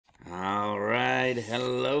right.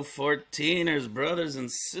 Hello, 14ers, brothers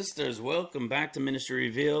and sisters. Welcome back to Ministry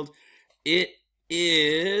Revealed. It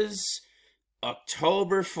is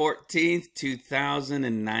October 14th,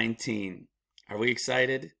 2019. Are we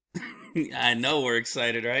excited? I know we're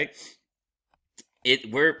excited, right?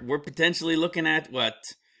 We're potentially looking at what?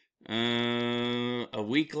 A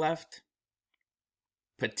week left?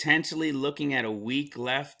 Potentially looking at a week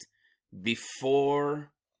left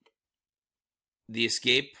before the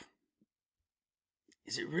escape.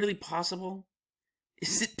 Is it really possible?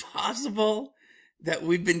 Is it possible that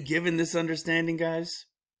we've been given this understanding, guys?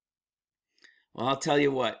 Well, I'll tell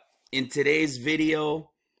you what. In today's video,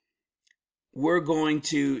 we're going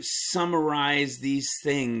to summarize these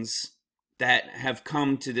things that have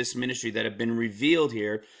come to this ministry, that have been revealed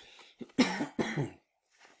here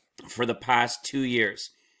for the past 2 years.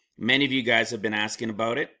 Many of you guys have been asking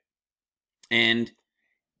about it, and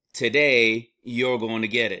today you're going to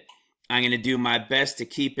get it. I'm going to do my best to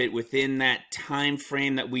keep it within that time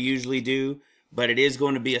frame that we usually do, but it is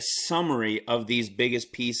going to be a summary of these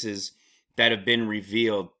biggest pieces that have been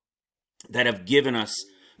revealed, that have given us,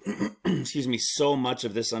 excuse me, so much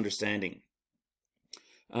of this understanding.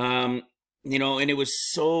 And it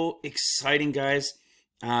was so exciting, guys.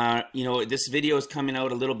 This video is coming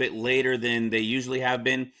out a little bit later than they usually have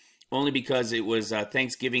been, only because it was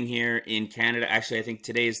Thanksgiving here in Canada. Actually, I think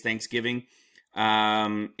today is Thanksgiving.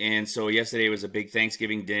 And so yesterday was a big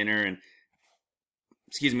Thanksgiving dinner, and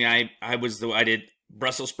excuse me, I did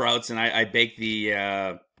Brussels sprouts, and I baked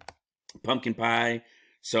the pumpkin pie.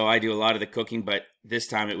 So I do a lot of the cooking, but this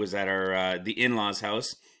time it was at our the in-laws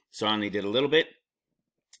house, so I only did a little bit.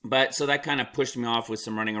 But so that kind of pushed me off with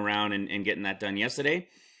some running around and getting that done yesterday.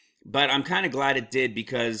 But I'm kind of glad it did,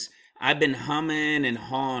 because I've been humming and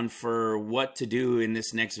hawing for what to do in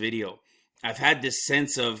this next video. I've had this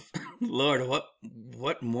sense of, Lord,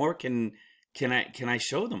 what more can I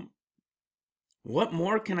show them? What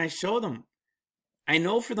more can I show them? I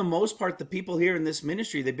know for the most part, the people here in this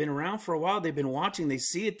ministry, they've been around for a while, they've been watching, they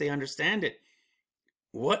see it, they understand it.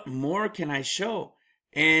 What more can I show?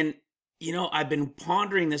 And, I've been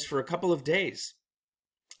pondering this for a couple of days.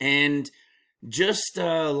 And just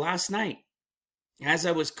last night, as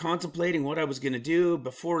I was contemplating what I was going to do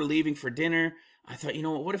before leaving for dinner, I thought,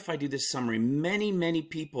 what if I do this summary? Many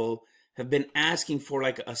people have been asking for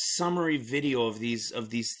like a summary video of these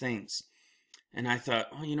things. And I thought,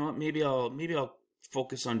 oh, you know what? Maybe I'll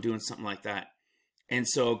focus on doing something like that. And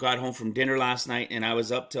so got home from dinner last night, and I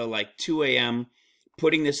was up till like 2 a.m.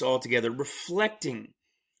 putting this all together, reflecting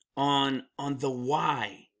on the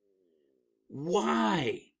why.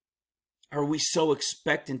 Why are we so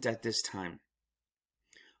expectant at this time?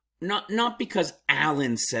 Not because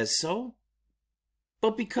Alan says so,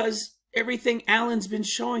 but because everything Alan's been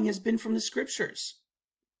showing has been from the scriptures.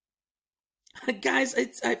 Guys,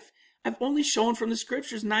 I've only shown from the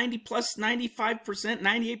scriptures. 95%,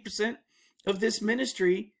 98% of this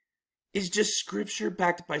ministry is just scripture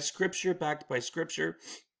backed by scripture, backed by scripture.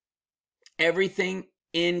 Everything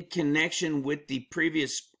in connection with the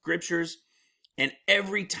previous scriptures. And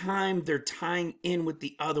every time they're tying in with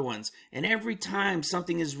the other ones. And every time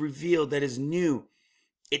something is revealed that is new,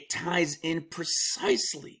 it ties in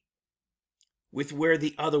precisely with where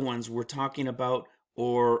the other ones were talking about,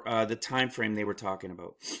 or the time frame they were talking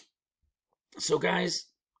about. So guys,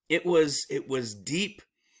 it was deep.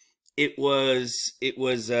 It was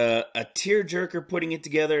a tearjerker putting it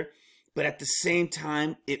together, but at the same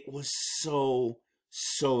time, it was so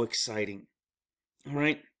exciting. All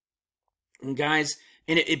right, and guys,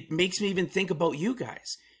 and it makes me even think about you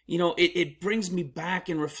guys. It brings me back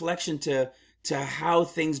in reflection to how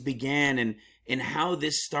things began and how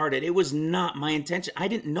this started. It was not my intention. I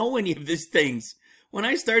didn't know any of these things. When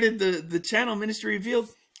I started the channel Ministry Revealed,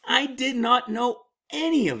 I did not know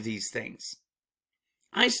any of these things.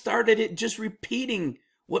 I started it just repeating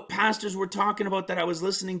what pastors were talking about that I was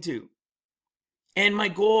listening to. And my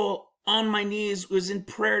goal on my knees was in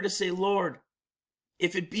prayer to say, Lord,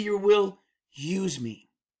 if it be your will, use me.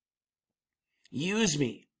 Use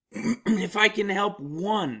me. If I can help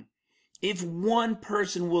one, if one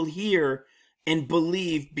person will hear and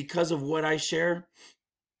believe because of what I share,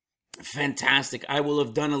 fantastic. I will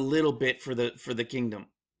have done a little bit for the kingdom.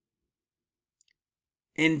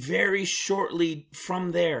 And very shortly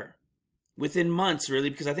from there, within months really,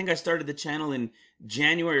 because I think I started the channel in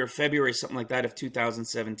January or February, something like that, of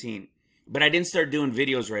 2017. But I didn't start doing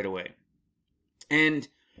videos right away. And,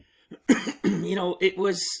 it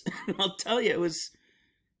was, I'll tell you,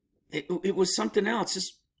 it was something else.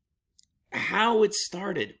 Just how it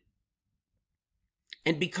started.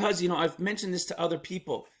 And because, I've mentioned this to other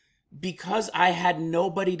people, because I had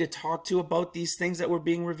nobody to talk to about these things that were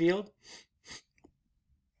being revealed.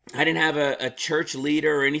 I didn't have a church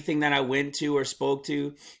leader or anything that I went to or spoke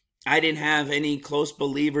to. I didn't have any close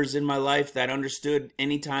believers in my life that understood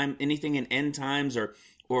anything in end times or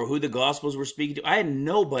who the Gospels were speaking to. I had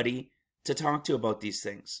nobody to talk to about these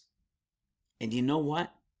things. And you know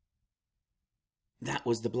what? That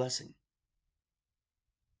was the blessing.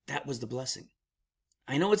 That was the blessing.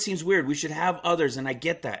 I know it seems weird. We should have others, and I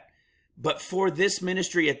get that. But for this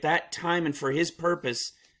ministry at that time and for his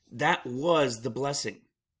purpose, that was the blessing.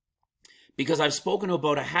 Because I've spoken to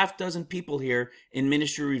about a half dozen people here in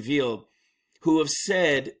Ministry Revealed who have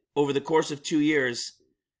said over the course of 2 years,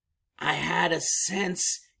 I had a sense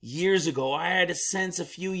years ago, I had a sense a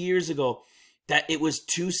few years ago that it was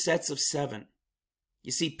 2 sets of 7.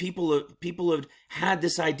 You see, people have had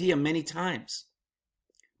this idea many times.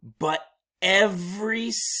 But every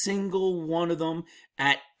single one of them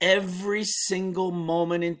at every single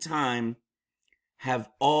moment in time have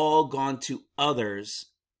all gone to others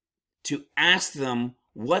to ask them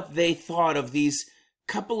what they thought of these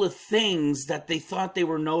couple of things that they thought they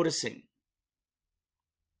were noticing.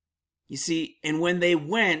 You see, and when they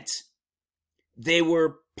went, they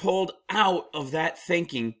were pulled out of that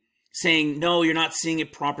thinking, saying, no, you're not seeing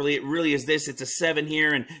it properly. It really is this. It's a 7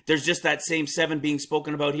 here, and there's just that same 7 being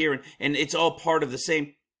spoken about here, and it's all part of the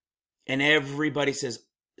same. And everybody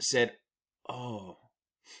said, oh,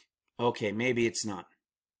 okay, maybe it's not.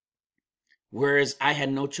 Whereas I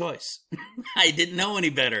had no choice. I didn't know any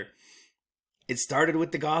better. It started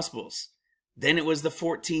with the Gospels. Then it was the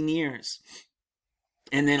 14 years.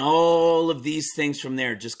 And then all of these things from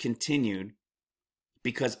there just continued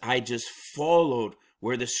because I just followed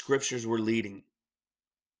where the scriptures were leading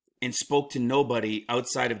and spoke to nobody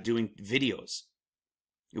outside of doing videos.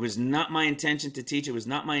 It was not my intention to teach. It was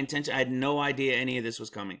not my intention. I had no idea any of this was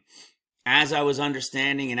coming. As I was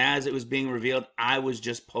understanding and as it was being revealed, I was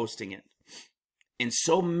just posting it. And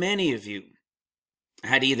so many of you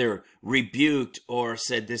had either rebuked or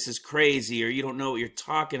said, this is crazy, or you don't know what you're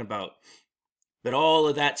talking about. But all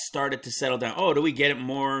of that started to settle down. Oh, do we get it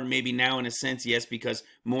more? Maybe now in a sense, yes, because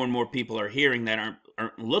more and more people are hearing that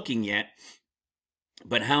aren't looking yet.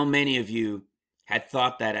 But how many of you had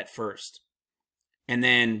thought that at first and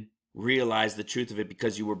then realized the truth of it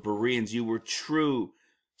because you were Bereans? You were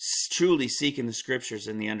truly seeking the scriptures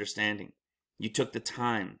and the understanding. You took the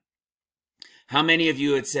time. How many of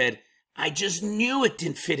you had said, I just knew it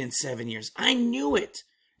didn't fit in 7 years. I knew it.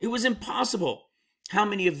 It was impossible. How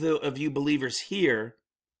many of you believers here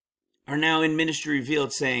are now in Ministry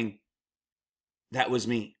Revealed saying, that was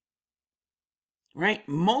me? Right?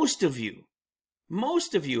 Most of you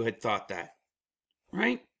had thought that,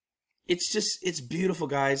 right? It's beautiful,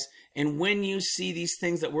 guys. And when you see these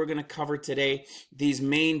things that we're going to cover today, these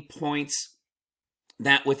main points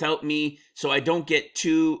that without me, so I don't get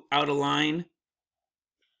too out of line,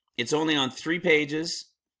 it's only on 3 pages,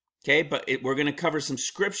 okay? But we're going to cover some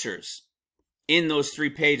scriptures in those 3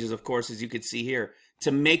 pages, of course, as you can see here,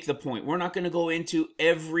 to make the point. We're not going to go into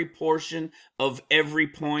every portion of every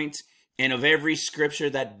point and of every scripture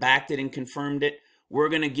that backed it and confirmed it. We're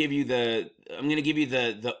going to give you I'm going to give you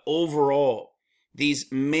the overall,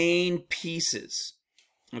 these main pieces,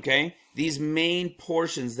 okay? These main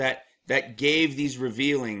portions that gave these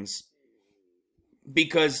revealings.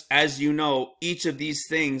 Because, as you know, each of these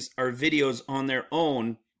things are videos on their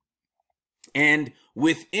own. And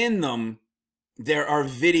within them, there are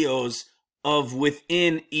videos of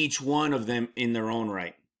within each one of them in their own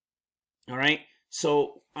right. All right?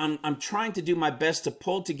 So I'm trying to do my best to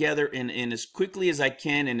pull together in as quickly as I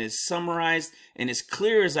can and as summarized and as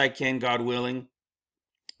clear as I can, God willing,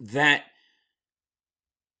 that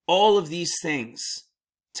all of these things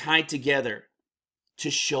tied together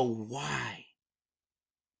to show why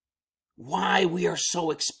we are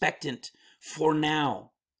so expectant for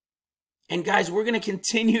now. And guys, we're going to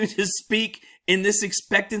continue to speak in this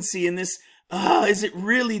expectancy, in this, is it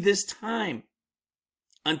really this time?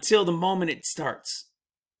 Until the moment it starts.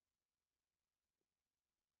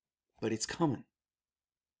 But it's coming.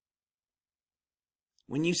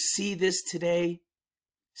 When you see this today,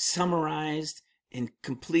 summarized and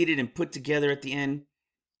completed and put together at the end,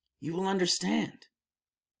 you will understand.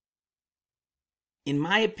 In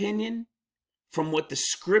my opinion, from what the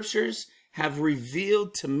scriptures have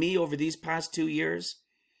revealed to me over these past 2 years,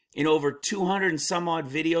 in over 200 and some odd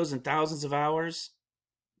videos and thousands of hours,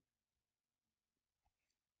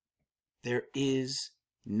 there is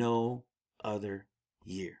no other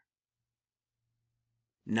year.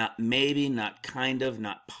 Not maybe, not kind of,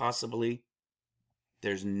 not possibly.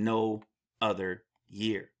 There's no other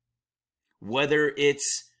year. Whether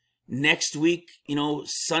it's next week, you know,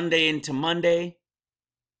 Sunday into Monday,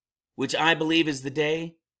 which I believe is the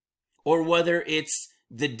day, or whether it's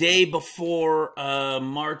the day before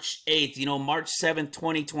March 8th, you know, March 7th,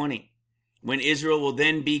 2020, when Israel will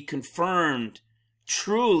then be confirmed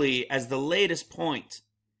truly as the latest point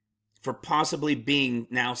for possibly being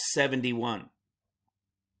now 71.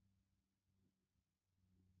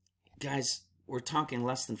 Guys, we're talking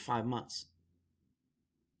less than 5 months.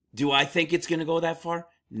 Do I think it's going to go that far?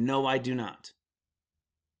 No, I do not.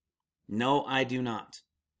 No, I do not.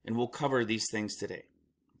 And we'll cover these things today.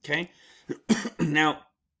 Okay? Now,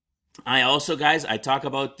 I also, guys, I talk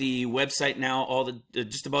about the website now,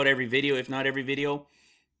 just about every video, if not every video.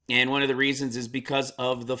 And one of the reasons is because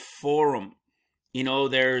of the forum. You know,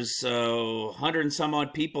 there's 100 and some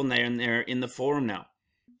odd people there in the forum now.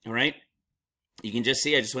 All right? You can just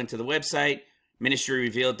see, I just went to the website,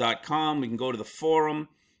 ministryrevealed.com. We can go to the forum.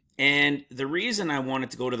 And the reason I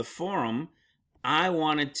wanted to go to the forum, I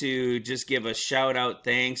wanted to just give a shout out,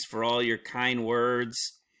 thanks for all your kind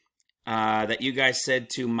words that you guys said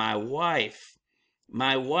to my wife.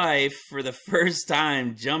 My wife, for the first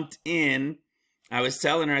time, jumped in. I was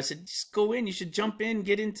telling her, I said, just go in. You should jump in,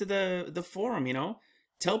 get into the forum, you know.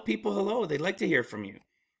 Tell people hello. They'd like to hear from you.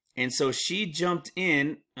 And so she jumped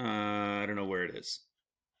in. I don't know where it is.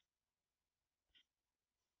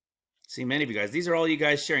 See, many of you guys. These are all you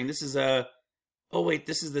guys sharing. This is a... Oh, wait.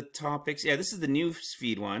 This is the topics. Yeah, this is the news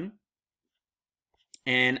feed one.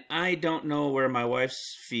 And I don't know where my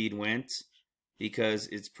wife's feed went because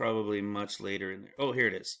it's probably much later in there. Oh, here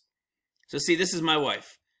it is. So, see, this is my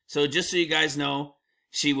wife. So, just so you guys know,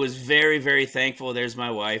 she was very, very thankful. There's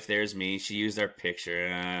my wife. There's me. She used our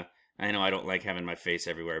picture. I know I don't like having my face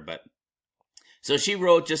everywhere, but... So she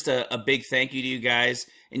wrote just a big thank you to you guys,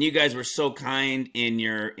 and you guys were so kind in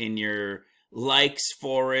your likes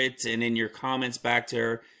for it and in your comments back to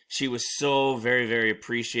her. She was so very, very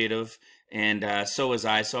appreciative, and so was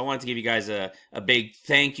I. So I wanted to give you guys a big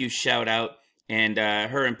thank you shout out, and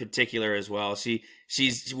her in particular as well.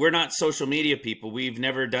 We're not social media people. We've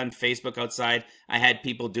never done Facebook outside. I had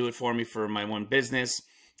people do it for me for my one business,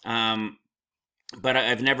 but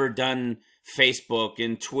I've never done Facebook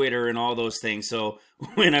and Twitter and all those things. So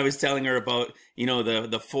when I was telling her about, you know,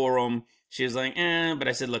 the forum, she was like, but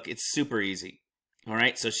I said, look, it's super easy. All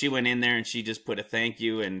right. So she went in there and she just put a thank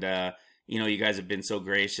you. And, you know, you guys have been so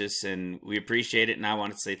gracious and we appreciate it. And I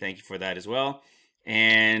wanted to say thank you for that as well.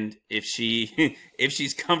 And if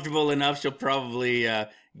she's comfortable enough, she'll probably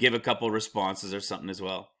give a couple responses or something as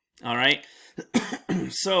well. All right.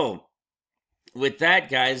 So with that,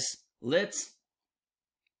 guys, let's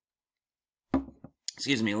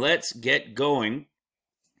get going.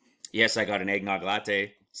 Yes, I got an eggnog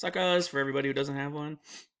latte. Suckers for everybody who doesn't have one.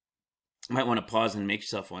 Might want to pause and make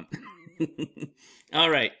yourself one. All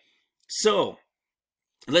right. So,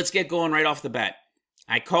 let's get going right off the bat.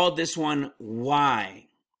 I called this one Why.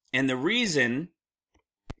 And the reason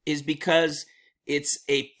is because it's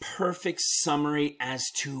a perfect summary as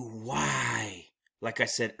to why, like I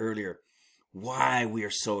said earlier, why we are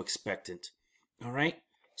so expectant. All right?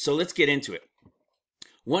 So, let's get into it.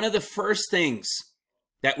 One of the first things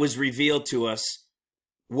that was revealed to us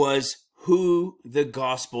was who the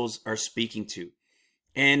Gospels are speaking to.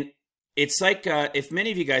 And it's like, if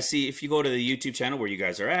many of you guys see, if you go to the YouTube channel where you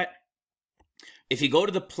guys are at, if you go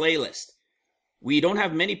to the playlist, we don't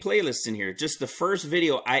have many playlists in here. Just the first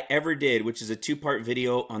video I ever did, which is a 2-part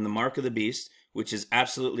video on the Mark of the Beast, which is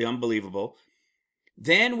absolutely unbelievable.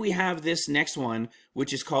 Then we have this next one,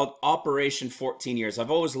 which is called Operation 14 Years. I've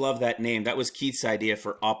always loved that name. That was Keith's idea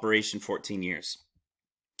for Operation 14 Years.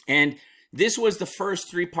 And this was the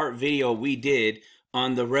first 3-part video we did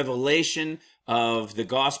on the revelation of the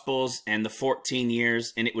Gospels and the 14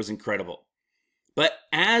 years, and it was incredible. But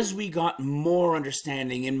as we got more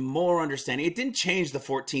understanding and more understanding, it didn't change the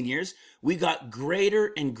 14 years. We got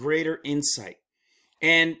greater and greater insight.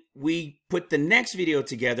 And we put the next video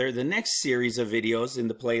together, the next series of videos in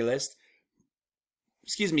the playlist,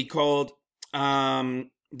 called the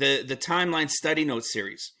Timeline Study Notes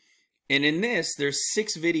series. And in this, there's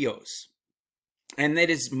 6 videos. And that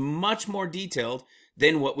is much more detailed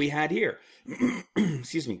than what we had here.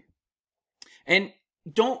 Excuse me. And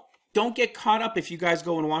don't get caught up if you guys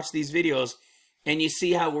go and watch these videos and you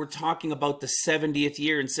see how we're talking about the 70th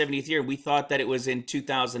year and 70th year. We thought that it was in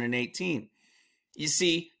 2018. You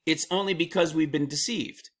see, it's only because we've been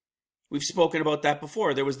deceived. We've spoken about that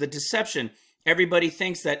before. There was the deception. Everybody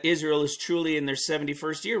thinks that Israel is truly in their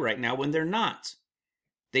 71st year right now when they're not.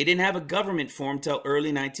 They didn't have a government formed till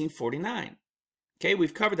early 1949. Okay,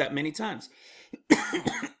 we've covered that many times.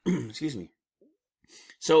 Excuse me.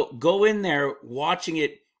 So go in there watching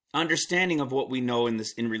it understanding of what we know in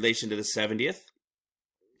this in relation to the 70th.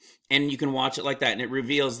 And you can watch it like that, and it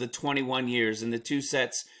reveals the 21 years and the 2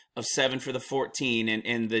 sets of 7 for the 14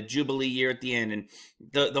 and the Jubilee year at the end. And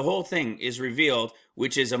the whole thing is revealed,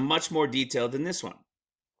 which is a much more detailed than this one.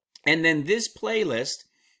 And then this playlist,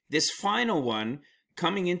 this final one,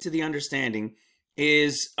 coming into the understanding,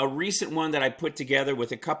 is a recent one that I put together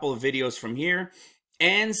with a couple of videos from here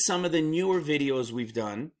and some of the newer videos we've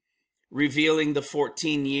done, revealing the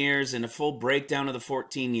 14 years and a full breakdown of the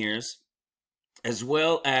 14 years, as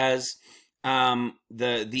well as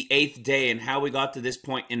the 8th day and how we got to this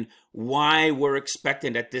point and why we're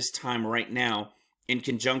expectant at this time right now in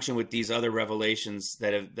conjunction with these other revelations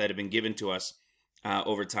that have been given to us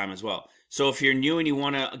over time as well. So if you're new and you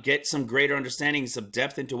want to get some greater understanding, some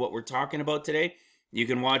depth into what we're talking about today, you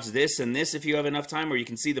can watch this and this if you have enough time, or you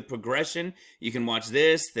can see the progression. You can watch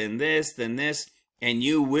this, then this, then this, and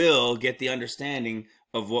you will get the understanding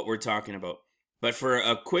of what we're talking about. But for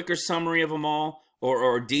a quicker summary of them all,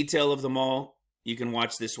 or detail of them all, you can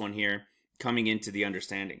watch this one here, coming into the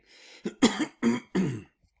understanding.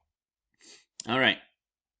 All right.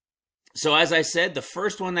 So as I said, the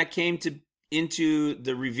first one that came into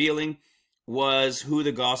the revealing was who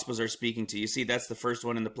the Gospels are speaking to. You see, that's the first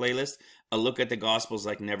one in the playlist. A look at the Gospels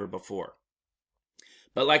like never before.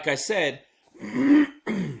 But like I said,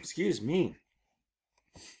 excuse me.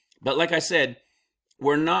 But like I said,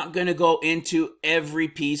 we're not going to go into every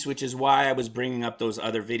piece, which is why I was bringing up those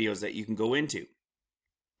other videos that you can go into.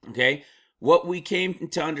 Okay? What we came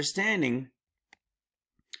to understanding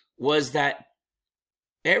was that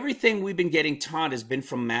everything we've been getting taught has been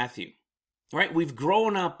from Matthew. Right? We've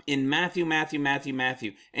grown up in Matthew.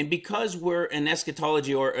 And because we're an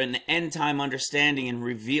eschatology or an end time understanding and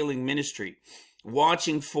revealing ministry,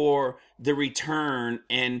 watching for the return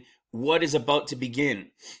and what is about to begin,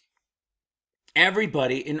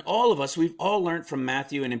 everybody, and all of us, we've all learned from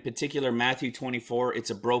Matthew, and in particular Matthew 24, it's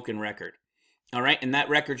a broken record. All right? And that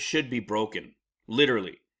record should be broken,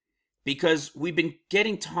 literally, because we've been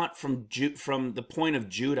getting taught from the point of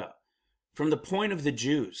Judah, from the point of the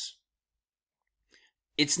Jews.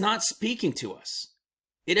 It's not speaking to us.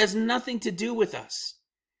 It has nothing to do with us.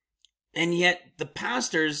 And yet the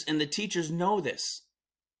pastors and the teachers know this.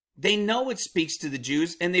 They know it speaks to the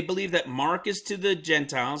Jews, and they believe that Mark is to the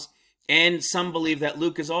Gentiles, and some believe that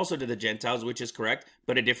Luke is also to the Gentiles, which is correct,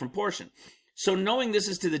 but a different portion. So knowing this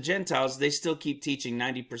is to the Gentiles, they still keep teaching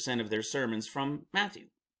 90% of their sermons from Matthew.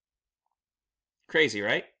 Crazy,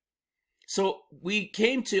 right? So we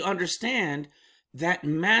came to understand that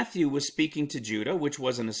Matthew was speaking to Judah, which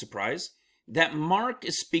wasn't a surprise. That Mark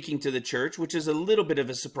is speaking to the church, which is a little bit of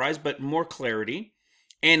a surprise, but more clarity.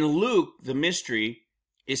 And Luke, the mystery,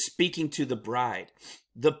 is speaking to the bride,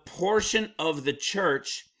 the portion of the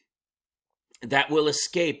church that will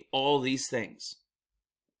escape all these things.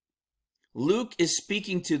 Luke is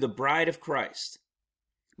speaking to the bride of Christ.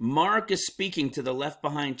 Mark is speaking to the left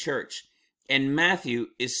behind church. And Matthew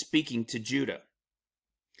is speaking to Judah.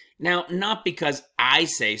 Now, not because I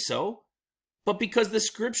say so, but because the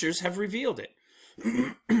scriptures have revealed it.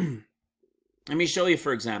 Let me show you,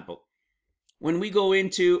 for example. When we go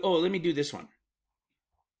into, let me do this one.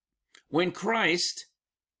 When Christ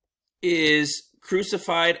is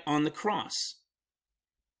crucified on the cross.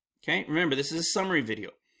 Okay, remember, this is a summary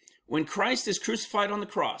video. When Christ is crucified on the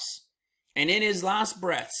cross, and in his last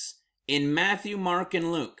breaths, in Matthew, Mark,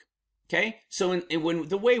 and Luke, okay, so when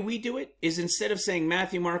the way we do it is instead of saying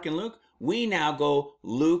Matthew, Mark, and Luke, we now go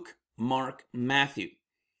Luke, Mark, Matthew.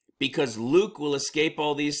 Because Luke will escape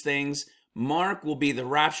all these things. Mark will be the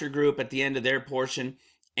rapture group at the end of their portion.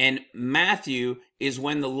 And Matthew is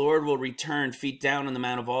when the Lord will return, feet down on the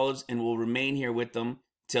Mount of Olives, and will remain here with them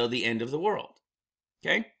till the end of the world.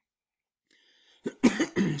 Okay?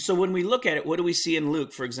 So when we look at it, what do we see in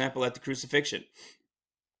Luke, for example, at the crucifixion?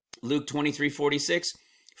 Luke 23:46.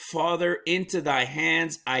 Father, into thy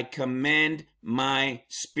hands I commend my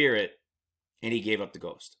spirit. And he gave up the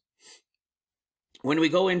ghost. When we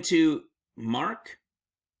go into Mark,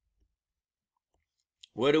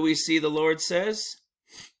 what do we see the Lord says?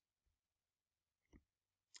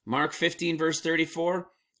 Mark 15, verse 34.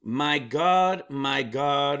 My God,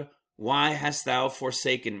 why hast thou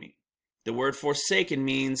forsaken me? The word forsaken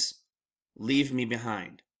means leave me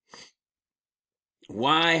behind.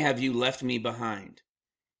 Why have you left me behind?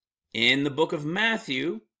 In the book of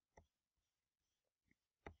Matthew,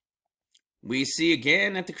 we see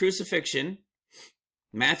again at the crucifixion,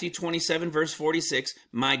 Matthew 27, verse 46,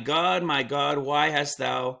 my God, why hast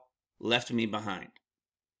thou left me behind?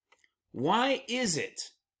 Why is it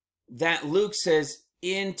that Luke says,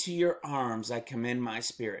 into your arms I commend my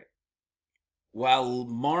spirit? while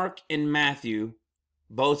Mark and Matthew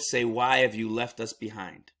both say, "Why have you left us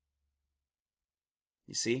behind?"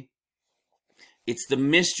 You see? It's the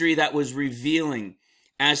mystery that was revealing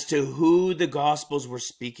as to who the Gospels were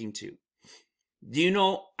speaking to. Do you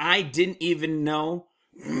know, I didn't even know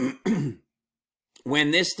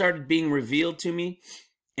when this started being revealed to me,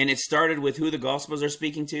 and it started with who the Gospels are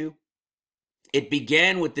speaking to. It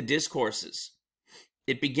began with the discourses.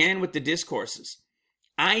 It began with the discourses.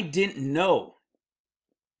 I didn't know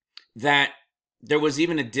that there was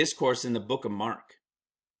even a discourse in the book of Mark.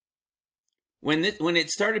 When it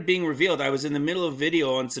started being revealed, I was in the middle of a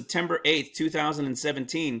video on September 8th,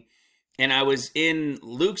 2017, and I was in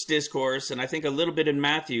Luke's discourse, and I think a little bit in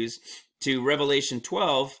Matthew's, to Revelation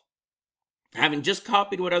 12, having just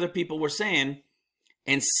copied what other people were saying,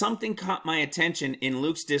 and something caught my attention in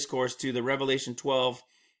Luke's discourse to the Revelation 12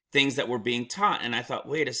 things that were being taught, and I thought,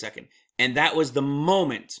 wait a second. And that was the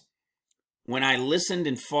moment when I listened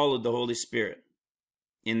and followed the Holy Spirit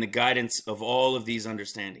in the guidance of all of these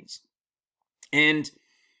understandings. And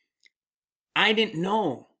I didn't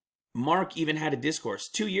know Mark even had a discourse.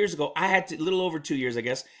 2 years ago, I had to, a little over 2 years, I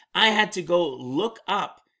guess, I had to go look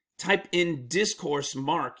up, type in discourse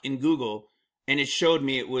Mark in Google, and it showed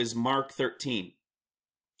me it was Mark 13.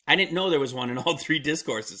 I didn't know there was one in all three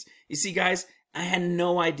discourses. You see, guys, I had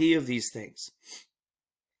no idea of these things.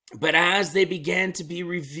 But as they began to be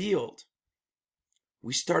revealed,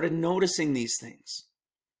 we started noticing these things.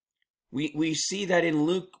 We see that in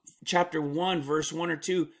Luke chapter 1, verse 1 or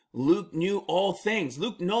 2, Luke knew all things.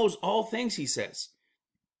 Luke knows all things, he says.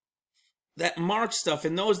 That Mark stuff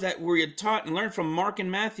and those that were taught and learned from Mark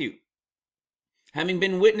and Matthew, having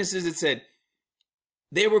been witnesses, it said,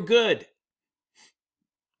 they were good.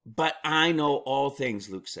 But I know all things,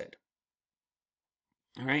 Luke said.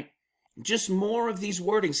 All right? Just more of these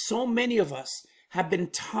wordings. So many of us have been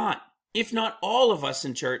taught, if not all of us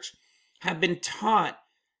in church, have been taught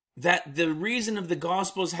that the reason of the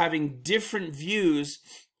Gospels having different views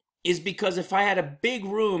is because if I had a big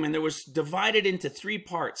room and there was divided into three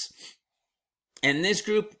parts, and this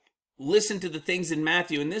group listened to the things in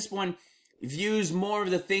Matthew, and this one views more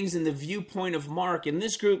of the things in the viewpoint of Mark, and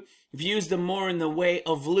this group views them more in the way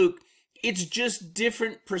of Luke, it's just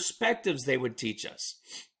different perspectives they would teach us.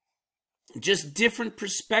 Just different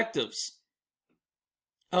perspectives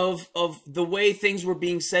of the way things were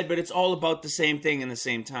being said, but it's all about the same thing in the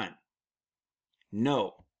same time.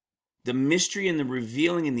 No. The mystery and the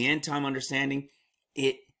revealing in the end time understanding,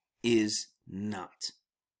 it is not.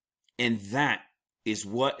 And that is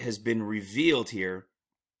what has been revealed here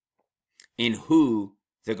in who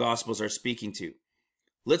the Gospels are speaking to.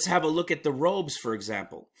 Let's have a look at the robes, for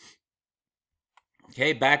example.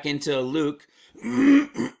 Okay, back into Luke.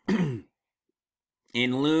 In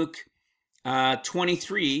Luke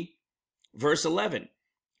 23, verse 11.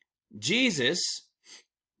 Jesus,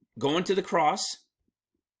 going to the cross,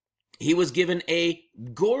 he was given a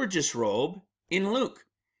gorgeous robe in Luke.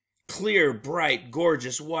 Clear, bright,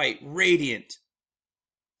 gorgeous, white, radiant.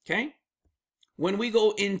 Okay? When we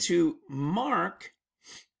go into Mark,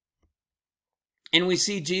 and we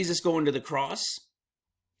see Jesus going to the cross,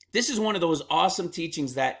 this is one of those awesome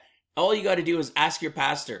teachings that all you got to do is ask your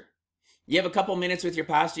pastor. You have a couple minutes with your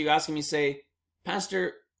pastor, you ask him, you say,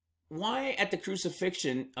 Pastor, why at the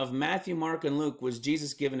crucifixion of Matthew, Mark, and Luke was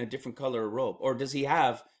Jesus given a different color of robe? Or does he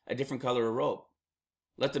have a different color of robe?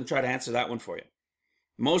 Let them try to answer that one for you.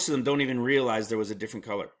 Most of them don't even realize there was a different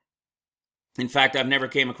color. In fact, I've never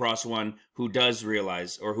came across one who does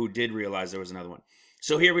realize or who did realize there was another one.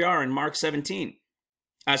 So here we are in Mark 17.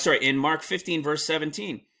 In Mark 15, verse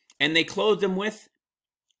 17. And they clothed them with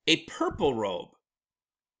a purple robe.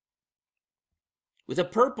 With a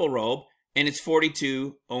purple robe, and it's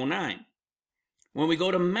 4209. When we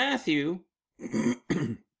go to Matthew,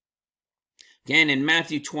 again in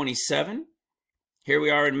Matthew 27, here we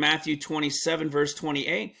are in Matthew 27, verse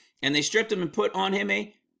 28, and they stripped him and put on him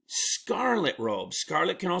a scarlet robe.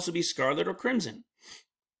 Scarlet can also be scarlet or crimson.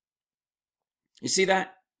 You see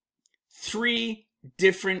that? 3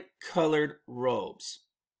 different colored robes.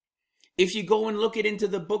 If you go and look it into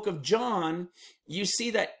the book of John, you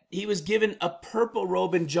see that he was given a purple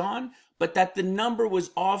robe in John, but that the number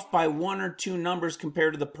was off by 1 or 2 numbers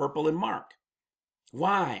compared to the purple in Mark.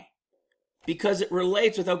 Why? Because it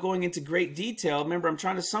relates, without going into great detail. Remember, I'm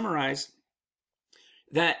trying to summarize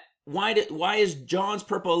that. Why is John's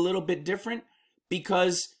purple a little bit different?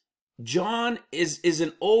 Because John is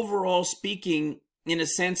an overall speaking, in a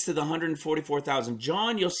sense, to the 144,000.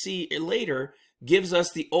 John, you'll see later, gives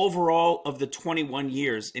us the overall of the 21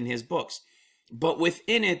 years in his books. But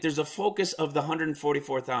within it, there's a focus of the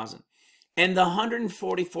 144,000. And the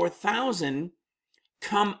 144,000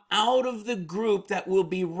 come out of the group that will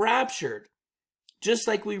be raptured. Just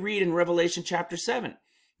like we read in Revelation chapter 7.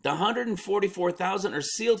 The 144,000 are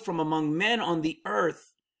sealed from among men on the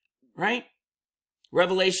earth, right?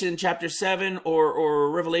 Revelation chapter 7 or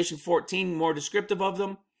Revelation 14, more descriptive of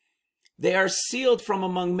them. They are sealed from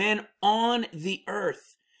among men on the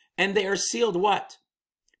earth. And they are sealed what?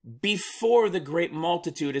 Before the great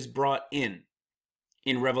multitude is brought in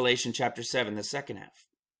Revelation chapter 7, the second half.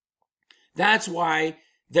 That's why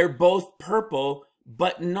they're both purple,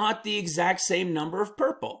 but not the exact same number of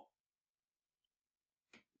purple.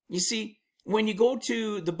 You see, when you go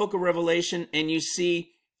to the book of Revelation and you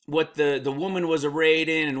see what the woman was arrayed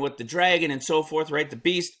in and what the dragon and so forth, right, the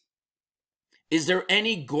beast, is there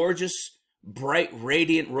any gorgeous, bright,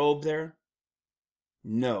 radiant robe there?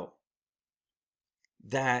 No.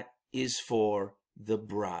 That is for the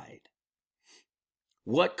bride.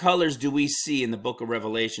 What colors do we see in the book of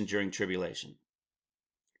Revelation during tribulation?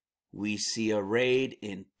 We see arrayed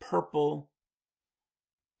in purple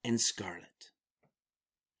and scarlet.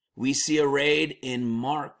 We see arrayed in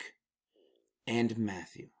Mark and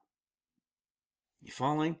Matthew. You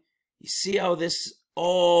following? You see how this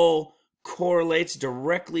all correlates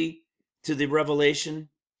directly to the Revelation?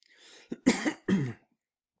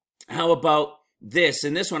 How about this?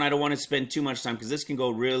 And this one I don't want to spend too much time because this can go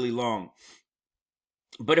really long.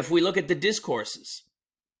 But if we look at the discourses,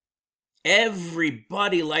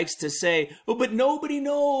 everybody likes to say, oh, but nobody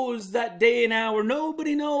knows that day and hour.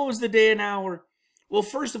 Nobody knows the day and hour. Well,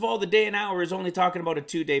 first of all, the day and hour is only talking about a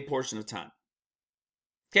 2-day portion of time.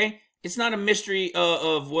 Okay? It's not a mystery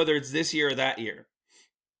of whether it's this year or that year.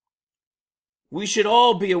 We should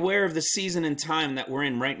all be aware of the season and time that we're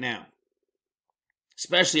in right now,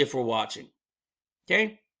 especially if we're watching.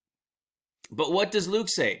 Okay? But what does Luke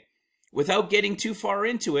say? Without getting too far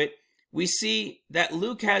into it, we see that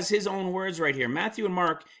Luke has his own words right here. Matthew and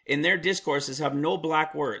Mark, in their discourses, have no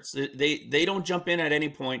black words. They don't jump in at any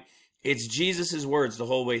point. It's Jesus' words the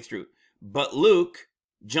whole way through. But Luke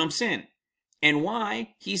jumps in. And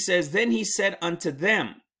why? He says, then he said unto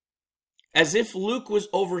them, as if Luke was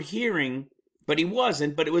overhearing, but he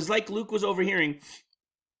wasn't, but it was like Luke was overhearing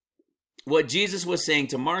what Jesus was saying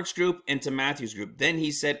to Mark's group and to Matthew's group. Then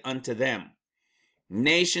he said unto them,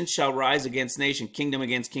 nation shall rise against nation, kingdom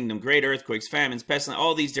against kingdom, great earthquakes, famines, pestilence,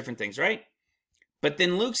 all these different things, right? But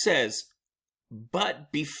then Luke says,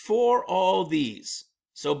 but before all these,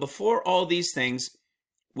 so before all these things,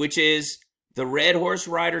 which is the red horse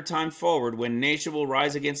rider time forward, when nation will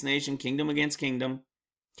rise against nation, kingdom against kingdom,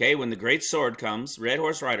 okay, when the great sword comes, red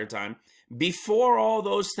horse rider time, before all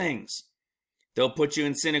those things, they'll put you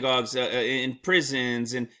in synagogues, in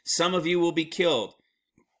prisons, and some of you will be killed.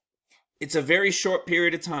 It's a very short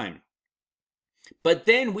period of time. But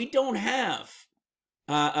then we don't have,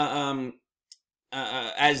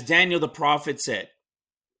 as Daniel the prophet said,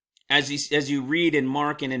 as you read in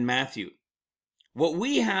Mark and in Matthew, what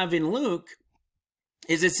we have in Luke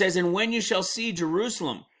is it says, and when you shall see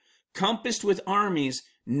Jerusalem compassed with armies,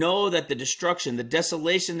 know that the destruction, the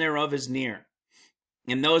desolation thereof is near.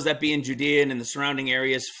 And those that be in Judea and in the surrounding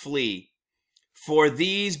areas flee. For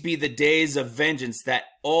these be the days of vengeance, that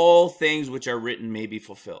all things which are written may be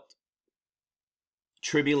fulfilled.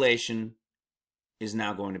 Tribulation is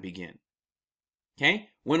now going to begin. Okay?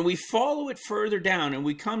 When we follow it further down and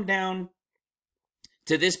we come down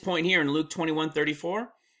to this point here in Luke 21:34,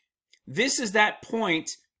 this is that point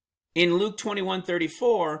in Luke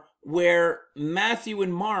 21:34 where Matthew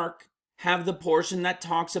and Mark have the portion that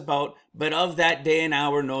talks about, but of that day and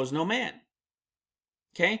hour knows no man.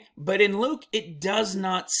 Okay? But in Luke, it does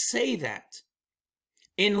not say that.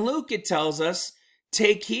 In Luke, it tells us,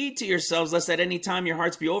 take heed to yourselves, lest at any time your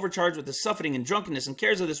hearts be overcharged with the suffering and drunkenness and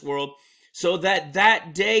cares of this world, so that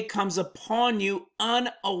that day comes upon you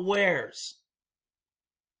unawares.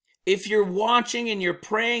 If you're watching and you're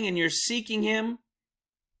praying and you're seeking him,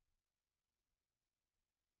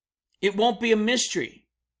 it won't be a mystery.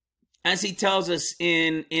 As he tells us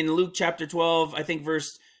in Luke chapter 12, I think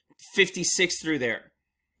verse 56 through there.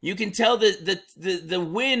 You can tell the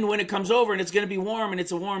wind when it comes over and it's going to be warm and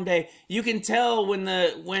it's a warm day. You can tell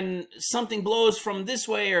when something blows from this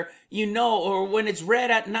way, or or when it's red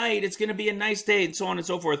at night, it's going to be a nice day, and so on and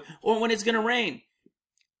so forth, or when it's going to rain.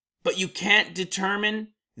 But you can't determine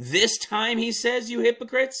this time, he says, you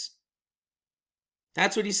hypocrites.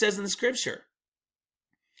 That's what he says in the scripture.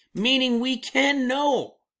 Meaning we can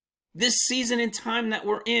know this season and time that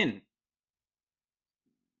we're in.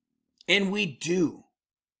 And we do.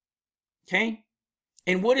 Okay?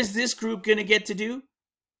 And what is this group going to get to do?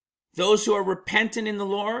 Those who are repentant in the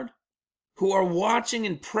Lord, who are watching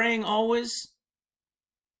and praying always,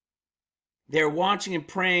 They're watching and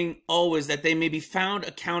praying always that they may be found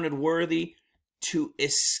accounted worthy to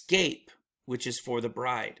escape, which is for the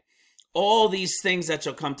bride, all these things that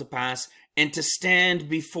shall come to pass, and to stand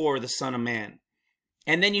before the Son of Man.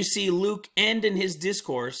 And then you see Luke end in his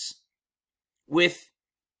discourse with,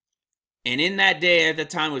 and in that day at the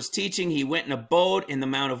time was teaching, he went and abode in the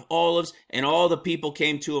Mount of Olives, and all the people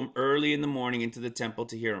came to him early in the morning into the temple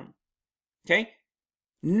to hear him. Okay?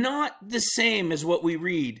 Not the same as what we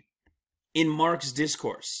read in Mark's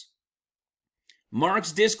discourse.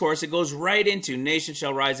 Mark's discourse, it goes right into nation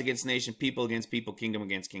shall rise against nation, people against people, kingdom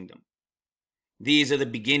against kingdom. These are the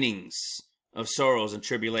beginnings of sorrows and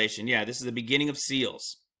tribulation. Yeah, this is the beginning of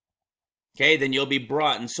seals. Okay, then you'll be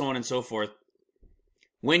brought, and so on and so forth.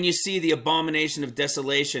 When you see the abomination of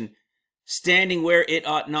desolation standing where it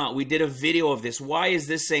ought not. We did a video of this. Why is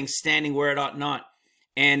this saying standing where it ought not?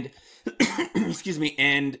 And excuse me,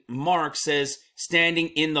 and Mark says standing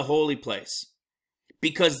in the holy place.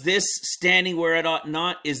 Because this standing where it ought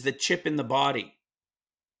not is the chip in the body.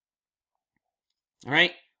 All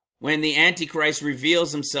right? When the Antichrist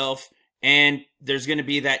reveals himself and there's going to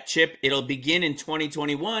be that chip, it'll begin in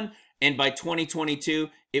 2021, and by 2022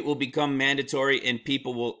 it will become mandatory, and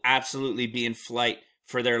people will absolutely be in flight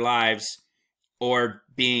for their lives or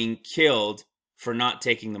being killed for not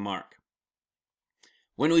taking the mark.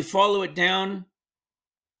 When we follow it down,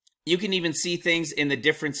 you can even see things in the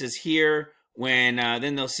differences here when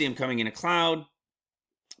then they'll see him coming in a cloud.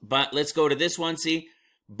 But let's go to this one. See,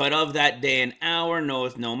 but of that day and hour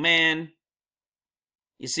knoweth no man.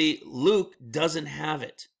 You see, Luke doesn't have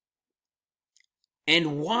it.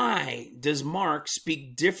 And why does Mark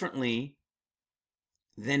speak differently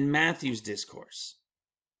than Matthew's discourse?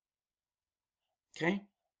 Okay?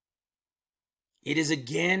 It is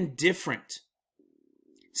again different.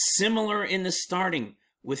 Similar in the starting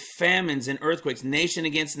with famines and earthquakes, nation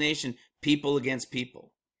against nation, people against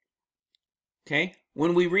people. Okay?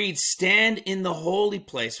 When we read, stand in the holy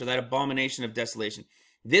place for that abomination of desolation.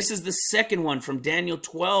 This is the second one from Daniel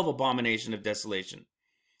 12, abomination of desolation.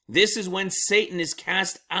 This is when Satan is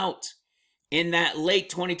cast out in that late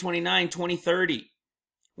 2029, 2030.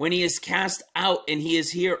 When he is cast out and he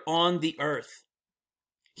is here on the earth.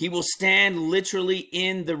 He will stand literally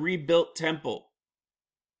in the rebuilt temple.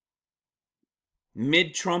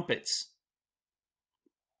 Mid trumpets.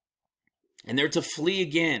 And they're to flee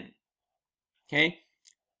again. Okay?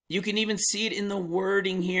 You can even see it in the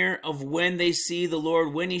wording here of when they see the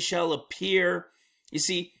Lord, when he shall appear. You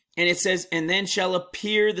see, and it says, and then shall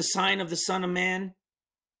appear the sign of the Son of Man.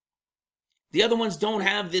 The other ones don't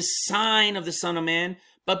have this sign of the Son of Man,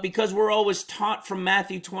 but because we're always taught from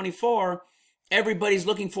Matthew 24, everybody's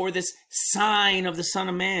looking for this sign of the Son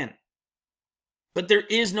of Man. But there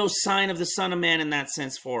is no sign of the Son of Man in that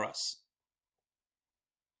sense for us.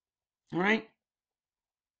 All right?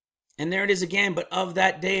 And there it is again, but of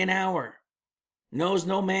that day and hour knows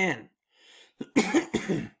no man.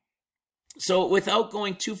 So without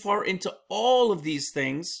going too far into all of these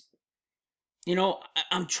things, you know,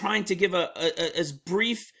 I'm trying to give a as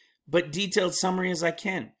brief but detailed summary as I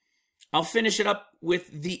can. I'll finish it up with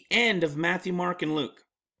the end of Matthew, Mark, and Luke.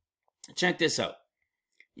 Check this out.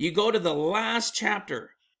 You go to the last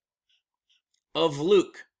chapter of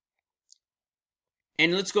Luke.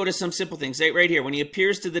 And let's go to some simple things. Right here, when he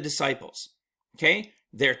appears to the disciples. Okay?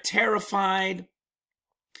 They're terrified.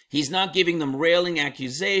 He's not giving them railing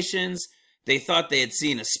accusations. They thought they had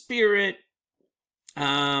seen a spirit.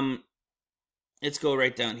 Let's go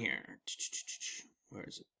right down here. Where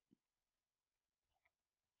is it?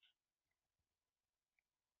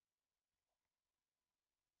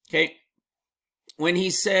 Okay. When he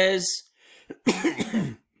says,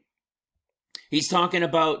 he's talking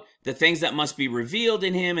about the things that must be revealed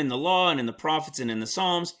in him in the law and in the prophets and in the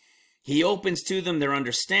Psalms. He opens to them their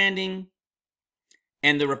understanding.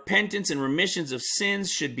 And the repentance and remissions of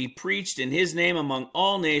sins should be preached in his name among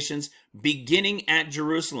all nations, beginning at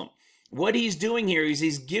Jerusalem. What he's doing here is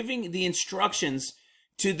he's giving the instructions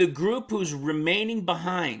to the group who's remaining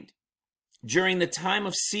behind during the time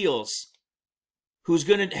of seals, who's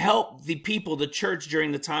going to help the people, the church,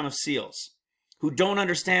 during the time of seals, who don't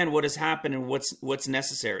understand what has happened and what's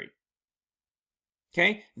necessary.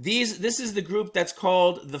 Okay? This is the group that's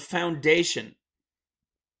called the foundation.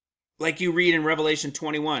 Like you read in Revelation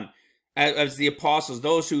 21, as the apostles,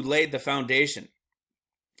 those who laid the foundation.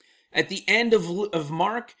 At the end of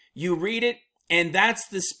Mark, you read it, and that's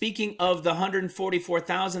the speaking of the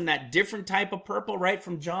 144,000, that different type of purple, right,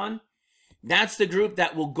 from John. That's the group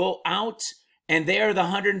that will go out, and they are the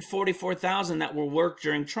 144,000 that will work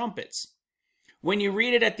during trumpets. When you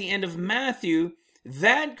read it at the end of Matthew,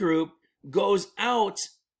 that group goes out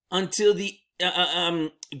until the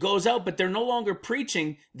goes out, but they're no longer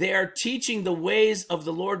preaching. They are teaching the ways of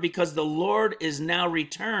the Lord, because the Lord is now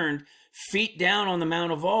returned, feet down on the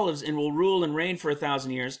Mount of Olives, and will rule and reign for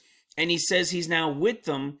 1,000 years. And he says he's now with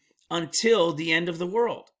them until the end of the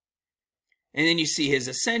world. And then you see his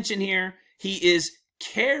ascension here. He is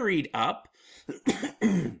carried up.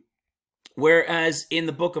 Whereas in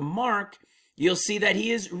the book of Mark, you'll see that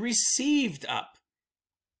he is received up,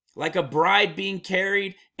 like a bride being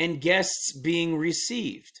carried and guests being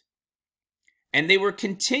received. And they were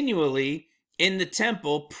continually in the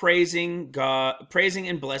temple praising God, praising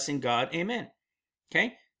and blessing God. Amen.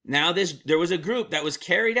 Okay. Now there was a group that was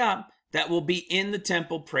carried up that will be in the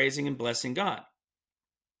temple praising and blessing God.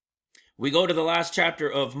 We go to the last chapter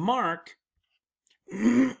of Mark.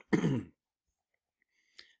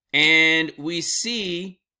 And we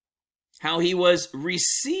see how he was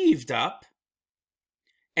received up.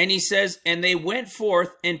 And he says, and they went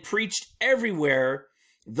forth and preached everywhere,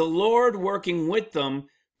 the Lord working with them,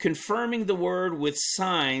 confirming the word with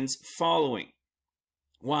signs following.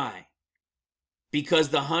 Why? Because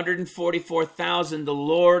the 144,000, the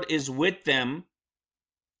Lord is with them,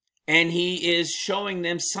 and he is showing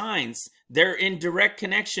them signs. They're in direct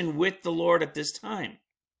connection with the Lord at this time.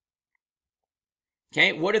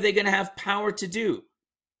 Okay, what are they going to have power to do?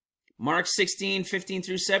 Mark 16, 15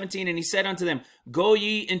 through 17, and he said unto them, go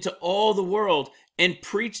ye into all the world and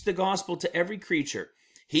preach the gospel to every creature.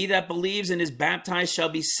 He that believes and is baptized shall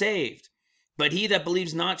be saved, but he that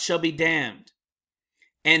believes not shall be damned.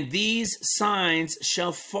 And these signs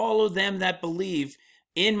shall follow them that believe.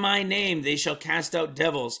 In my name they shall cast out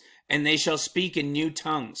devils, and they shall speak in new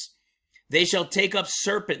tongues. They shall take up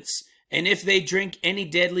serpents, and if they drink any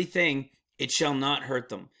deadly thing, it shall not hurt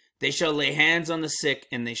them. They shall lay hands on the sick,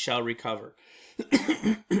 and they shall recover.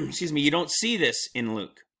 Excuse me, you don't see this in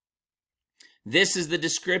Luke. This is the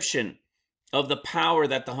description of the power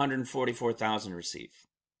that the 144,000 receive.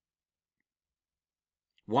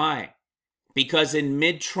 Why? Because in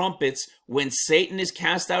mid-trumpets, when Satan is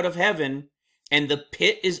cast out of heaven and the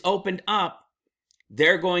pit is opened up,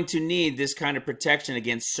 they're going to need this kind of protection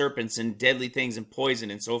against serpents and deadly things and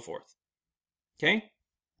poison and so forth. Okay?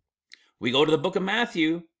 We go to the book of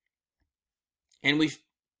Matthew, and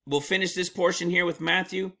we'll finish this portion here with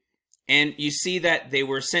Matthew, and you see that they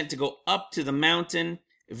were sent to go up to the mountain,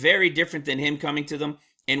 very different than him coming to them.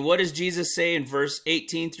 And what does Jesus say in verse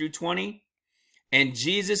 18 through 20? And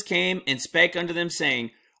Jesus came and spake unto them,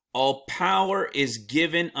 saying, all power is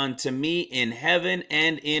given unto me in heaven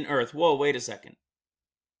and in earth. Whoa, wait a second.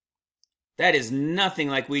 That is nothing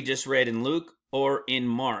like we just read in Luke or in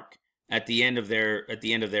Mark at the end of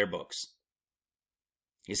their books.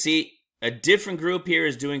 You see, a different group here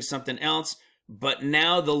is doing something else, but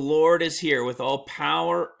now the Lord is here with all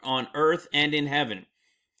power on earth and in heaven.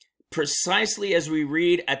 Precisely as we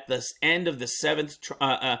read at the end of the seventh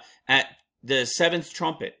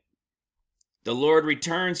trumpet. The Lord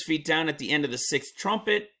returns, feet down at the end of the 6th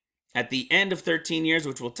trumpet, at the end of 13 years,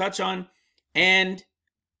 which we'll touch on, and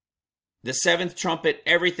the 7th trumpet,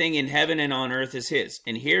 everything in heaven and on earth is his.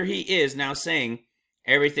 And here he is now saying,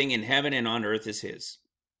 everything in heaven and on earth is his.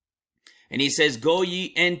 And he says, go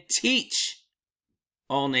ye and teach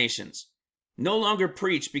all nations. No longer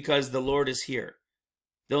preach because the Lord is here.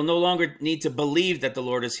 They'll no longer need to believe that the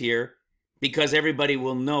Lord is here because everybody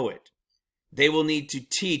will know it. They will need to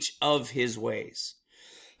teach of his ways.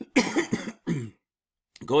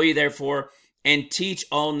 Go ye therefore and teach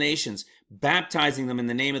all nations, baptizing them in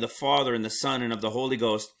the name of the Father and the Son and of the Holy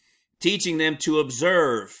Ghost, teaching them to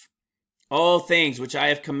observe all things which I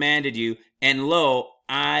have commanded you. And lo,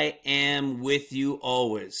 I am with you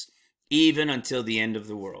always, even until the end of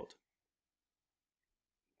the world.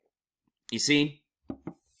 You see,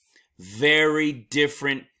 very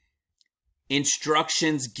different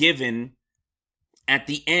instructions given at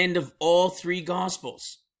the end of all 3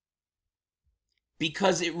 Gospels,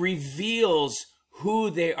 because it reveals who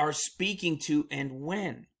they are speaking to and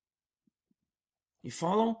when. You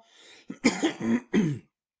follow?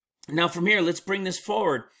 Now from here, let's bring this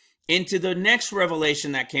forward into the next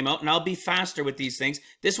revelation that came out, and I'll be faster with these things.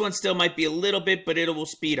 This one still might be a little bit, but it will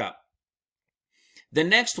speed up. The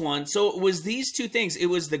next one, so it was these 2 things. It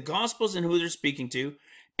was the Gospels and who they're speaking to,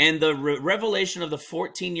 and the revelation of the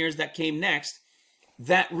 14 years that came next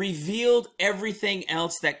that revealed everything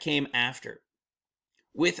else that came after.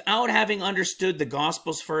 Without having understood the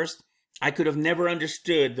Gospels first, I could have never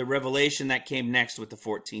understood the revelation that came next with the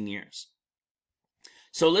 14 years.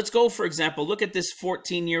 So let's go, for example, look at this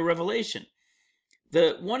 14-year revelation.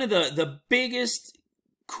 One of the biggest,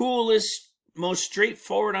 coolest, most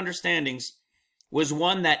straightforward understandings was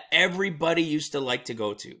one that everybody used to like to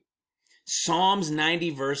go to. Psalms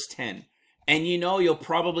 90 verse 10. And you know, you'll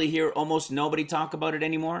probably hear almost nobody talk about it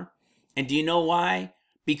anymore. And do you know why?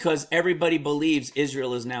 Because everybody believes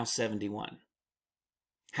Israel is now 71.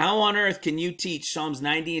 How on earth can you teach Psalms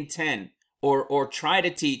 90 and 10 or try to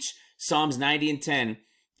teach Psalms 90 and 10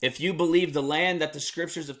 if you believe the land that the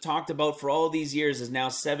scriptures have talked about for all these years is now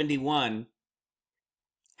 71?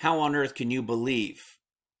 How on earth can you believe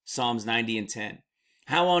Psalms 90 and 10?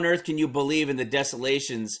 How on earth can you believe in the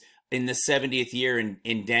desolations in the 70th year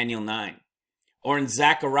in Daniel 9? Or in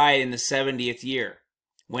Zechariah in the 70th year,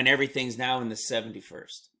 when everything's now in the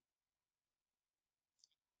 71st?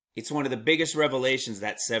 It's one of the biggest revelations,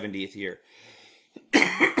 that 70th year.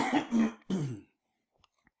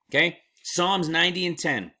 Okay? Psalms 90 and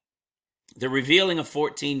 10. The revealing of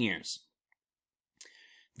 14 years.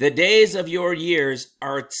 The days of your years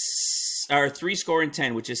are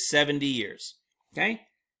 70, which is 70 years. Okay?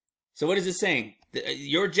 So what is it saying?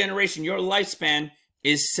 Your generation, your lifespan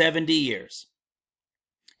is 70 years.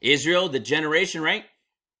 Israel, the generation, right,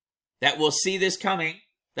 that will see this coming,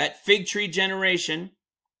 that fig tree generation,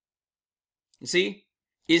 you see,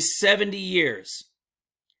 is 70 years.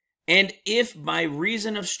 And if by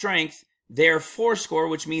reason of strength they are fourscore,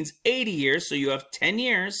 which means 80 years, so you have 10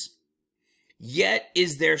 years, yet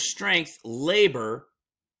is their strength labor,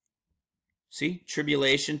 see,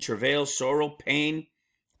 tribulation, travail, sorrow, pain,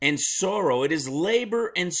 and sorrow. It is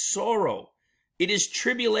labor and sorrow. It is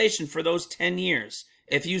tribulation for those 10 years.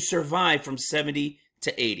 If you survive from 70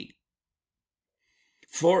 to 80.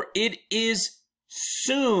 For it is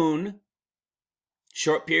soon,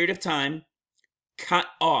 short period of time, cut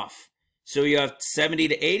off. So you have 70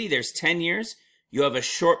 to 80, there's 10 years. You have a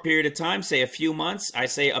short period of time, say a few months. I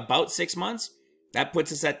say about 6 months. That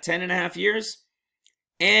puts us at 10.5 years.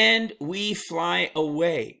 And we fly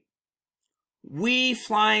away. We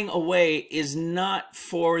flying away is not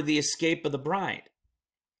for the escape of the bride.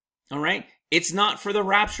 All right? It's not for the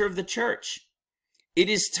rapture of the church. It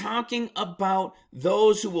is talking about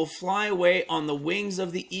those who will fly away on the wings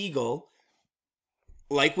of the eagle,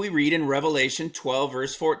 like we read in Revelation 12,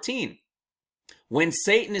 verse 14. When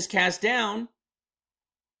Satan is cast down,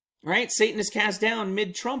 right? Satan is cast down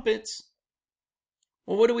mid-trumpets.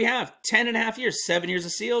 Well, what do we have? 10.5 years, 7 years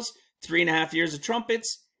of seals, 3.5 years of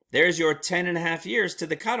trumpets. There's your 10.5 years to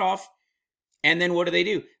the cutoff. And then what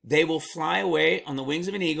do? They will fly away on the wings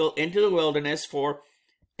of an eagle into the wilderness for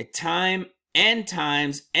a time and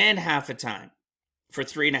times and half a time for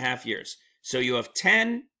 3.5 years. So you have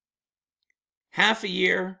 10, half a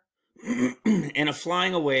year, and a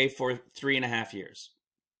flying away for 3.5 years.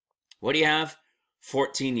 What do you have?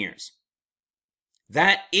 14 years.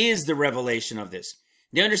 That is the revelation of this.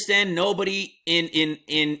 You understand? Nobody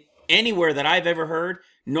in anywhere that I've ever heard,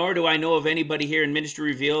 nor do I know of anybody here in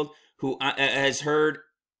Ministry Revealed who has heard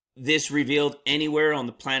this revealed anywhere on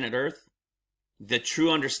the planet Earth, the true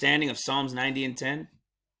understanding of Psalms 90 and 10.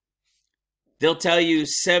 They'll tell you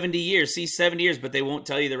 70 years, see 70 years, but they won't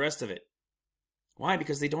tell you the rest of it. Why?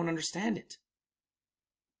 Because they don't understand it.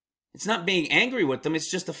 It's not being angry with them, it's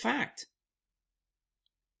just a fact.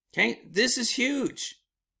 Okay, this is huge.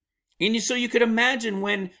 And so you could imagine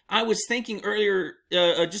when I was thinking earlier,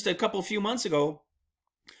 just a few months ago,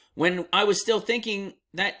 when I was still thinking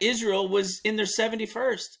that Israel was in their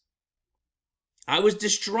 71st. I was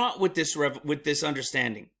distraught with this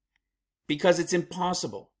understanding because it's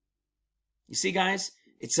impossible. You see, guys,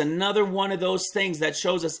 it's another one of those things that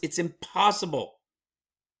shows us it's impossible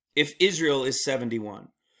if Israel is 71.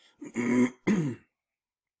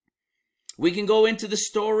 We can go into the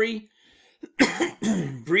story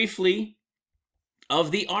briefly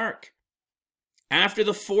of the ark. After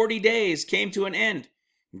the 40 days came to an end,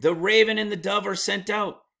 the raven and the dove are sent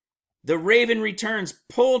out. The raven returns,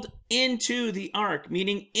 pulled into the ark,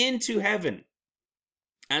 meaning into heaven,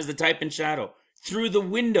 as the type and shadow, through the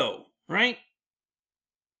window, right?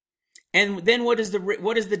 And then what does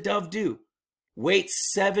the dove do? Wait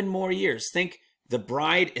 7 more years. Think the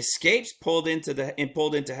bride escapes, pulled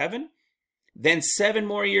into heaven. Then 7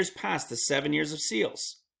 more years pass, the 7 years of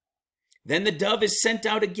seals. Then the dove is sent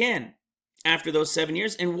out again after those 7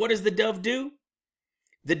 years. And what does the dove do?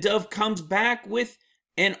 The dove comes back with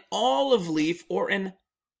an olive leaf or an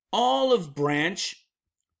olive branch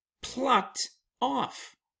plucked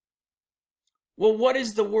off. Well, what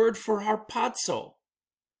is the word for harpazo?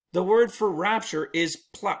 The word for rapture is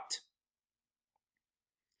plucked.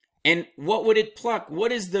 And what would it pluck?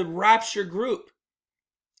 What is the rapture group?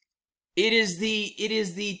 It is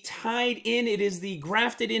the tied in, it is the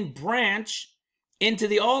grafted in branch into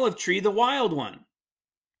the olive tree, the wild one.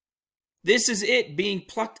 This is it being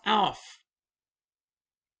plucked off.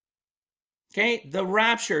 Okay, the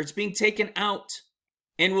rapture, it's being taken out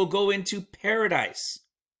and will go into paradise.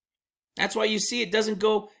 That's why you see it doesn't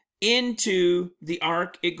go into the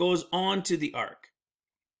ark, it goes onto the ark.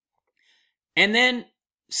 And then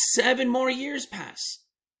 7 more years pass.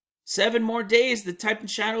 7 more days, the type and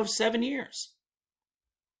shadow of 7 years.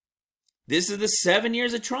 This is the 7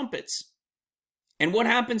 years of trumpets. And what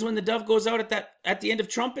happens when the dove goes out at the end of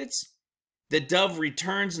trumpets? The dove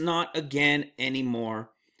returns not again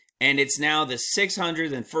anymore. And it's now the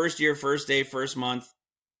 601st year, first day, first month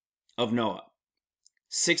of Noah.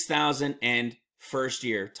 6,001st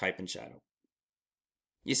year type and shadow.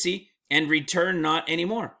 You see? And return not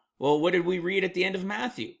anymore. Well, what did we read at the end of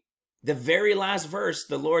Matthew? The very last verse,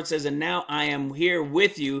 the Lord says, and now I am here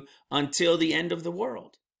with you until the end of the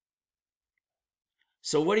world.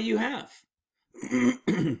 So what do you have?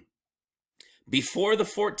 Before the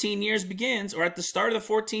 14 years begins, or at the start of the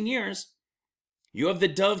 14 years, you have the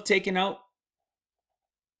dove taking out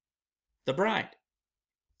the bride.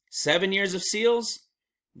 7 years of seals,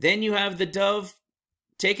 then you have the dove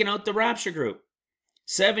taking out the rapture group.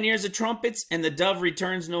 7 years of trumpets, and the dove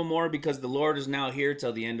returns no more because the Lord is now here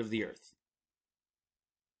till the end of the earth.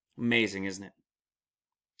 Amazing, isn't it?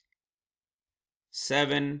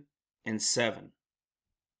 7 and 7.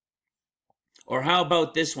 Or how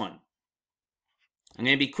about this one? I'm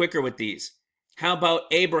going to be quicker with these. How about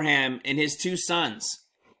Abraham and his 2 sons?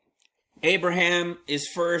 Abraham is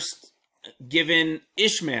first given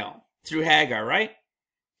Ishmael through Hagar, right?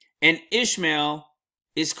 And Ishmael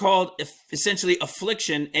is called essentially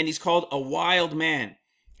affliction, and he's called a wild man.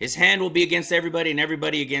 His hand will be against everybody and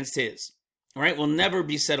everybody against his. All right, will never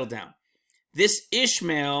be settled down. This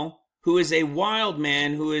Ishmael, who is a wild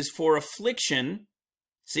man, who is for affliction,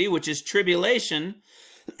 see, which is tribulation.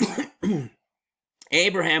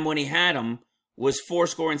 Abraham, when he had him, was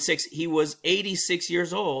 86. He was 86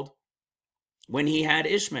 years old when he had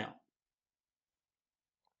Ishmael.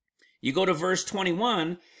 You go to verse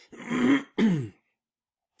 21, and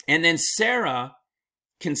then Sarah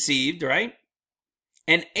conceived, right?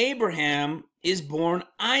 And Abraham is born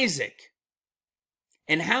Isaac.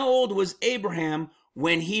 And how old was Abraham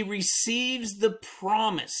when he receives the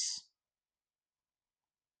promise?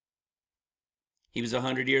 He was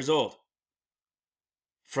 100 years old.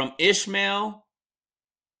 From Ishmael,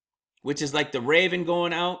 which is like the raven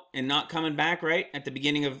going out and not coming back, right? At the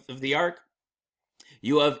beginning of the ark.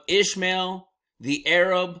 You have Ishmael, the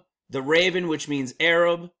Arab, the raven, which means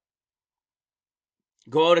Arab.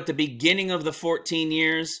 Go out at the beginning of the 14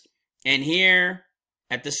 years. And here,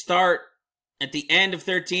 at the start, at the end of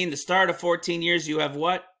 13, the start of 14 years, you have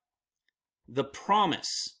what? The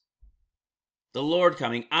promise. The Lord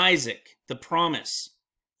coming. Isaac, the promise.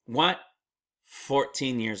 What?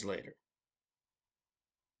 14 years later.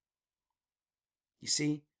 You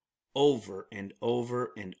see? Over and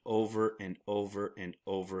over and over and over and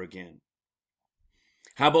over again.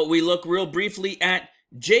 How about we look real briefly at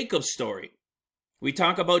Jacob's story? We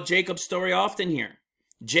talk about Jacob's story often here.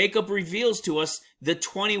 Jacob reveals to us the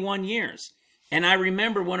 21 years. And I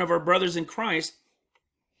remember one of our brothers in Christ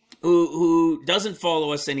who doesn't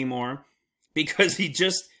follow us anymore because he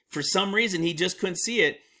just, for some reason, he just couldn't see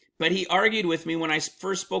it. But he argued with me when I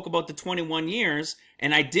first spoke about the 21 years,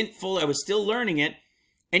 and I was still learning it.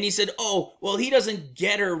 And he said, oh, well, he doesn't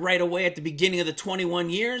get her right away at the beginning of the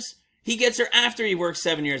 21 years. He gets her after he works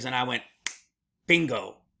 7 years. And I went,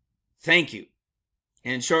 bingo. Thank you.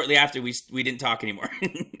 And shortly after, we didn't talk anymore.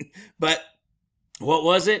 But what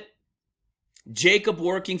was it? Jacob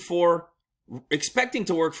expecting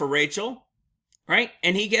to work for Rachel, right?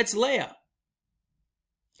 And he gets Leah.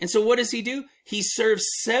 And so what does he do? He serves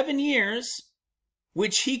 7 years,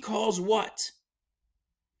 which he calls what?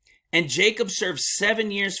 And Jacob served 7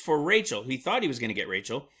 years for Rachel. He thought he was going to get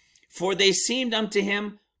Rachel. For they seemed unto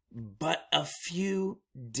him but a few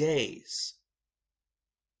days.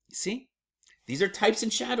 You see? These are types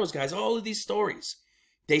and shadows, guys. All of these stories.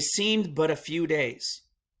 They seemed but a few days.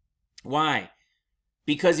 Why?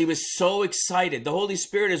 Because he was so excited. The Holy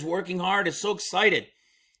Spirit is working hard, is so excited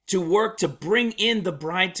to work to bring in the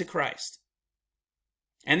bride to Christ.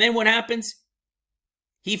 And then what happens?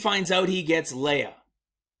 He finds out he gets Leah.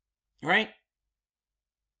 Right?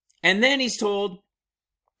 And then he's told,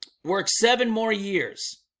 work 7 more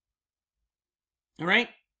years. All right?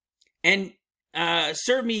 And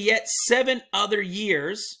serve me yet 7 other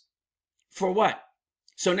years. For what?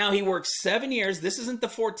 So now he works 7 years. This isn't the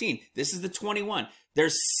 14. This is the 21.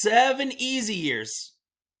 There's 7 easy years.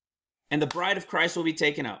 And the bride of Christ will be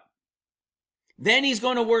taken up. Then he's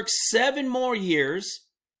going to work 7 more years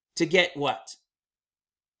to get what?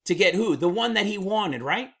 To get who? The one that he wanted,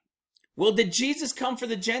 right? Well, did Jesus come for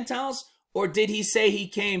the Gentiles Or did he say he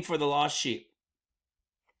came for the lost sheep?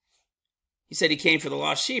 He said he came for the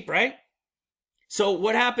lost sheep, right? So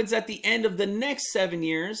what happens at the end of the next 7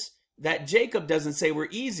 years that Jacob doesn't say were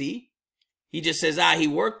easy? He just says, he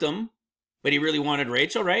worked them, but he really wanted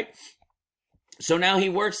Rachel, right? So now he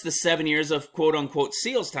works the 7 years of quote unquote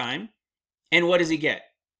seals time. And what does he get?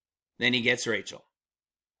 Then he gets Rachel.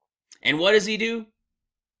 And what does he do?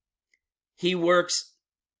 He works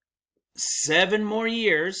 7 more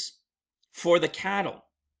years for the cattle.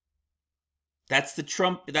 That's the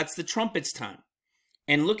trumpets time.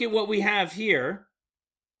 And look at what we have here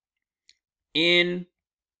in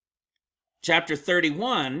chapter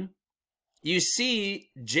 31. You see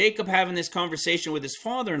Jacob having this conversation with his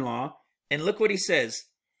father-in-law, and look what he says.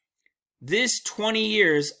 This 20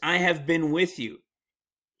 years I have been with you.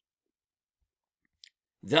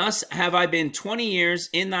 Thus have I been 20 years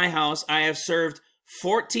in thy house. I have served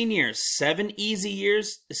 14 years, 7 easy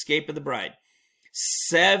years, escape of the bride.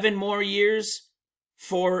 7 more years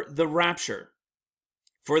for the rapture,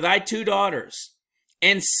 for thy 2 daughters,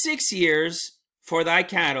 and 6 years for thy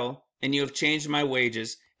cattle, and you have changed my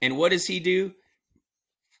wages. And what does he do?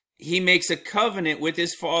 He makes a covenant with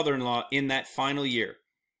his father-in-law in that final year.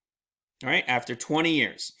 All right, after 20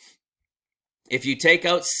 years. If you take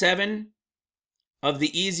out 7 of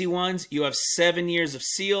the easy ones, you have 7 years of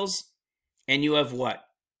seals, and you have what?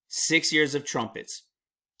 6 years of trumpets.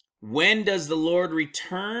 When does the Lord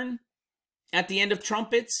return at the end of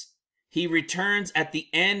trumpets? He returns at the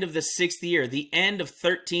end of the 6th year, the end of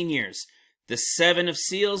 13 years. The 7 of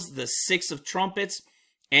seals, the 6 of trumpets,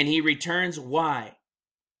 and he returns. Why?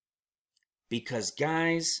 Because,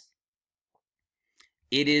 guys,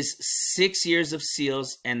 it is 6 years of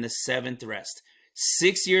seals and the 7th rest.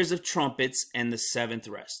 6 years of trumpets and the 7th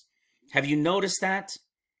rest. Have you noticed that?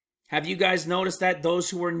 Have you guys noticed that, those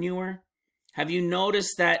who are newer? Have you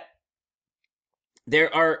noticed that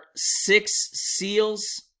there are 6 seals?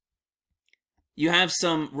 You have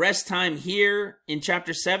some rest time here in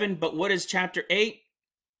chapter 7, but what is chapter 8?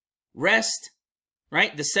 Rest,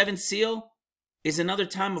 right? The 7th seal is another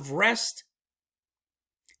time of rest.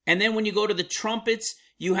 And then when you go to the trumpets,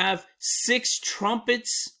 you have 6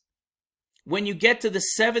 trumpets. When you get to the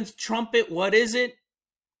 7th trumpet, what is it?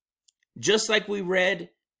 Just like we read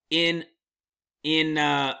in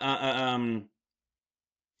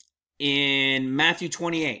Matthew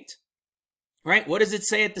 28, right? What does it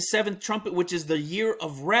say at the 7th trumpet, which is the year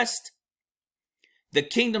of rest? The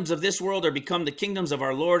kingdoms of this world are become the kingdoms of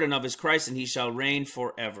our Lord and of his Christ, and he shall reign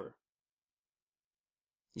forever.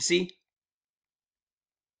 You see?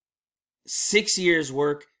 6 years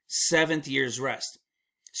work, 7th year's rest.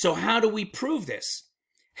 So how do we prove this?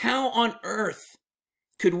 How on earth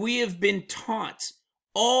could we have been taught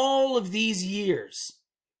all of these years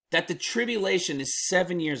that the tribulation is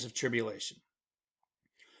 7 years of tribulation,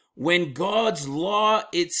 when God's law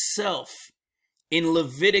itself in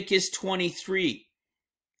Leviticus 23,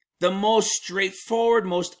 the most straightforward,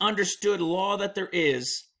 most understood law that there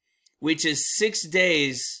is, which is 6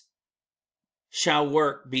 days shall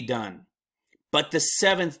work be done, but the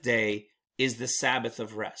 7th day is the Sabbath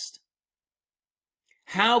of rest.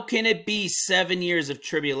 How can it be 7 years of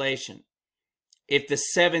tribulation if the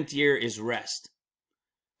 7th year is rest?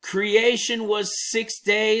 Creation was 6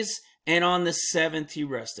 days, and on the 7th he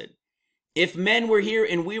rested. If men were here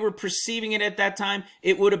and we were perceiving it at that time,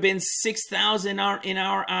 it would have been 6,000 in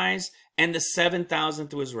our eyes, and the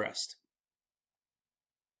 7,000th was rest.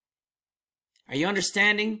 Are you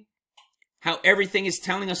understanding how everything is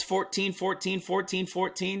telling us 14, 14, 14,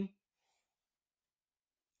 14?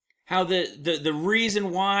 How the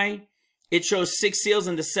reason why it shows 6 seals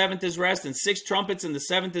and the 7th is rest, and 6 trumpets and the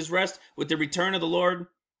 7th is rest with the return of the Lord,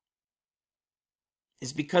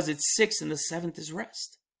 is because it's 6 and the 7th is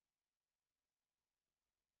rest.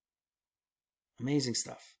 Amazing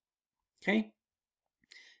stuff. Okay?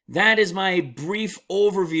 That is my brief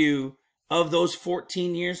overview of those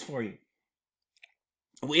 14 years for you.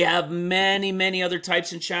 We have many, many other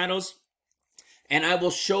types and shadows, and I will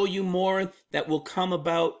show you more that will come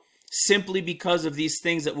about simply because of these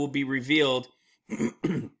things that will be revealed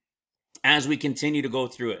as we continue to go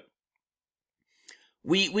through it.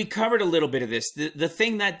 We covered a little bit of this. The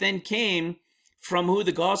thing that then came from who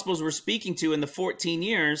the Gospels were speaking to in the 14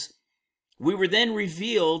 years, we were then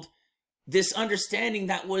revealed this understanding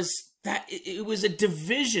that it was a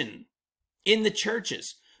division in the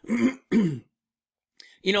churches.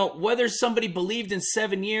 You know, whether somebody believed in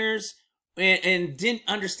 7 years and didn't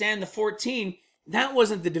understand the 14, that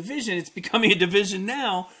wasn't the division. It's becoming a division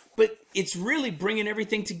now, but it's really bringing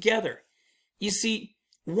everything together. You see,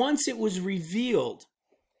 once it was revealed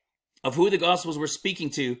of who the Gospels were speaking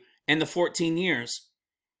to and the 14 years,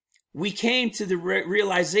 we came to the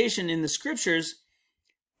realization in the scriptures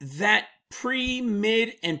that pre,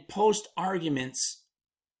 mid, and post arguments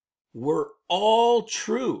were all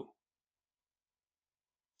true.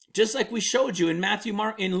 Just like we showed you in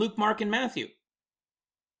Luke, Mark, and Matthew.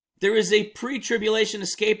 There is a pre-tribulation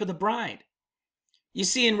escape of the bride. You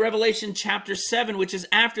see in Revelation chapter 7, which is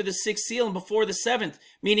after the 6th seal and before the 7th,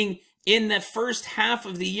 meaning in the first half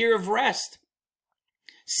of the year of rest.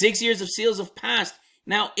 6 years of seals have passed.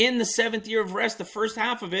 Now in the 7th year of rest, the first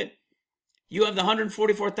half of it, you have the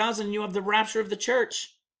 144,000 and you have the rapture of the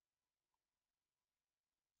church.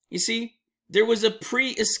 You see, there was a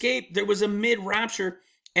pre-escape, there was a mid-rapture,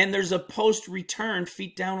 and there's a post-return,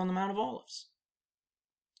 feet down on the Mount of Olives.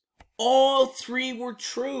 All three were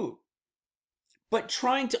true. But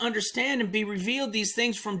trying to understand and be revealed these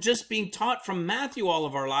things from just being taught from Matthew all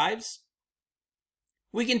of our lives,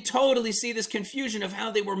 we can totally see this confusion of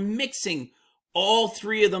how they were mixing all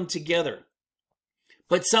three of them together.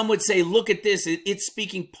 But some would say, look at this, it's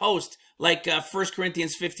speaking post, like 1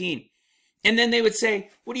 Corinthians 15. And then they would say,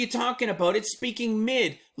 what are you talking about? It's speaking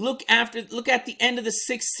mid. Look at the end of the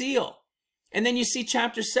 6th seal. And then you see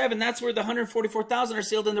chapter 7, that's where the 144,000 are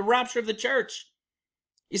sealed in the rapture of the church.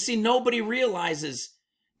 You see, nobody realizes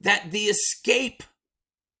that the escape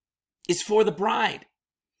is for the bride.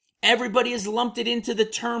 Everybody is lumped it into the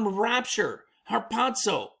term rapture,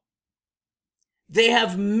 harpazo. They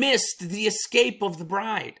have missed the escape of the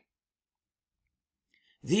bride.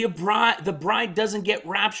 The bride doesn't get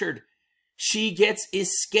raptured. She gets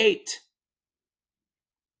escaped.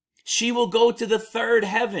 She will go to the third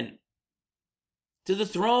heaven, to the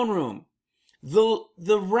throne room.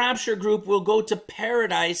 The rapture group will go to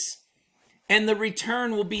paradise, and the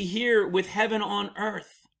return will be here with heaven on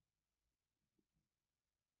earth.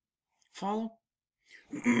 Follow?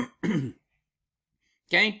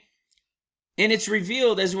 Okay? And it's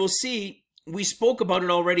revealed, as we'll see, we spoke about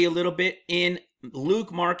it already a little bit in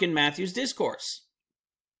Luke, Mark, and Matthew's discourse.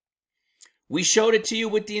 We showed it to you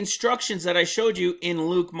with the instructions that I showed you in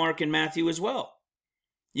Luke, Mark, and Matthew as well.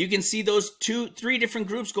 You can see those three different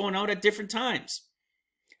groups going out at different times.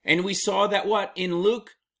 And we saw that what? In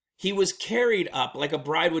Luke, he was carried up like a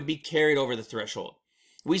bride would be carried over the threshold.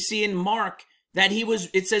 We see in Mark that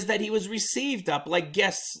it says that he was received up like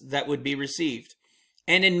guests that would be received.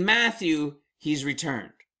 And in Matthew, he's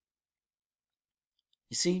returned.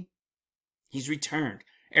 You see? He's returned.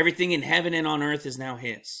 Everything in heaven and on earth is now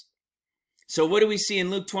his. So what do we see in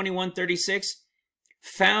Luke 21:36?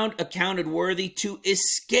 Found accounted worthy to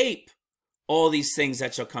escape all these things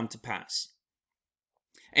that shall come to pass.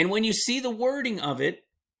 And when you see the wording of it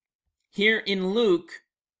here in Luke,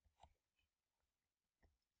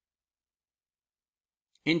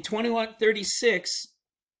 in 21:36,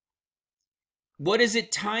 what is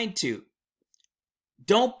it tied to?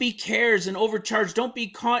 Don't be cares and overcharged. Don't be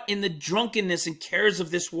caught in the drunkenness and cares of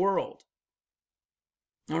this world.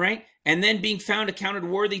 All right? And then being found accounted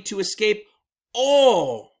worthy to escape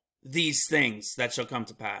all these things that shall come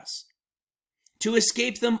to pass. To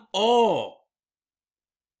escape them all.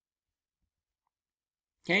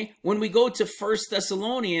 Okay? When we go to 1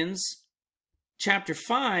 Thessalonians chapter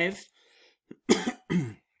 5,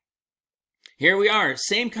 here we are.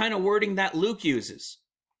 Same kind of wording that Luke uses.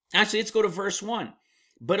 Actually, let's go to verse 1.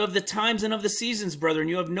 But of the times and of the seasons, brethren,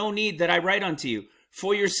 you have no need that I write unto you.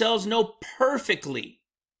 For yourselves know perfectly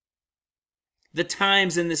the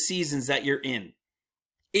times and the seasons that you're in.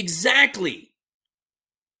 Exactly.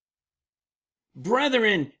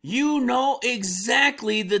 Brethren, you know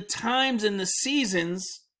exactly the times and the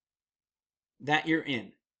seasons that you're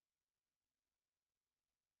in.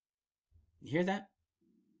 You hear that?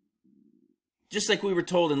 Just like we were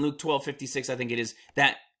told in Luke 12:56, I think it is,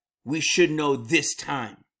 that we should know this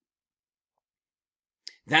time.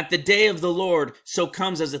 That the day of the Lord so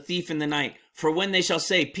comes as a thief in the night. For when they shall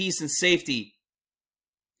say peace and safety,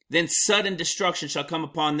 then sudden destruction shall come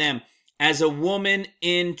upon them as a woman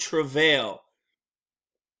in travail.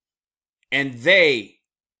 And they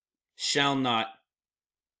shall not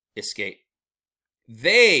escape.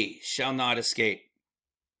 They shall not escape.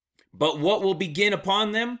 But what will begin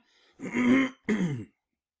upon them?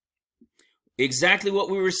 Exactly what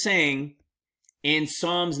we were saying in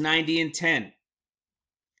Psalms 90 and 10.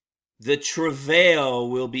 The travail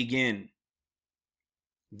will begin.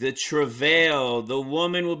 The travail, the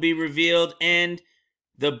woman will be revealed, and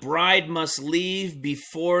the bride must leave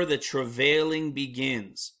before the travailing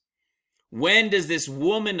begins. When does this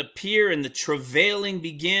woman appear and the travailing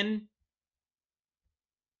begin?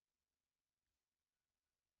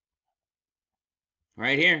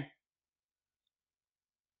 Right here.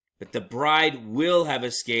 but the bride will have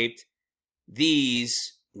escaped.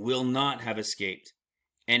 These will not have escaped.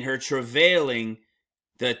 And her travailing,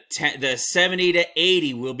 the 70 to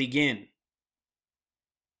 80 will begin.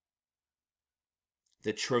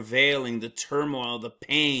 The travailing, the turmoil, the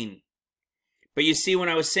pain. But you see, when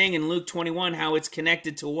I was saying in Luke 21 how it's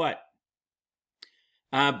connected to what?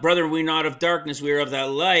 Brother, we're not of darkness, we are of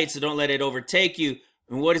that light, so don't let it overtake you.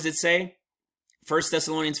 And what does it say? 1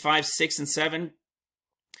 Thessalonians 5, 6, and 7.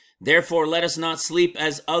 Therefore, let us not sleep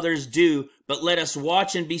as others do, but let us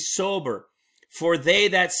watch and be sober. For they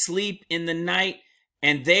that sleep in the night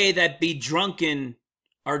and they that be drunken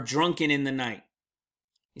are drunken in the night.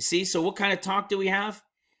 You see, so what kind of talk do we have?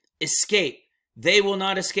 Escape. They will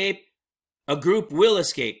not escape. A group will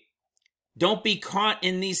escape. Don't be caught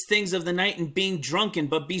in these things of the night and being drunken,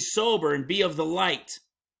 but be sober and be of the light.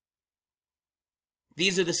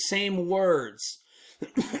 These are the same words,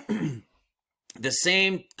 the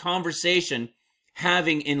same conversation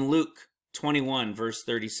having in Luke 21, verse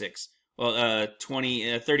 36. Well,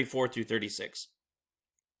 34 through 36.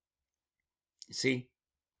 You see,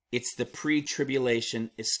 it's the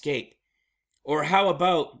pre-tribulation escape. Or how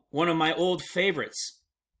about one of my old favorites?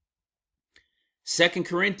 2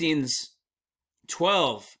 Corinthians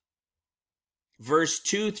 12, verse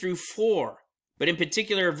 2 through 4. But in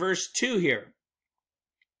particular, verse 2 here.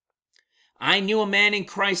 I knew a man in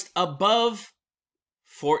Christ above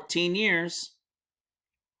 14 years.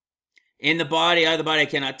 In the body, out of the body I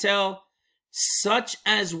cannot tell. Such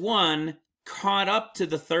as one caught up to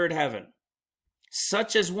the third heaven.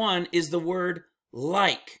 Such as one is the word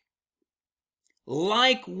like.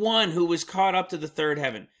 Like one who was caught up to the third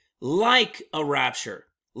heaven. Like a rapture.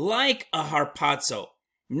 Like a harpazo.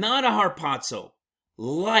 Not a harpazo.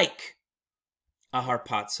 Like a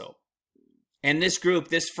harpazo. And this group,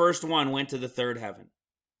 this first one, went to the third heaven.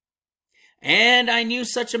 And I knew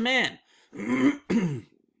such a man.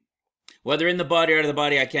 Whether in the body or out of the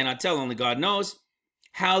body, I cannot tell. Only God knows.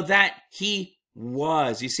 How that he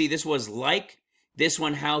was. You see, this was like. This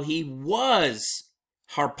one, how he was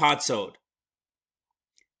harpazoed.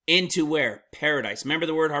 Into where? Paradise. Remember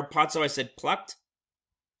the word harpazo? I said plucked.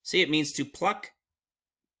 See, it means to pluck.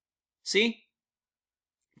 See?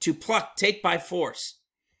 To pluck, take by force.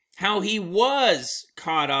 How he was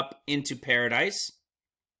caught up into paradise.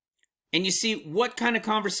 And you see, what kind of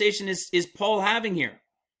conversation is Paul having here?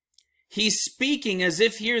 He's speaking as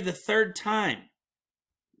if here the third time.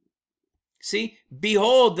 See,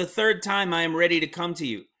 behold, the third time I am ready to come to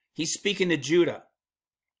you. He's speaking to Judah.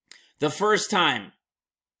 The first time,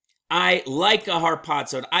 I, like a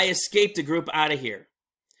harpazo, I escaped a group out of here.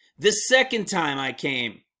 The second time I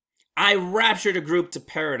came, I raptured a group to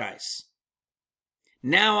paradise.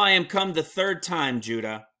 Now I am come the third time,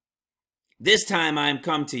 Judah. This time I am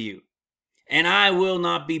come to you, and I will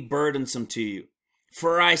not be burdensome to you.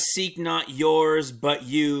 For I seek not yours, but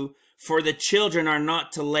you. For the children are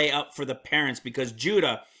not to lay up for the parents, because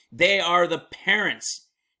Judah, they are the parents.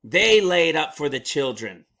 They laid up for the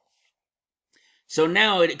children. So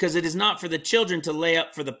now, because it is not for the children to lay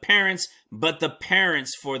up for the parents, but the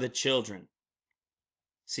parents for the children.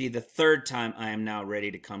 See, the third time I am now ready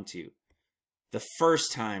to come to you. The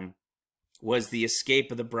first time was the escape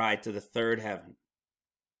of the bride to the third heaven.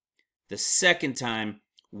 The second time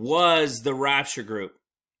was the rapture group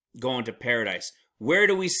going to paradise. Where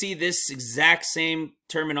do we see this exact same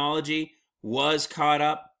terminology, was caught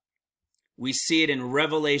up? We see it in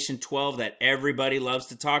Revelation 12 that everybody loves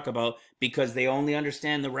to talk about because they only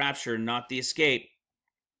understand the rapture, not the escape.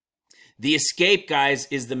 The escape, guys,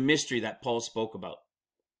 is the mystery that Paul spoke about.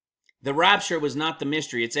 The rapture was not the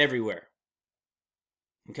mystery. It's everywhere.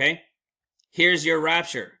 Okay? Here's your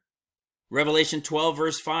rapture. Revelation 12,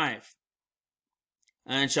 verse 5.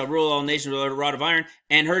 And shall rule all nations with a rod of iron.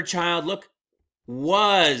 And her child, look,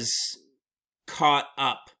 was caught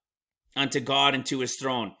up unto God and to his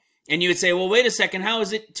throne. And you would say, well, wait a second. How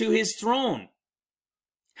is it to his throne?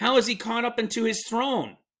 How is he caught up into his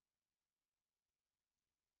throne?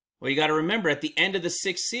 Well, you got to remember, at the end of the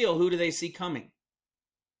sixth seal, who do they see coming?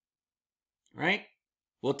 Right?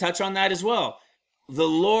 We'll touch on that as well. The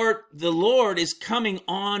Lord is coming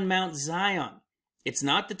on Mount Zion. It's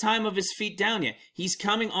not the time of his feet down yet. He's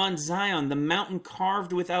coming on Zion, the mountain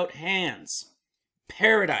carved without hands.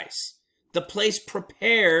 Paradise. The place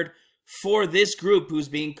prepared for this group who's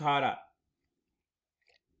being caught up.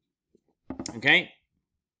 Okay?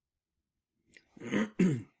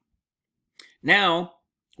 Now,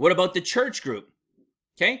 what about the church group?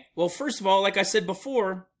 Okay? Well, first of all, like I said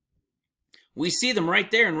before, we see them right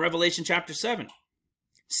there in Revelation chapter 7.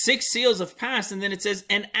 6 seals have passed, and then it says,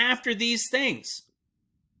 and after these things.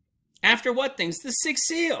 After what things? The 6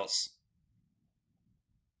 seals.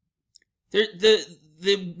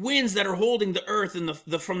 The winds that are holding the earth in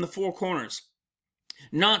from the 4 corners,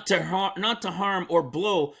 not to harm or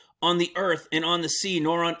blow on the earth and on the sea,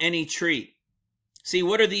 nor on any tree. See,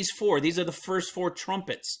 what are these for? These are the first 4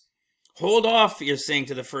 trumpets. Hold off, you're saying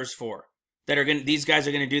to the first 4 that are going. These guys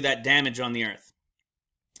are going to do that damage on the earth.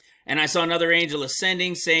 And I saw another angel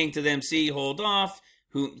ascending, saying to them, see, hold off,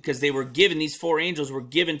 because they were given, these 4 angels were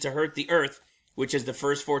given to hurt the earth, which is the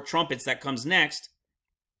first 4 trumpets that comes next,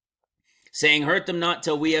 saying, hurt them not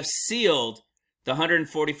till we have sealed the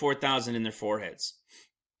 144,000 in their foreheads.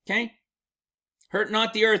 Okay? Hurt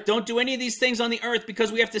not the earth. Don't do any of these things on the earth,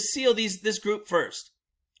 because we have to seal this group first.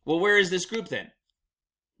 Well, where is this group then?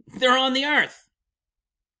 They're on the earth.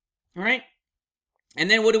 All right?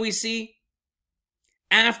 And then what do we see?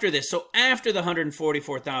 After this, so after the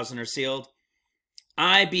 144,000 are sealed,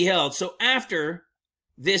 I beheld. So after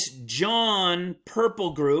this John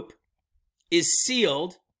purple group is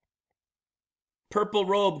sealed, purple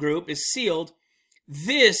robe group is sealed,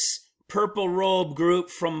 this purple robe group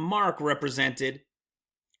from Mark represented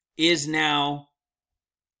is now,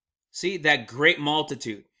 see, that great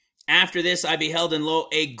multitude. After this I beheld, and lo,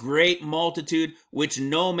 a great multitude which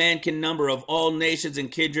no man can number, of all nations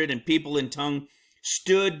and kindred and people and tongue,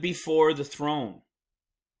 stood before the throne.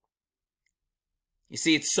 You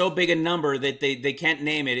see, it's so big a number that they can't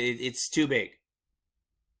name it. It's too big.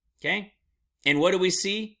 Okay? And what do we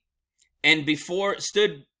see? And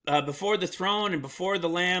stood before the throne and before the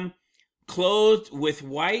Lamb, clothed with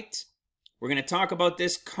white. We're going to talk about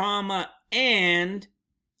this, comma, and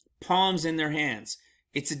palms in their hands.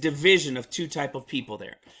 It's a division of 2 type of people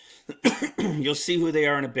there. You'll see who they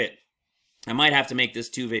are in a bit. I might have to make this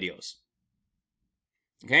 2 videos.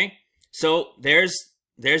 Okay? So there's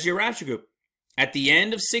your rapture group. At the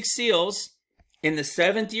end of 6 seals, in the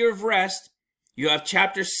 7th year of rest, you have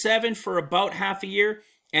chapter 7 for about half a year,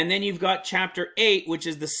 and then you've got chapter 8, which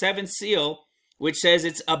is the 7th seal, which says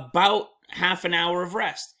it's about half an hour of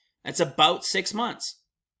rest. That's about 6 months.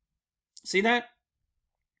 See that?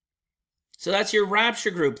 So that's your rapture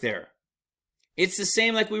group there. It's the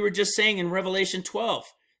same like we were just saying in Revelation 12.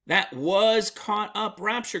 That was caught up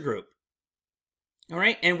rapture group. All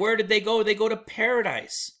right, and where did they go? They go to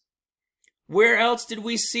paradise. Where else did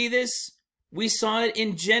we see this? We saw it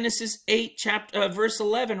in Genesis 8, verse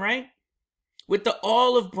 11, right? With the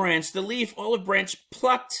olive branch, the leaf olive branch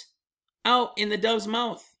plucked out in the dove's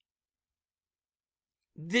mouth.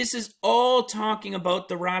 This is all talking about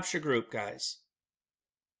the rapture group, guys.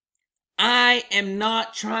 I am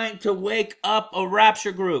not trying to wake up a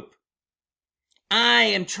rapture group. I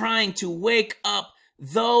am trying to wake up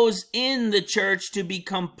those in the church to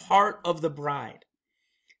become part of the bride,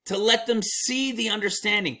 to let them see the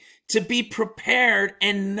understanding, to be prepared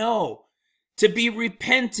and know, to be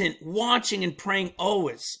repentant, watching and praying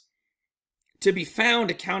always, to be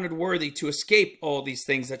found accounted worthy to escape all these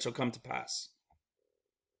things that shall come to pass.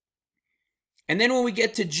 And then when we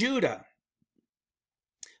get to Judah,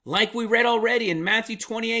 like we read already in Matthew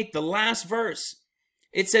 28, the last verse,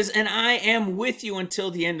 it says, and I am with you until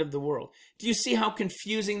the end of the world. Do you see how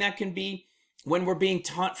confusing that can be when we're being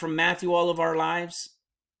taught from Matthew all of our lives?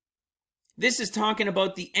 This is talking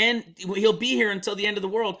about the end. He'll be here until the end of the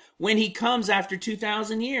world when he comes after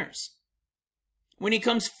 2,000 years. When he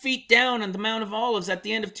comes feet down on the Mount of Olives at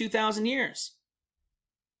the end of 2,000 years.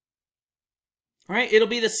 All right, it'll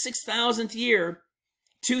be the 6,000th year,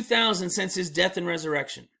 2,000 since his death and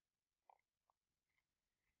resurrection.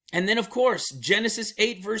 And then, of course, Genesis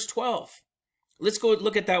 8, verse 12. Let's go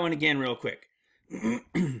look at that one again real quick.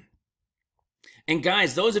 And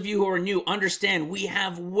guys, those of you who are new, understand we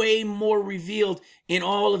have way more revealed in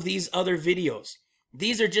all of these other videos.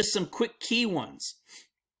 These are just some quick key ones.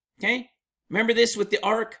 Okay? Remember this with the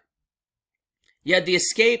ark? You had the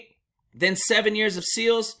escape, then 7 years of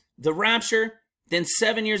seals, the rapture, then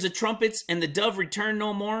 7 years of trumpets, and the dove returned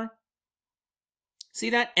no more. See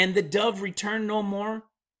that? And the dove returned no more.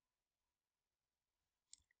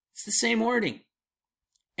 It's the same wording.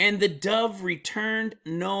 And the dove returned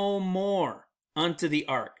no more unto the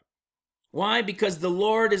ark. Why? Because the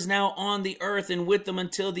Lord is now on the earth and with them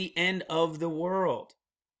until the end of the world.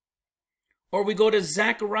 Or we go to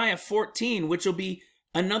Zechariah 14, which will be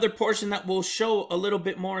another portion that will show a little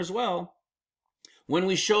bit more as well. When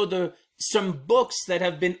we show some books that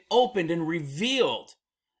have been opened and revealed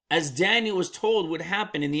as Daniel was told would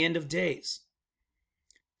happen in the end of days.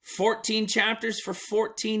 14 chapters for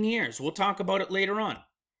 14 years. We'll talk about it later on.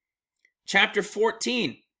 Chapter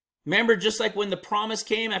 14. Remember, just like when the promise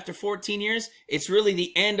came after 14 years, it's really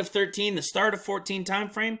the end of 13, the start of 14 time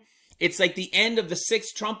frame. It's like the end of the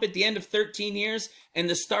 6th trumpet, the end of 13 years, and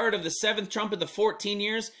the start of the 7th trumpet, the 14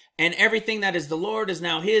 years, and everything that is the Lord is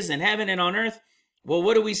now his in heaven and on earth. Well,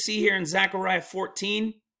 what do we see here in Zechariah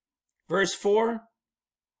 14, verse 4?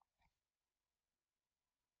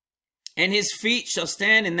 And his feet shall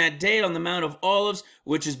stand in that day on the Mount of Olives,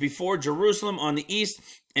 which is before Jerusalem on the east,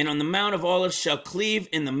 and on the Mount of Olives shall cleave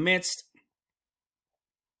in the midst.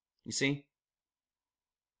 You see?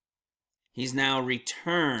 He's now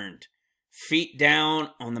returned, feet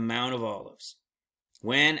down on the Mount of Olives.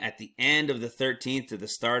 When? At the end of the 13th to the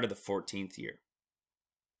start of the 14th year.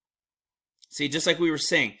 See, just like we were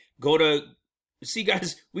saying, see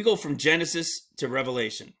guys, we go from Genesis to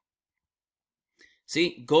Revelation.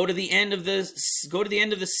 See, go to the end of the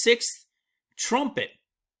 6th trumpet.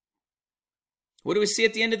 What do we see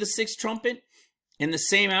at the end of the 6th trumpet? In the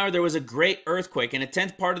same hour there was a great earthquake, and a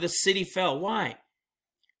 10th part of the city fell. Why?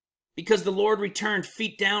 Because the Lord returned,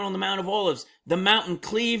 feet down on the Mount of Olives. The mountain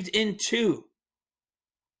cleaved in two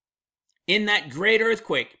in that great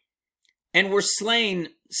earthquake, and were slain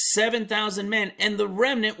 7,000 men, and the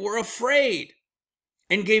remnant were afraid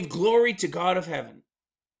and gave glory to God of heaven.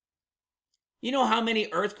 You know how many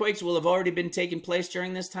earthquakes will have already been taking place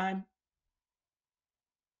during this time?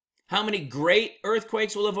 How many great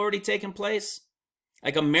earthquakes will have already taken place?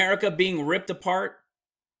 Like America being ripped apart.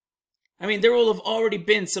 I mean, there will have already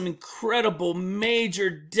been some incredible,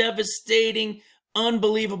 major, devastating,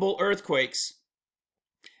 unbelievable earthquakes.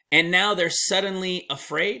 And now they're suddenly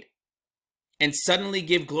afraid and suddenly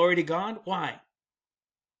give glory to God. Why?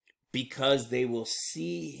 Because they will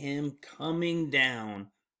see him coming down,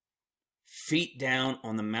 feet down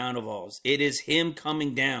on the Mount of Olives. It is him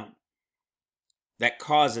coming down that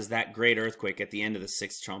causes that great earthquake at the end of the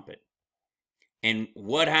 6th trumpet. And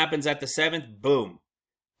what happens at the 7th? Boom.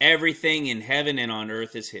 Everything in heaven and on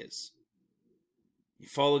earth is his. You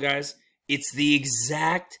follow, guys? It's the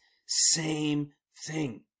exact same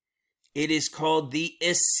thing. It is called the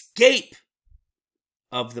escape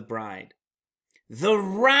of the bride, the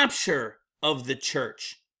rapture of the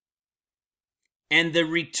church, and the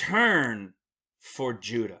return for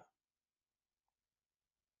Judah.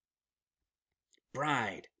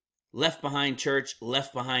 Bride, left behind church,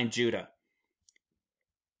 left behind Judah.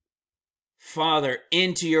 Father,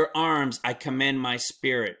 into your arms I commend my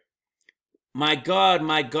spirit. My God,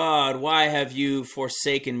 why have you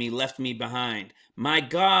forsaken me, left me behind? My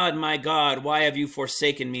God, why have you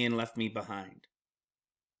forsaken me and left me behind?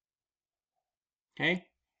 Okay?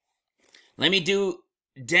 Let me do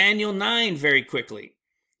Daniel 9 very quickly.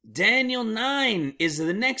 Daniel 9 is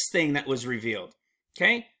the next thing that was revealed.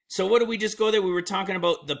 Okay? So what did we just go there? We were talking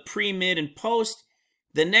about the pre, mid, and post.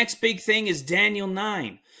 The next big thing is Daniel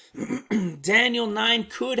 9. Daniel 9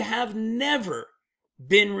 could have never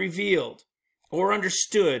been revealed or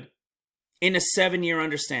understood in a 7-year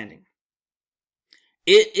understanding.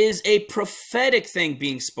 It is a prophetic thing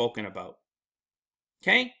being spoken about.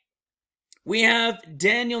 Okay? We have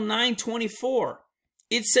Daniel 9:24.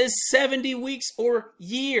 It says 70 weeks or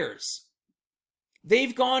years.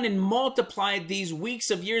 They've gone and multiplied these weeks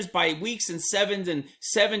of years by weeks and sevens, and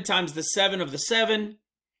 7 times the 7 of the 7.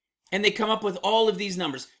 And they come up with all of these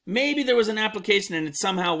numbers. Maybe there was an application and it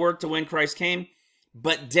somehow worked to when Christ came.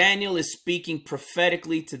 But Daniel is speaking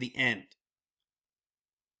prophetically to the end.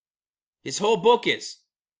 His whole book is.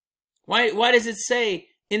 Why does it say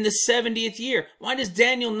in the 70th year? Why does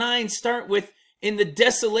Daniel 9 start with in the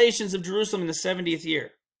desolations of Jerusalem in the 70th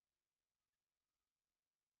year?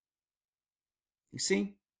 You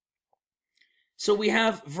see? So we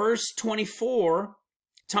have verse 24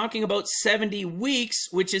 talking about 70 weeks,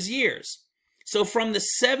 which is years. So from the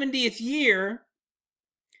 70th year,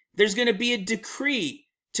 there's going to be a decree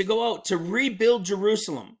to go out to rebuild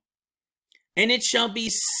Jerusalem. And it shall be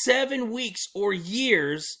 7 weeks or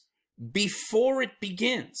years before it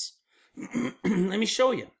begins. Let me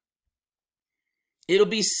show you. It'll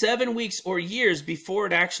be 7 weeks or years before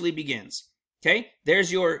it actually begins. Okay,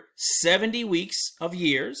 there's your 70 weeks of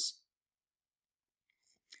years.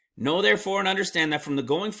 Know therefore and understand that from the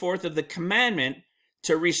going forth of the commandment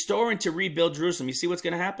to restore and to rebuild Jerusalem. You see what's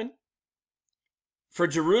going to happen? For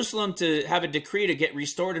Jerusalem to have a decree to get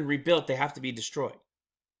restored and rebuilt, they have to be destroyed.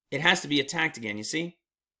 It has to be attacked again, you see?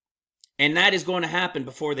 And that is going to happen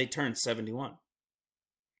before they turn 71.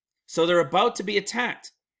 So they're about to be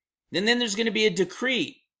attacked. And then there's going to be a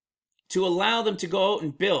decree to allow them to go out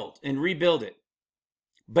and build and rebuild it.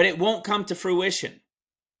 But it won't come to fruition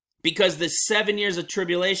because the 7 years of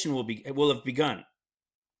tribulation will have begun.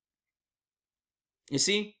 You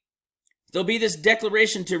see? There'll be this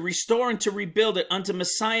declaration to restore and to rebuild it unto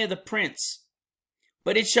Messiah the Prince.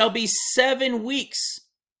 But it shall be 7 weeks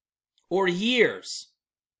or years.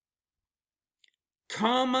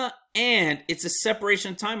 Comma, and it's a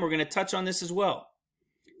separation of time. We're going to touch on this as well.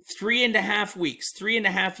 3.5 weeks,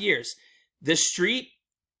 3.5 years. The street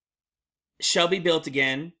shall be built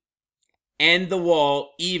again, and the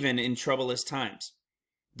wall even in troublous times.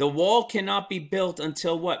 The wall cannot be built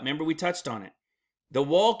until what? Remember, we touched on it. The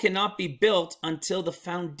wall cannot be built until the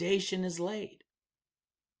foundation is laid.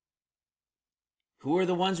 Who are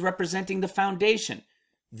the ones representing the foundation?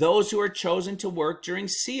 Those who are chosen to work during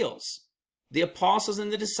seals. The apostles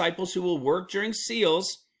and the disciples who will work during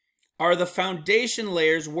seals are the foundation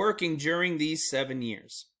layers working during these 7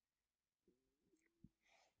 years.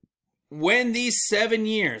 When these 7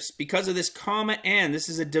 years, because of this comma and, this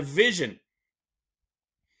is a division.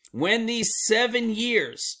 When these 7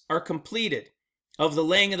 years are completed of the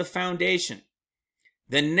laying of the foundation,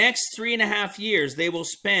 the next 3.5 years they will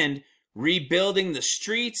spend rebuilding the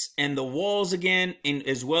streets and the walls again,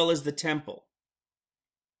 as well as the temple.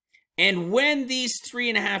 And when these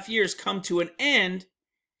 3.5 years come to an end,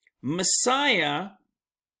 Messiah,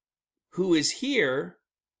 who is here,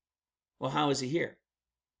 well, how is he here?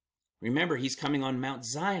 Remember, he's coming on Mount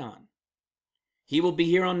Zion. He will be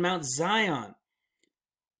here on Mount Zion.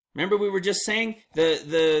 Remember, we were just saying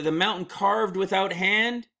the mountain carved without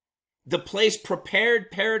hand, the place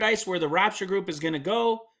prepared, paradise, where the rapture group is going to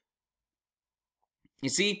go. You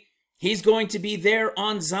see, he's going to be there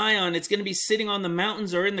on Zion. It's going to be sitting on the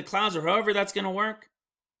mountains or in the clouds or however that's going to work.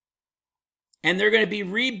 And they're going to be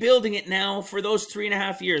rebuilding it now for those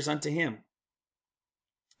 3.5 years unto him.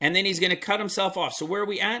 And then he's going to cut himself off. So where are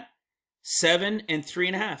we at? 7 and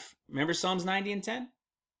 3.5. Remember Psalms 90 and 10?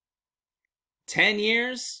 10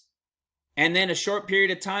 years and then a short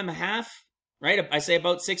period of time, a half, right? I say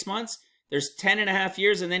about 6 months. There's 10.5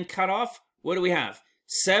 years and then cut off. What do we have?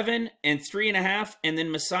 7 and 3.5, and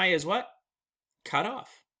then Messiah is what? Cut off.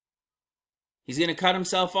 He's going to cut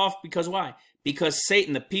himself off because why? Because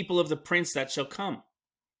Satan, the people of the prince that shall come.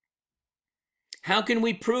 How can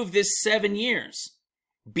we prove this 7 years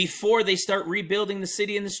before they start rebuilding the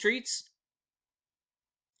city and the streets?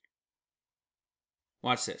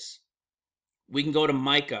 Watch this. We can go to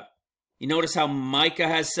Micah. You notice how Micah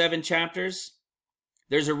has 7 chapters?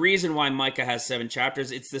 There's a reason why Micah has 7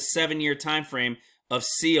 chapters. It's the 7-year time frame of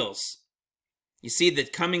seals. You see the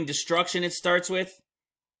coming destruction it starts with?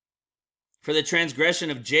 For the transgression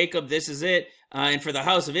of Jacob, this is it. And for the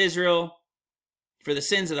house of Israel, for the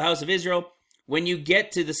sins of the house of Israel. When you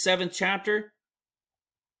get to the 7th chapter,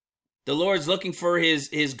 the Lord's looking for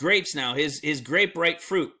his grapes now, his grape ripe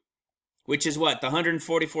fruit, which is what? The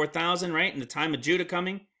 144,000, right? In the time of Judah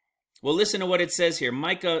coming. Well, listen to what it says here.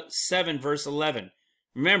 Micah 7, verse 11.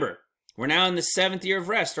 Remember, we're now in the 7th year of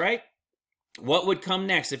rest, right? What would come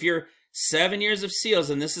next? If you're 7 years of seals,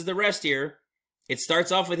 and this is the rest year, it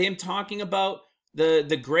starts off with him talking about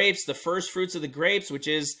the grapes, the first fruits of the grapes, which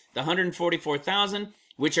is the 144,000,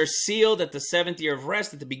 which are sealed at the 7th year of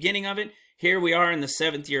rest at the beginning of it. Here we are in the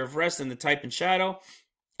 7th year of rest in the type and shadow.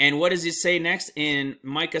 And what does he say next in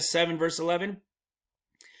Micah 7, verse 11?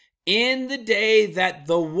 In the day that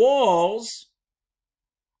the walls,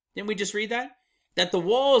 didn't we just read that? That the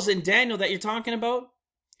walls in Daniel that you're talking about,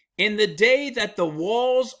 in the day that the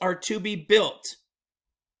walls are to be built,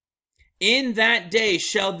 in that day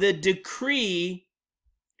shall the decree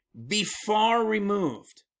be far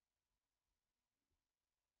removed.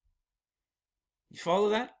 You follow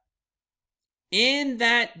that? In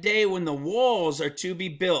that day when the walls are to be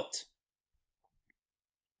built,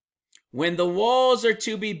 when the walls are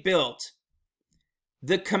to be built,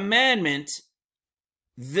 the commandment,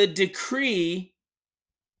 the decree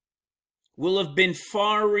will have been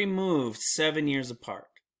far removed 7 years apart.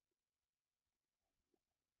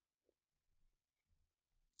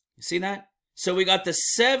 You see that? So we got the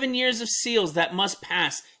 7 years of seals that must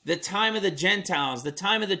pass, the time of the Gentiles, the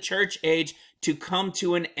time of the church age to come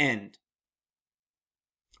to an end.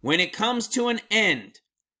 When it comes to an end,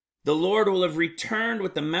 the Lord will have returned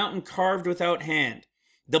with the mountain carved without hand,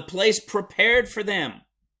 the place prepared for them.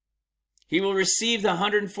 He will receive the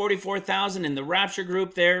 144,000 in the rapture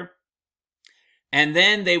group there. And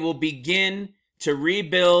then they will begin to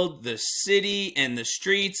rebuild the city and the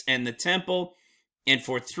streets and the temple. And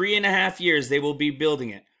for 3.5 years, they will be building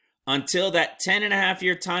it. Until that 10.5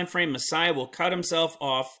 year time frame, Messiah will cut himself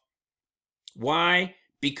off. Why?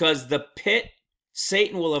 Because the pit,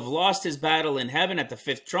 Satan will have lost his battle in heaven at the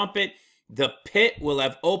 5th trumpet. The pit will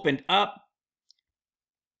have opened up.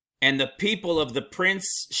 And the people of the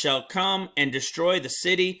prince shall come and destroy the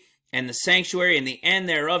city and the sanctuary, and the end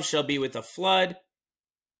thereof shall be with a flood.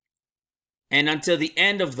 And until the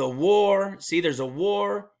end of the war, see, there's a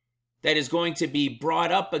war. that is going to be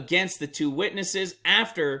brought up against the two witnesses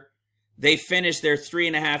after they finish their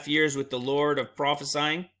 3.5 years with the Lord of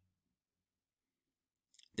prophesying.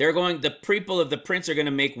 The people of the prince are going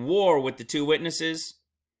to make war with the two witnesses,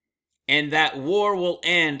 and that war will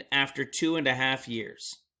end after 2.5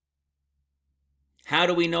 years. How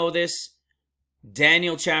do we know this?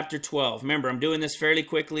 Daniel chapter 12. Remember, I'm doing this fairly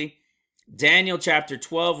quickly. Daniel chapter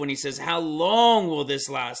 12, when he says, how long will this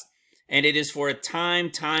last? And it is for a time,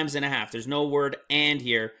 times and a half. There's no word and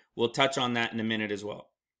here. We'll touch on that in a minute as well.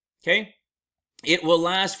 Okay? It will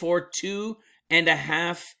last for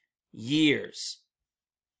 2.5 years.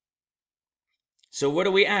 So what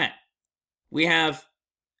are we at? We have,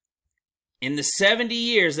 in the 70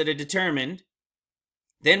 years that are determined,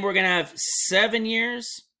 then we're going to have 7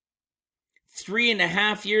 years,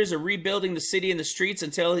 3.5 years of rebuilding the city and the streets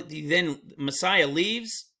until then Messiah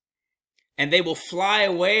leaves, and they will fly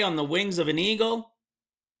away on the wings of an eagle.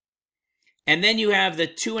 And then you have the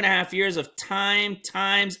 2.5 years of time,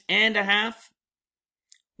 times and a half,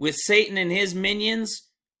 with Satan and his minions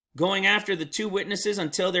going after the two witnesses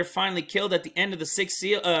until they're finally killed at the end of the sixth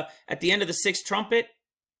seal, at the end of the sixth trumpet.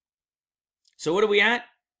 So what are we at?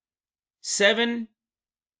 7,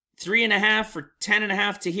 3.5 for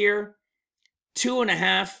 10.5 to here,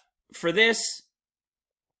 2.5 for this,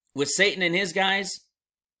 with Satan and his guys.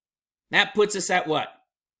 That puts us at what?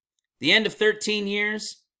 The end of 13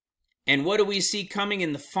 years. And what do we see coming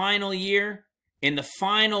in the final year? In the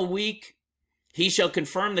final week, he shall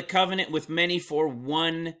confirm the covenant with many for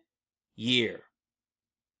 1 year.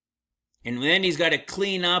 And then he's got to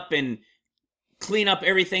clean up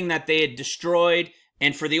everything that they had destroyed,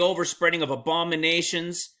 and for the overspreading of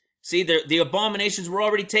abominations. See, the abominations were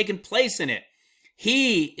already taking place in it.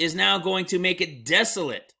 He is now going to make it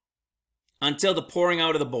desolate until the pouring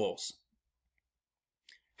out of the bowls.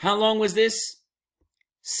 How long was this?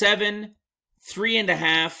 7,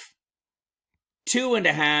 3.5,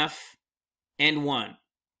 2.5, and 1.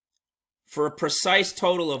 For a precise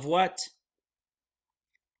total of what?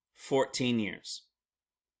 14 years.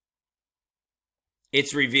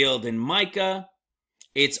 It's revealed in Micah.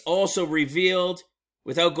 It's also revealed,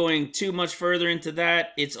 without going too much further into that,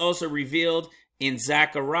 it's also revealed in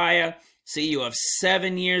Zechariah. See, you have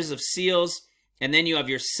 7 years of seals, and then you have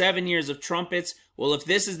your 7 years of trumpets. Well, if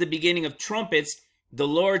this is the beginning of trumpets, the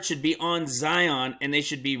Lord should be on Zion, and they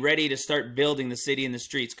should be ready to start building the city and the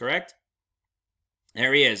streets, correct?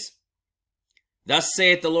 There he is. Thus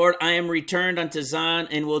saith the Lord, I am returned unto Zion,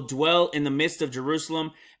 and will dwell in the midst of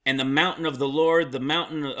Jerusalem, and the mountain of the Lord, the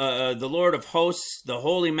mountain, the Lord of hosts, the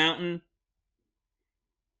holy mountain.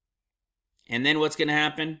 And then what's going to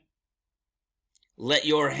happen? Let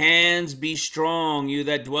your hands be strong, you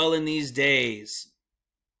that dwell in these days.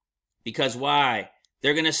 Because why?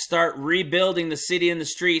 They're going to start rebuilding the city and the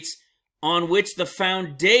streets on which the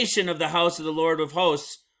foundation of the house of the Lord of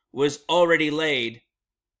hosts was already laid.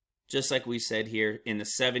 Just like we said here in the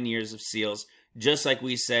 7 years of seals. Just like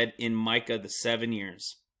we said in Micah, the 7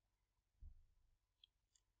 years.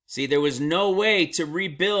 See, there was no way to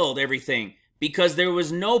rebuild everything because there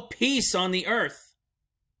was no peace on the earth.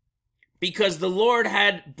 Because the Lord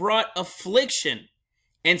had brought affliction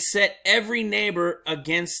and set every neighbor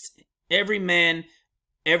against every man,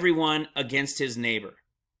 everyone against his neighbor.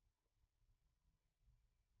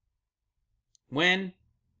 When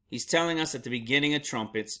he's telling us at the beginning of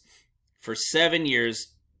trumpets, for 7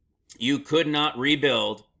 years, you could not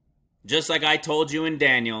rebuild, just like I told you in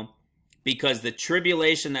Daniel, because the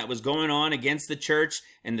tribulation that was going on against the church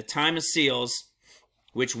and the time of seals,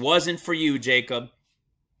 which wasn't for you, Jacob,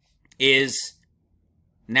 is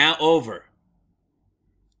now over.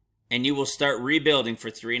 And you will start rebuilding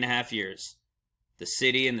for 3.5 years. The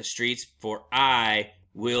city and the streets, for I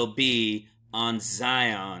will be on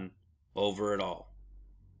Zion over it all.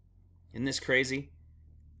 Isn't this crazy?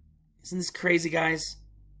 Isn't this crazy, guys?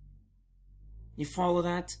 You follow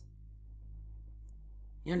that?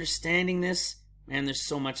 You understanding this? Man, there's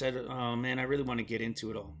so much. Oh, man, I really want to get into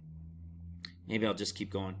it all. Maybe I'll just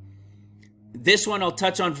keep going. This one I'll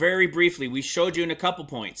touch on very briefly. We showed you in a couple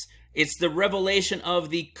points. It's the revelation of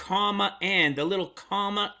the comma and, the little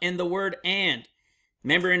comma and the word and.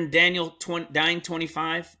 Remember in Daniel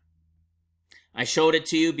 9:25? I showed it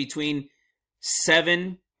to you between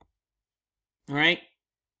 7, all right?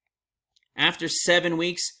 After 7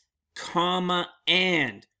 weeks, comma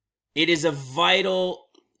and. It is a vital,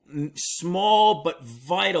 small but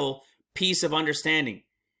vital piece of understanding.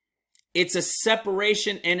 It's a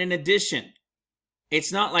separation and an addition.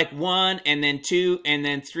 It's not like 1 and then 2 and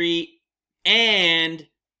then 3 and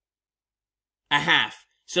a half.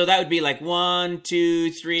 So that would be like 1,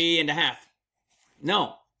 2, 3 and a half.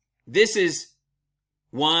 No, This is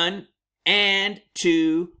 1 and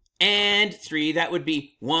 2 and 3. That would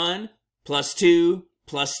be 1 plus 2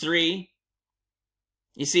 plus 3.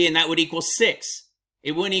 You see, and that would equal 6.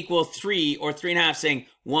 It wouldn't equal 3 or 3.5, saying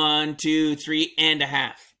 1, 2, 3 and a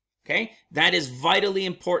half. Okay? That is vitally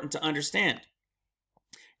important to understand.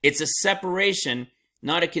 It's a separation,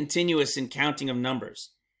 not a continuous in counting of numbers.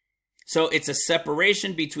 So it's a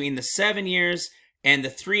separation between the 7 years and the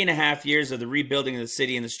 3.5 years of the rebuilding of the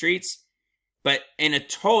city and the streets. But in a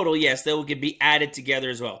total, yes, they will be added together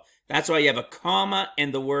as well. That's why you have a comma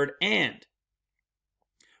and the word and.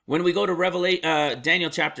 When we go to Daniel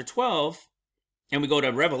chapter 12, and we go to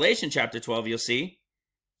Revelation chapter 12, you'll see,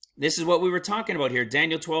 this is what we were talking about here,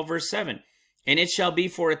 Daniel 12, verse 7. And it shall be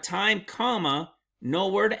for a time, comma, no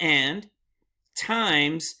word and,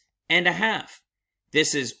 times and a half.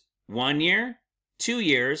 This is 1 year, 2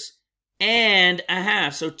 years, and a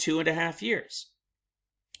half, so 2.5 years.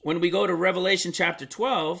 When we go to Revelation chapter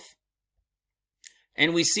 12,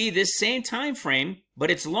 and we see this same time frame,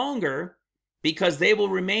 but it's longer, because they will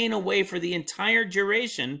remain away for the entire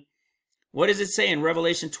duration. What does it say in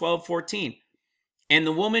Revelation 12:14? And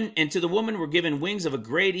to the woman were given wings of a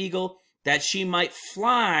great eagle, that she might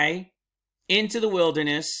fly into the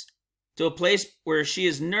wilderness, to a place where she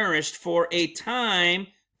is nourished for a time,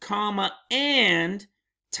 comma, and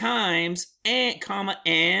times, and comma,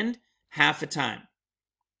 and half a time.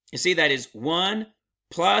 You see, that is 1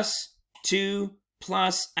 plus 2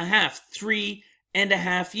 plus a half,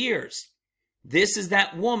 3.5 years. This is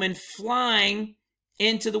that woman flying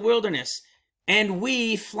into the wilderness, and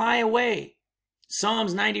we fly away.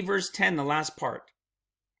 Psalms 90 verse 10, the last part.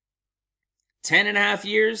 10.5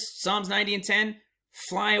 years, Psalms 90 and 10,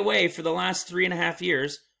 fly away for the last 3.5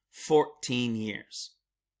 years, 14 years.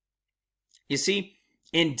 You see,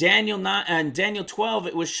 in Daniel 12,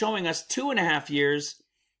 it was showing us 2.5 years,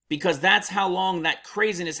 because that's how long that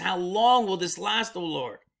craziness, how long will this last, O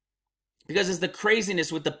Lord? Because it's the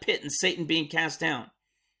craziness with the pit and Satan being cast down.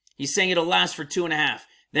 He's saying it'll last for 2.5.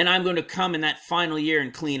 Then I'm going to come in that final year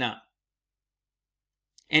and clean up.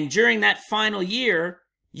 And during that final year,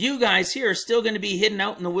 you guys here are still going to be hidden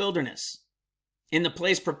out in the wilderness, in the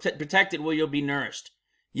place protected where you'll be nourished.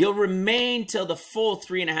 You'll remain till the full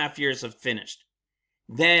 3.5 years have finished.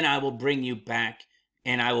 Then I will bring you back,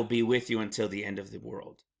 and I will be with you until the end of the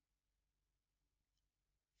world.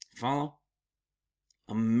 Follow?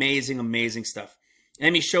 Amazing, amazing stuff.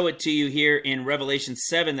 Let me show it to you here in Revelation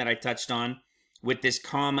 7 that I touched on with this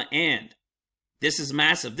comma and. This is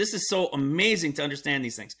massive. This is so amazing to understand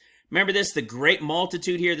these things. Remember this, the great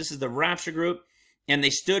multitude here. This is the rapture group. And they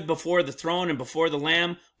stood before the throne and before the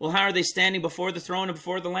Lamb. Well, how are they standing before the throne and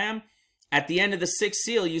before the Lamb? At the end of the 6th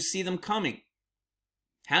seal, you see them coming.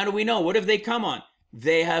 How do we know? What have they come on?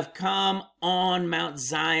 They have come on Mount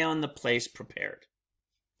Zion, the place prepared.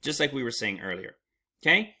 Just like we were saying earlier.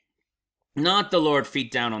 Okay? Not the Lord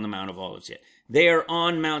feet down on the Mount of Olives yet. They are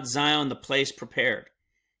on Mount Zion, the place prepared.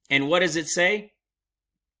 And what does it say?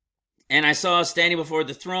 And I saw standing before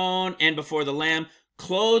the throne and before the Lamb,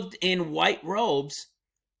 clothed in white robes,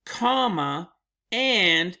 comma,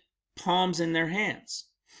 and palms in their hands.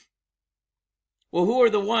 Well, who are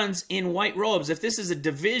the ones in white robes? If this is a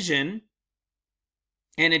division,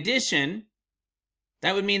 an addition,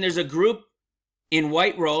 that would mean there's a group in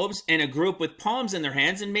white robes and a group with palms in their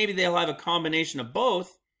hands, and maybe they'll have a combination of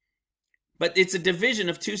both, but it's a division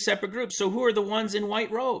of two separate groups. So who are the ones in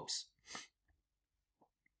white robes?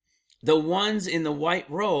 The ones in the white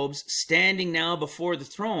robes standing now before the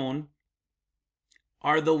throne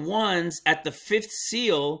are the ones at the 5th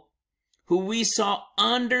seal who we saw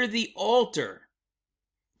under the altar,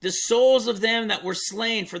 the souls of them that were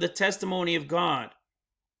slain for the testimony of God,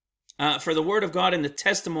 for the word of God and the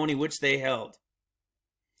testimony which they held.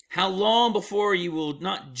 How long before you will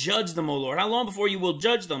not judge them, O Lord? How long before you will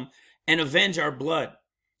judge them and avenge our blood?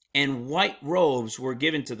 And white robes were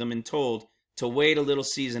given to them and told to wait a little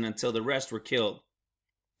season until the rest were killed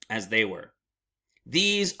as they were.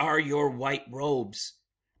 These are your white robes.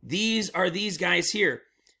 These are these guys here.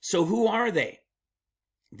 So who are they?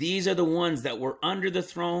 These are the ones that were under the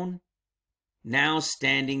throne, now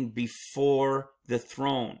standing before the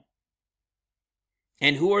throne.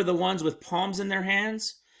 And who are the ones with palms in their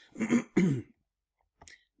hands?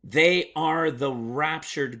 They are the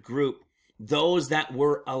raptured group, those that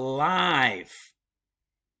were alive.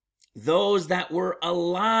 Those that were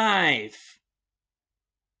alive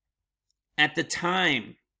at the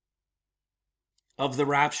time of the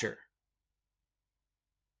rapture.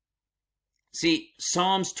 See,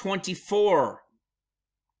 Psalms 24.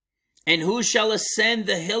 And who shall ascend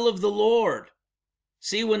the hill of the Lord?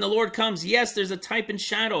 See, when the Lord comes, yes, there's a type and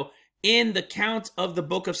shadow in the count of the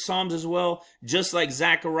book of Psalms as well, just like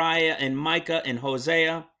Zechariah and Micah and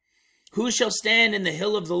Hosea. Who shall stand in the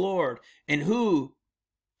hill of the Lord, and who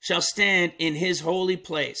shall stand in his holy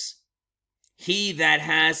place? He that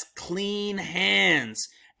has clean hands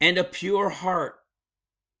and a pure heart.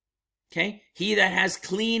 Okay, he that has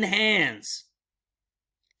clean hands.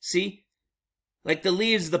 See, like the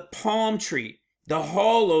leaves of the palm tree, the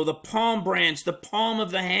hollow, the palm branch, the palm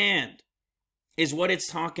of the hand is what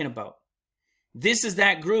it's talking about. This is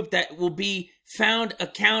that group that will be found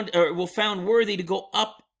worthy to go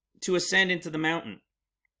up to ascend into the mountain.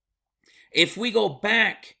 If we go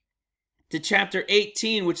back to chapter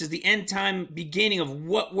 18, which is the end time beginning of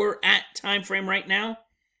what we're at time frame right now,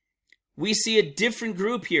 we see a different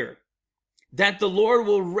group here that the Lord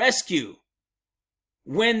will rescue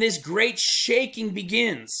when this great shaking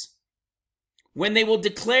begins, when they will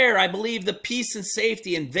declare, I believe, the peace and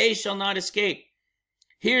safety, and they shall not escape.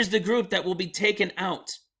 Here's the group that will be taken out.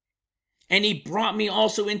 And he brought me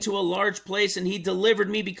also into a large place, and he delivered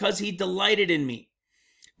me because he delighted in me.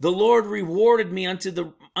 The Lord rewarded me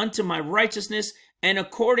unto my righteousness, and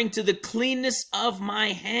according to the cleanness of my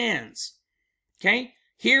hands. Okay,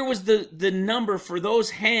 here was the number for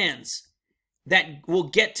those hands that will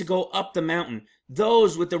get to go up the mountain.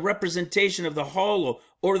 Those with the representation of the hollow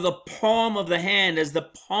or the palm of the hand as the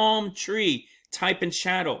palm tree type and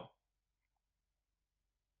shadow,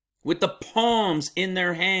 with the palms in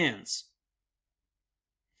their hands.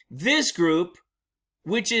 This group,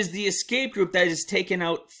 which is the escape group that is taken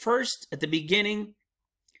out first at the beginning,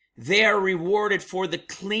 they are rewarded for the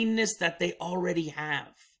cleanness that they already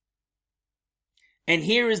have. And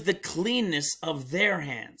here is the cleanness of their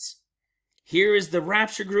hands. Here is the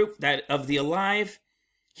rapture group that of the alive.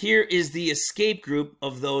 Here is the escape group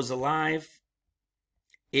of those alive.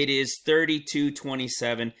 It is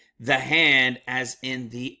 32:27. The hand as in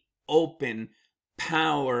the open,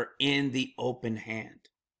 power in the open hand.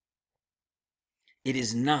 It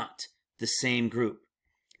is not the same group.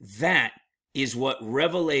 That is what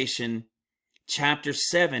Revelation chapter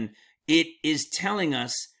 7, it is telling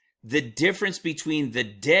us the difference between the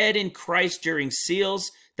dead in Christ during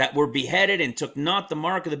seals that were beheaded and took not the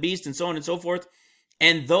mark of the beast and so on and so forth,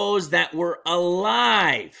 and those that were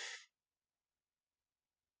alive,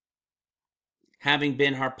 having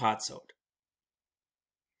been harpazoed,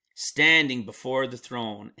 standing before the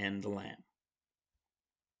throne and the Lamb.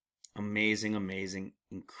 Amazing, amazing,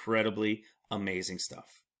 incredibly amazing stuff.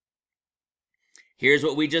 Here's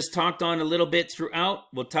what we just talked on a little bit throughout.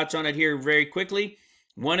 We'll touch on it here very quickly.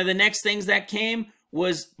 One of the next things that came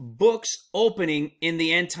was books opening in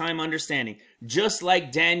the end time understanding, just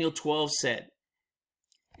like Daniel 12 said.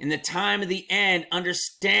 In the time of the end,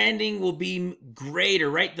 understanding will be greater,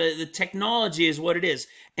 right? The technology is what it is,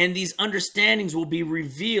 and these understandings will be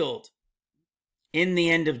revealed in the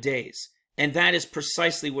end of days. And that is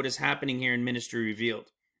precisely what is happening here in Ministry Revealed.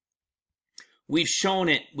 We've shown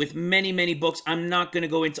it with many, many books. I'm not going to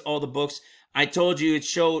go into all the books. I told you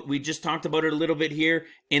we just talked about it a little bit here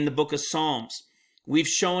in the book of Psalms. We've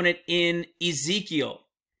shown it in Ezekiel.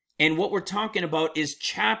 And what we're talking about is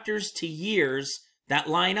chapters to years that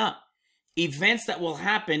line up. Events that will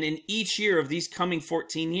happen in each year of these coming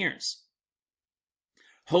 14 years.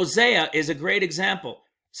 Hosea is a great example.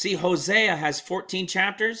 See, Hosea has 14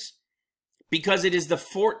 chapters because it is the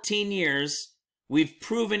 14 years. We've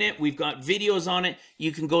proven it. We've got videos on it.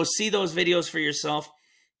 You can go see those videos for yourself.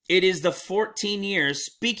 It is the 14 years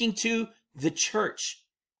speaking to the church.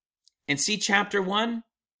 And see chapter 1,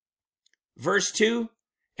 verse 2,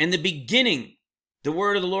 and the beginning, the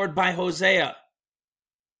word of the Lord by Hosea.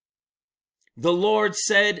 The Lord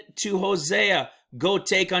said to Hosea, go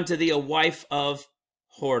take unto thee a wife of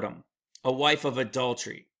whoredom, a wife of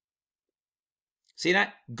adultery. See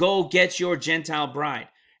that? Go get your Gentile bride.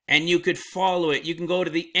 And you could follow it. You can go to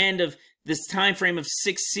the end of this time frame of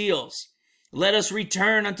 6 seals. Let us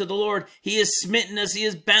return unto the Lord. He has smitten us. He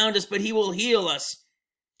has bound us, but he will heal us.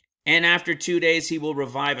 And after 2 days, he will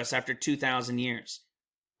revive us after 2,000 years.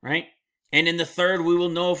 Right? And in the third, we will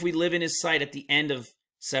know if we live in his sight at the end of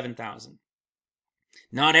 7,000.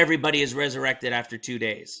 Not everybody is resurrected after 2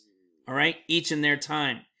 days. All right? Each in their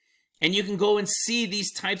time. And you can go and see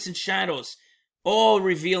these types and shadows, all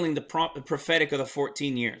revealing the prophetic of the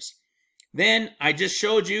 14 years. Then I just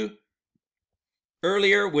showed you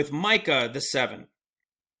earlier with Micah the 7.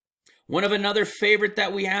 One of another favorite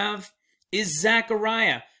that we have is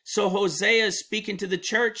Zechariah. So Hosea is speaking to the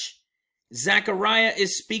church. Zechariah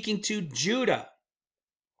is speaking to Judah.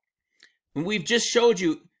 And we've just showed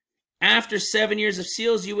you, after 7 years of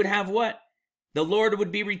seals, you would have what? The Lord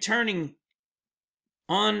would be returning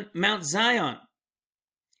on Mount Zion.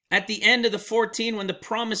 At the end of the 14, when the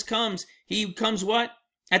promise comes, he comes what?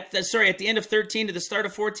 At the end of 13 to the start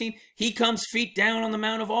of 14, he comes feet down on the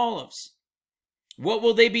Mount of Olives. What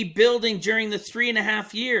will they be building during the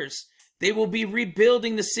 3.5 years? They will be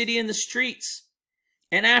rebuilding the city and the streets.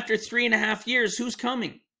 And after 3.5 years, who's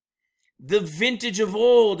coming? The vintage of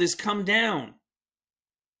old is come down.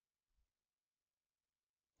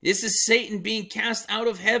 This is Satan being cast out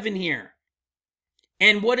of heaven here.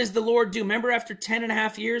 And what does the Lord do? Remember, after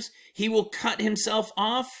 10.5 years, he will cut himself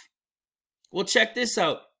off. Well, check this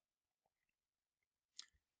out.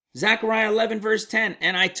 Zechariah 11 verse 10.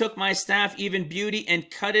 And I took my staff, even beauty,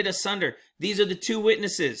 and cut it asunder. These are the two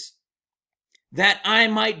witnesses. That I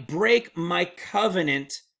might break my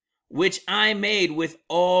covenant, which I made with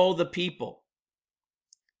all the people.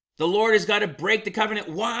 The Lord has got to break the covenant.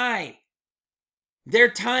 Why? Their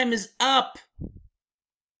time is up.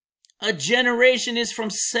 A generation is from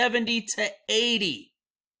 70 to 80.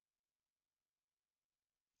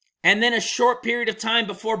 And then a short period of time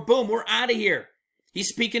before, boom, we're out of here. He's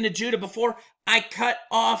speaking to Judah before I cut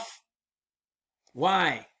off.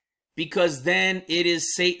 Why? Because then it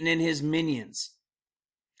is Satan and his minions.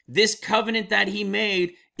 This covenant that he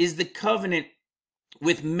made is the covenant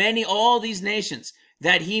with all these nations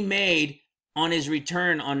that he made on his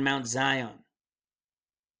return on Mount Zion.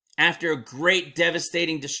 After a great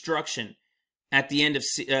devastating destruction at the end of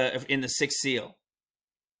in the 6th seal,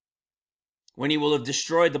 when he will have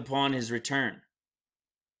destroyed upon his return,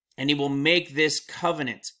 and he will make this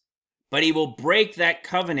covenant, but he will break that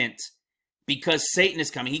covenant because Satan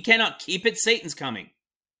is coming. He cannot keep it. Satan's coming.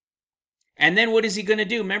 And then what is he going to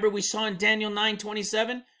do? Remember, we saw in Daniel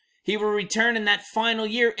 9:27, he will return in that final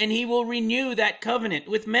year and he will renew that covenant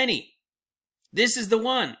with many. This is the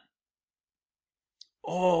one.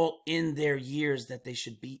 All in their years that they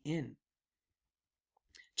should be in.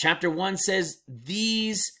 Chapter 1 says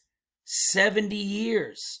these 70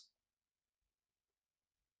 years.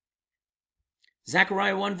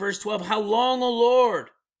 Zechariah 1 verse 12. How long, O Lord,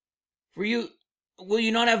 will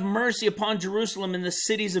you not have mercy upon Jerusalem and the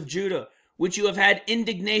cities of Judah, which you have had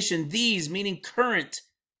indignation, these, meaning current,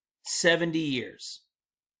 70 years.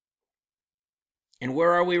 And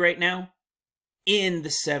where are we right now? In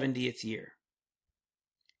the 70th year.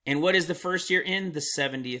 And what is the first year in? The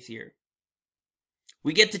 70th year.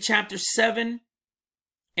 We get to chapter 7.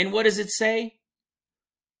 And what does it say?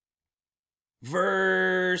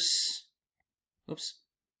 Verse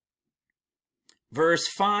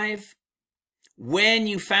 5. When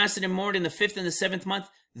you fasted and mourned in the 5th and the 7th month,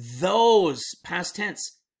 those, past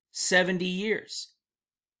tense, 70 years,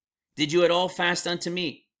 did you at all fast unto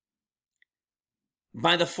me?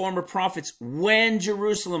 By the former prophets, when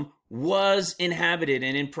Jerusalem was inhabited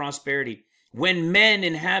and in prosperity, when men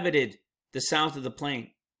inhabited the south of the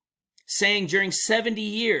plain, saying during 70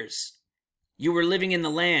 years you were living in the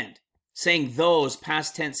land, saying those,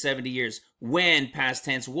 past tense, 70 years, when, past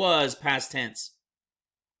tense, was, past tense.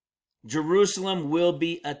 Jerusalem will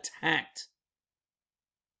be attacked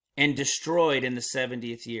and destroyed in the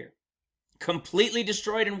 70th year. Completely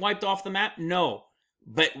destroyed and wiped off the map? No.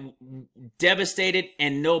 But devastated,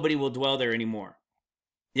 and nobody will dwell there anymore.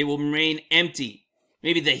 It will remain empty.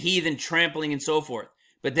 Maybe the heathen trampling and so forth.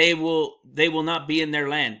 But they will not be in their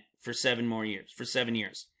land for 7 more years. For 7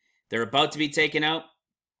 years. They're about to be taken out.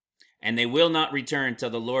 And they will not return till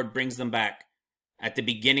the Lord brings them back at the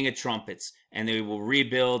beginning of trumpets. And they will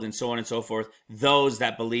rebuild and so on and so forth. Those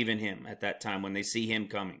that believe in him at that time when they see him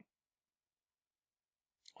coming.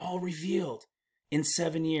 All revealed in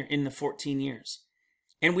the 14 years.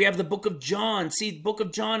 And we have the book of John. See, the book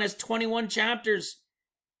of John has 21 chapters.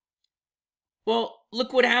 Well,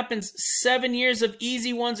 look what happens. 7 years of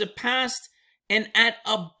easy ones have passed. And at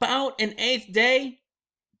about an 8th day,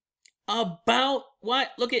 about what?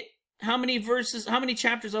 Look at how many verses, how many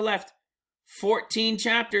chapters are left? 14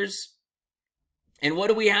 chapters. And what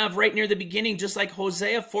do we have right near the beginning? Just like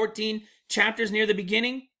Hosea, 14 chapters near the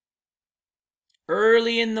beginning.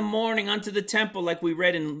 Early in the morning unto the temple, like we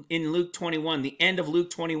read in Luke 21, the end of Luke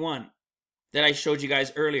 21 that I showed you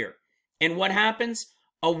guys earlier. And what happens?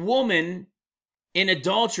 A woman in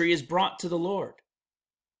adultery is brought to the Lord.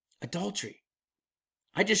 Adultery.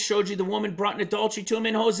 I just showed you the woman brought in adultery to him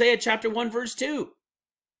in Hosea chapter 1 verse 2.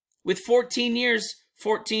 With 14 years,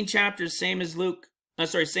 14 chapters, same as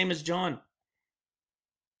same as John.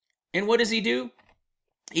 And what does he do?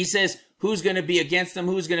 He says, who's going to be against them?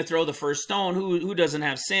 Who's going to throw the first stone? Who doesn't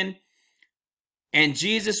have sin? And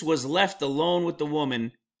Jesus was left alone with the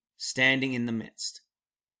woman standing in the midst.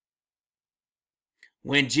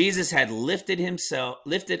 When Jesus had lifted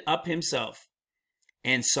up himself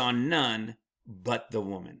and saw none but the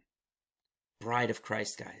woman. Bride of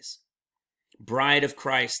Christ, guys. Bride of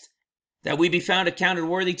Christ. That we be found accounted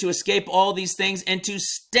worthy to escape all these things and to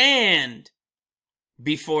stand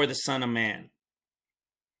before the Son of Man.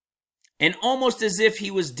 And almost as if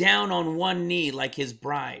he was down on one knee like his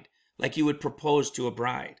bride, like he would propose to a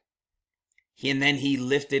bride. And then he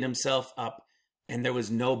lifted himself up, and there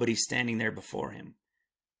was nobody standing there before him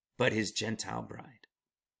but his Gentile bride.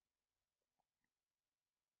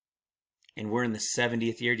 And we're in the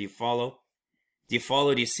 70th year. Do you follow? Do you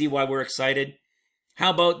follow? Do you see why we're excited?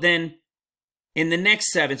 How about then in the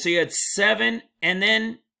next 7? So you had 7 and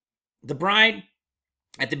then the bride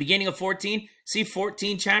at the beginning of 14. See,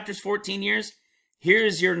 14 chapters, 14 years.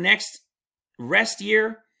 Here's your next rest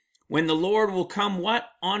year when the Lord will come what?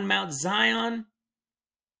 On Mount Zion.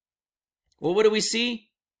 Well, what do we see?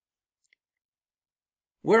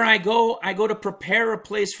 Where I go to prepare a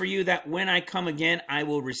place for you, that when I come again, I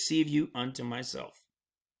will receive you unto myself.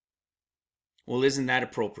 Well, isn't that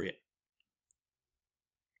appropriate?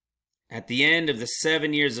 At the end of the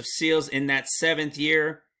 7 years of seals, in that 7th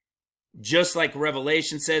year, just like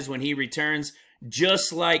Revelation says when he returns,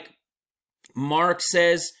 just like Mark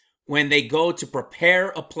says when they go to prepare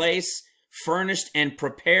a place, furnished and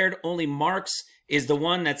prepared, only Mark's is the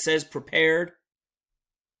one that says prepared.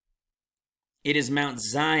 It is Mount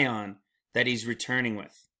Zion that he's returning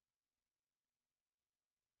with.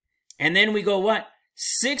 And then we go what?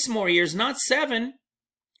 6 more years, not 7.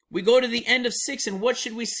 We go to the end of 6, and what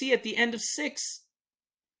should we see at the end of 6?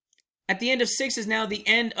 At the end of 6 is now the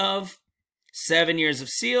end of 7 years of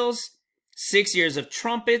seals, 6 years of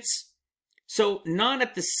trumpets. So not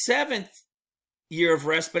at the 7th year of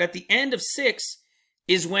rest, but at the end of 6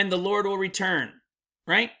 is when the Lord will return,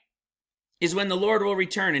 right? Is when the Lord will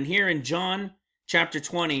return. And here in John chapter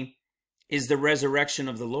 20 is the resurrection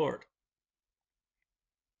of the Lord.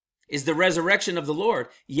 Is the resurrection of the Lord.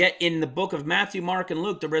 Yet in the book of Matthew, Mark, and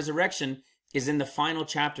Luke, the resurrection is in the final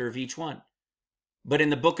chapter of each one. But in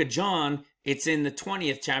the book of John, it's in the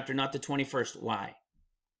 20th chapter, not the 21st. Why?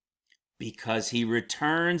 Because he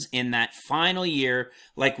returns in that final year,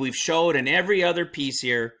 like we've showed in every other piece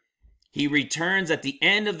here. He returns at the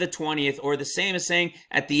end of the 20th, or the same as saying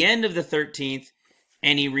at the end of the 13th,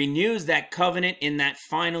 and he renews that covenant in that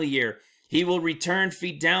final year. He will return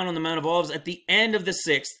feet down on the Mount of Olives at the end of the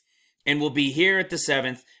 6th, and will be here at the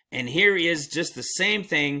 7th. And here he is, just the same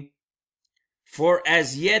thing. For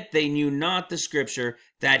as yet they knew not the scripture,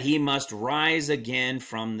 that he must rise again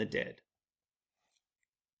from the dead.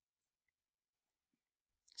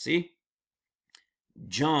 See?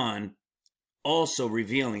 John also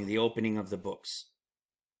revealing the opening of the books.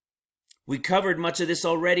 We covered much of this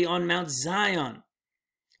already on Mount Zion.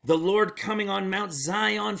 The Lord coming on Mount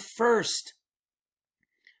Zion first.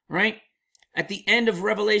 Right? At the end of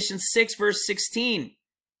Revelation 6, verse 16,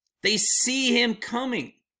 they see him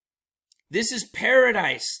coming. This is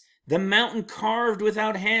paradise, the mountain carved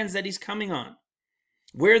without hands that he's coming on,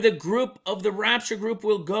 where the group of the rapture group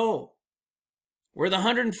will go, where the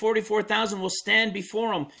 144,000 will stand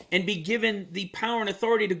before him and be given the power and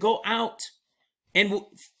authority to go out, and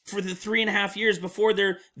for the 3.5 years before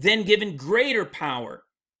they're then given greater power,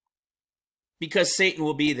 because Satan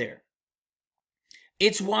will be there.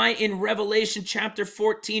 It's why in Revelation chapter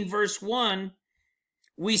 14, verse 1,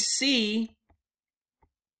 we see,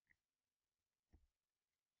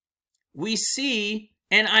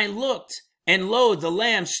 and I looked, and lo, the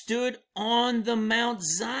Lamb stood on the Mount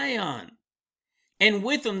Zion, and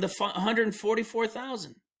with him the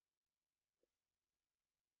 144,000.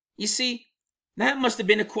 You see, that must have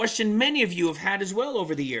been a question many of you have had as well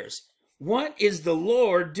over the years. What is the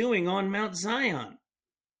Lord doing on Mount Zion?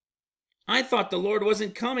 I thought the Lord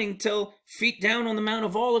wasn't coming till feet down on the Mount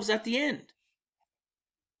of Olives at the end.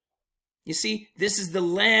 You see, this is the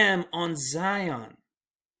Lamb on Zion.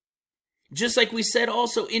 Just like we said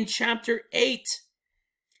also in chapter 8.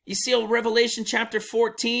 You see how Revelation chapter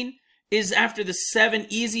 14 is after the 7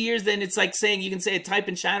 easy years. Then it's like saying, you can say a type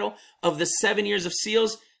and shadow of the 7 years of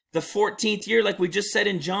seals. The 14th year, like we just said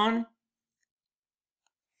in John.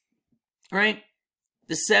 All right?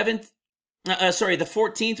 The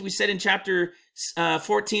 14th, we said in chapter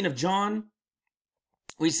 14 of John.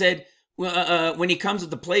 We said, when he comes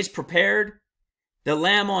with the place prepared, the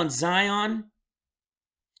Lamb on Zion.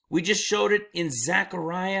 We just showed it in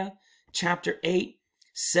Zechariah chapter 8.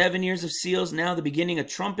 7 years of seals, now the beginning of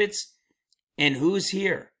trumpets. And who's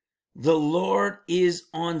here? The Lord is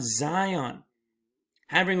on Zion,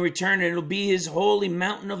 having returned, and it'll be his holy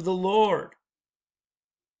mountain of the Lord.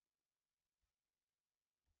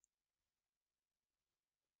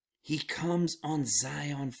 He comes on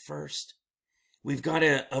Zion first. We've got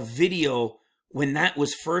a video when that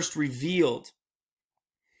was first revealed,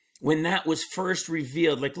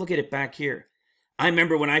 like look at it back here. I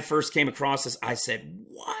remember when I first came across this, I said,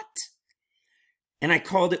 what? And I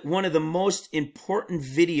called it one of the most important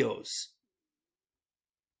videos.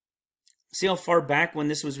 See how far back when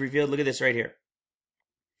this was revealed? Look at this right here.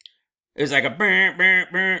 It was like a burr, burr,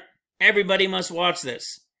 burr. Everybody must watch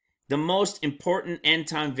this. The most important end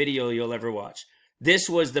time video you'll ever watch. This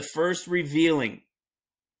was the first revealing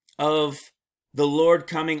of the Lord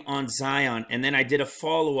coming on Zion. And then I did a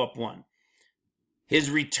follow-up one. His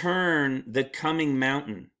return, the coming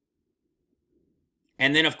mountain.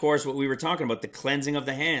 And then, of course, what we were talking about, the cleansing of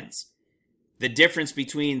the hands. The difference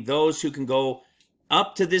between those who can go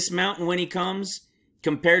up to this mountain when he comes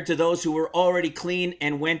compared to those who were already clean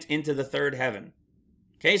and went into the third heaven.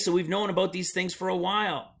 Okay, so we've known about these things for a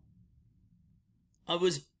while.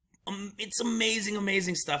 It's amazing,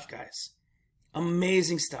 amazing stuff, guys.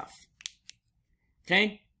 Amazing stuff.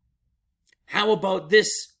 Okay? How about this?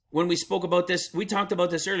 When we spoke about this, we talked about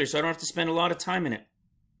this earlier, so I don't have to spend a lot of time in it.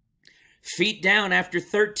 Feet down after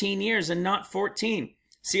 13 years and not 14.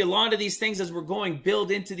 See, a lot of these things as we're going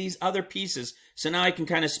build into these other pieces. So now I can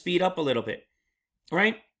kind of speed up a little bit.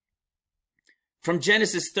 Right? From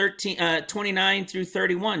Genesis 29 through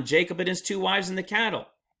 31, Jacob and his 2 wives and the cattle.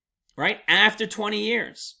 Right? After 20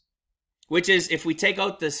 years. Which is, if we take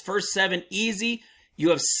out this first 7 easy, you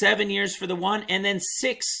have 7 years for the one and then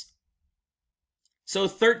 6. So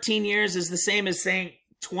 13 years is the same as saying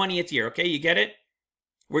 20th year. Okay, you get it?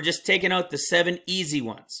 We're just taking out the 7 easy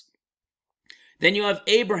ones. Then you have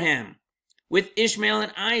Abraham with Ishmael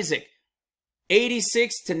and Isaac.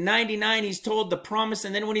 86 to 99, he's told the promise.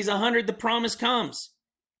 And then when he's 100, the promise comes.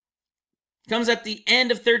 Comes at the end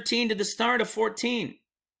of 13 to the start of 14.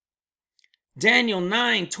 Daniel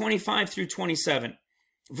 9, 25 through 27.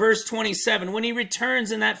 Verse 27, when he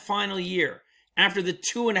returns in that final year, after the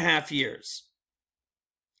 2.5 years,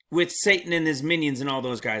 with Satan and his minions and all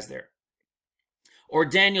those guys there. Or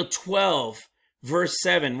Daniel 12, verse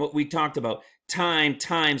 7, what we talked about,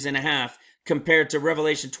 times and a half, compared to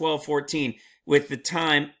Revelation 12, 14, with the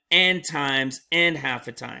time and times and half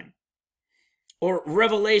a time. Or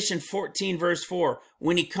Revelation 14, verse 4,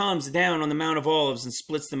 when he comes down on the Mount of Olives and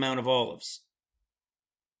splits the Mount of Olives.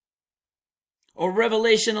 Or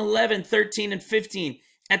Revelation 11, 13, and 15,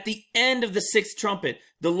 at the end of the 6th trumpet,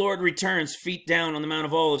 the Lord returns feet down on the Mount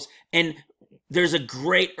of Olives, and there's a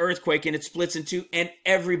great earthquake, and it splits in 2, and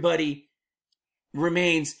everybody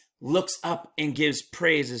remains, looks up, and gives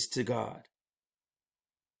praises to God.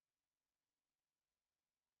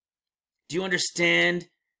 Do you understand?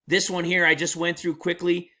 This one here I just went through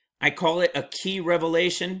quickly. I call it a key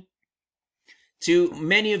revelation. To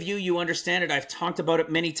many of you, you understand it. I've talked about it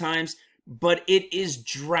many times, but it is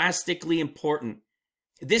drastically important.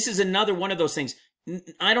 This is another one of those things.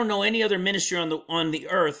 I don't know any other ministry on the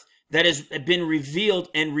earth that has been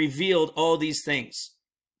revealed all these things.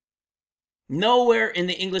 Nowhere in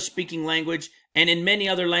the English-speaking language and in many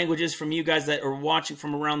other languages from you guys that are watching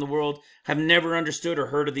from around the world have never understood or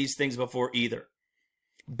heard of these things before either.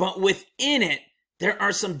 But within it, there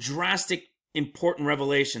are some drastic, important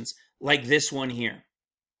revelations like this one here.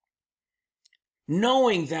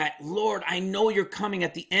 Knowing that, Lord, I know you're coming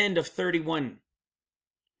at the end of 31.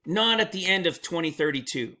 Not at the end of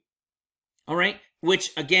 2032. All right?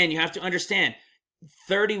 Which, again, you have to understand.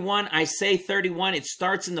 31, I say 31. It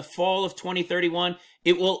starts in the fall of 2031.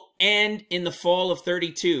 It will end in the fall of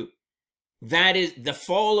 32. That is, the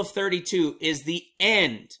fall of 32 is the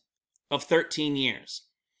end of 13 years.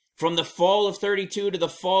 From the fall of 32 to the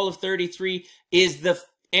fall of 33 is the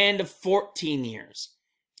end of 14 years.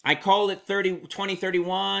 I call it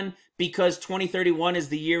 2031 because 2031 is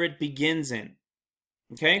the year it begins in.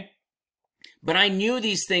 Okay? But I knew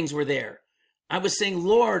these things were there. I was saying,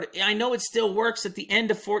 Lord, I know it still works at the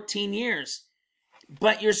end of 14 years.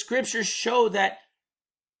 But your scriptures show that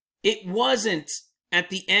it wasn't at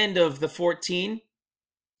the end of the 14.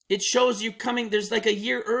 It shows you coming, there's like a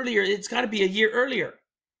year earlier. It's got to be a year earlier.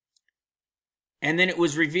 And then it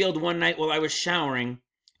was revealed one night while I was showering.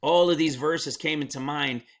 All of these verses came into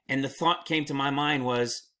mind. And the thought came to my mind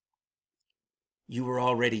was, you were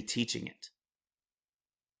already teaching it.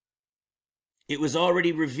 It was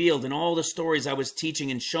already revealed in all the stories I was teaching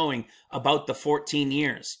and showing about the 14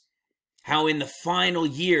 years. How in the final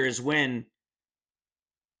years when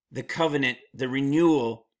the covenant, the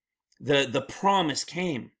renewal, the promise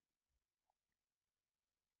came.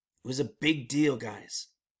 It was a big deal, guys.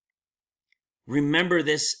 Remember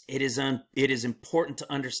this, it is important to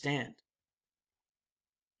understand.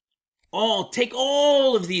 Take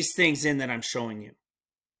all of these things in that I'm showing you.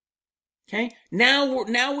 Okay,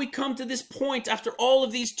 now we come to this point after all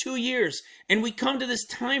of these 2 years, and we come to this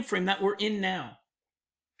time frame that we're in now.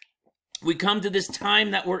 We come to this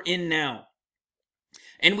time that we're in now.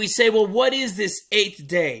 And we say, well, what is this 8th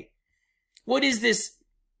day? What is this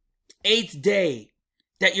 8th day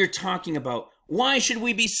that you're talking about? Why should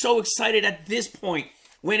we be so excited at this point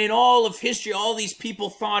when in all of history, all these people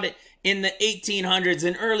thought it in the 1800s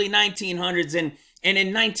and early 1900s and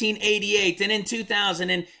in 1988 and in 2000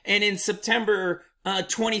 and in September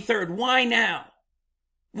 23rd? Why now?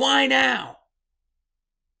 Why now?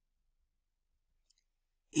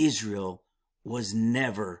 Israel was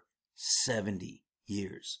never 70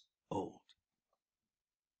 years old.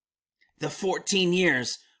 The 14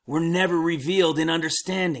 years were never revealed in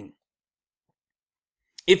understanding.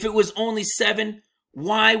 If it was only 7,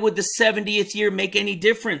 why would the 70th year make any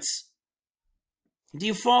difference? Do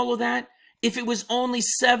you follow that? If it was only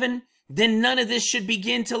 7, then none of this should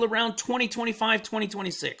begin till around 2025,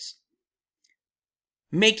 2026.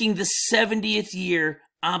 Making the 70th year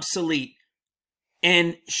obsolete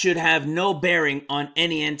and should have no bearing on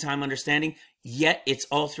any end time understanding, yet it's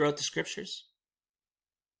all throughout the scriptures.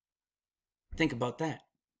 Think about that.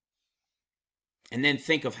 And then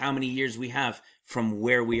think of how many years we have from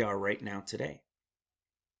where we are right now today.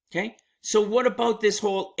 Okay? So what about this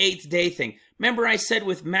whole 8th day thing? Remember I said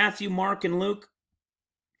with Matthew, Mark, and Luke,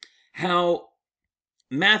 how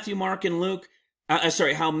Matthew, Mark, and Luke,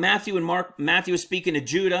 how Matthew and Mark, Matthew is speaking to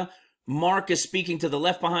Judah, Mark is speaking to the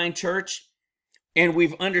left behind church, and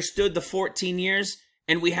we've understood the 14 years,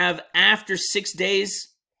 and we have after 6 days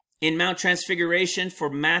in Mount Transfiguration for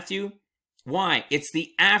Matthew. Why? It's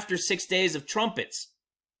the after 6 days of trumpets.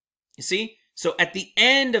 You see? So at the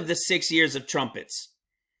end of the 6 years of trumpets.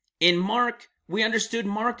 In Mark, we understood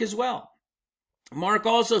Mark as well. Mark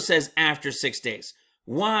also says after 6 days.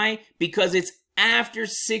 Why? Because it's after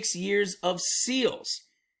 6 years of seals.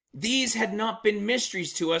 These had not been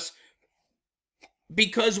mysteries to us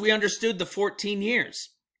because we understood the 14 years.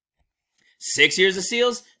 6 years of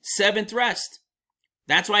seals, 7th rest.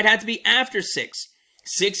 That's why it had to be after 6.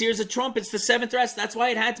 6 years of trumpets, the 7th rest. That's why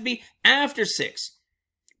it had to be after 6.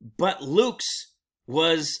 But Luke's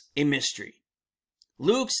was a mystery.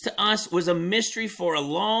 Luke's to us was a mystery for a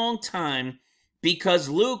long time because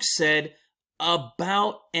Luke said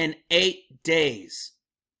about 8 days,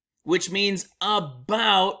 which means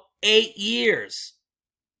about 8 years.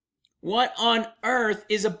 What on earth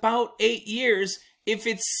is about 8 years? If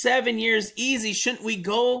it's 7 years easy, shouldn't we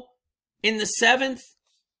go in the 7th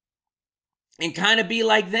and kind of be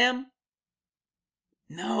like them?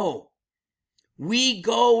 No. We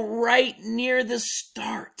go right near the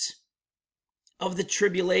start of the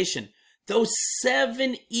tribulation. Those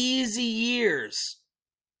 7 easy years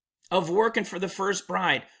of working for the first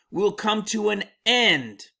bride will come to an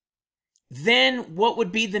end. Then what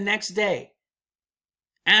would be the next day?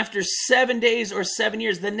 After 7 days or 7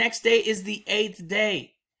 years, the next day is the 8th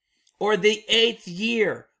day or the 8th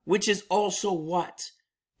year, which is also what?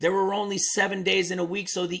 There were only 7 days in a week,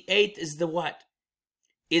 so the 8th is the what?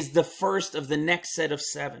 Is the first of the next set of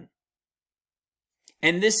 7.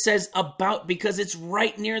 And this says about because it's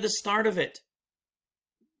right near the start of it.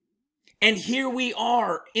 And here we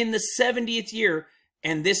are in the 70th year,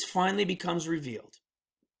 and this finally becomes revealed.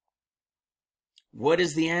 What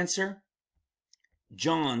is the answer?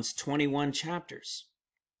 John's 21 chapters.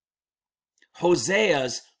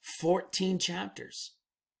 Hosea's 14 chapters.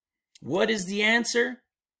 What is the answer?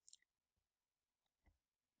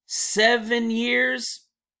 7 years.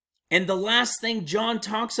 And the last thing John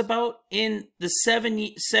talks about in the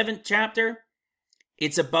 7th chapter,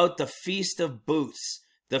 it's about the Feast of Booths,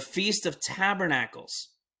 the Feast of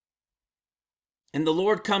Tabernacles. And the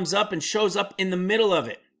Lord comes up and shows up in the middle of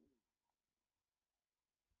it.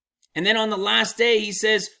 And then on the last day, he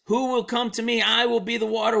says, who will come to me? I will be the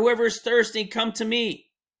water. Whoever is thirsty, come to me.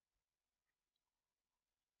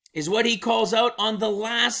 Is what he calls out on the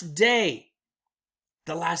last day.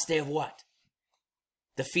 The last day of what?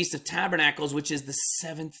 The Feast of Tabernacles, which is the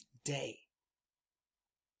 7th day.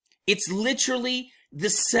 It's literally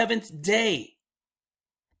the 7th day.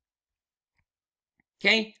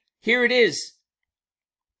 Okay, here it is.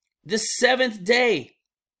 The 7th day.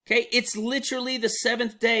 Okay, it's literally the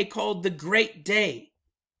 7th day called the Great Day.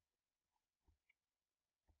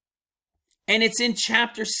 And it's in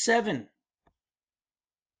chapter 7.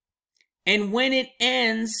 And when it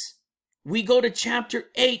ends, we go to chapter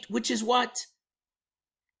 8, which is what?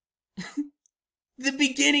 The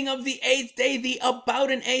beginning of the 8th day, the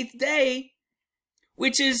about an 8th day,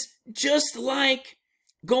 which is just like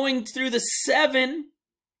going through the 7,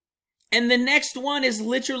 and the next one is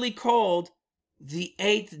literally called the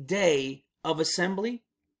 8th day of assembly?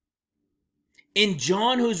 In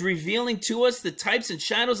John, who's revealing to us the types and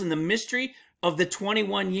shadows and the mystery of the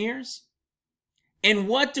 21 years? And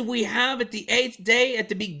what do we have at the 8th day at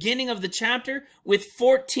the beginning of the chapter with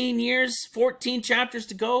 14 years, 14 chapters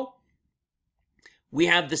to go? We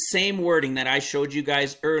have the same wording that I showed you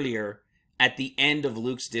guys earlier at the end of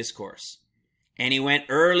Luke's discourse. And he went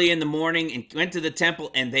early in the morning and went to the temple,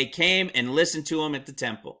 and they came and listened to him at the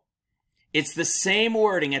temple. It's the same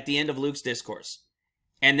wording at the end of Luke's discourse.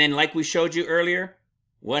 And then, like we showed you earlier,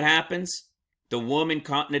 what happens? The woman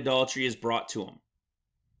caught in adultery is brought to him.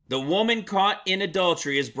 The woman caught in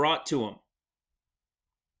adultery is brought to him.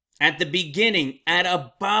 At the beginning, at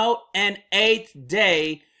about an 8th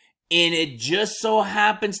day, and it just so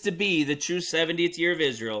happens to be the true 70th year of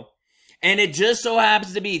Israel, and it just so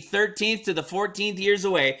happens to be 13th to the 14th years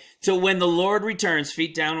away till when the Lord returns,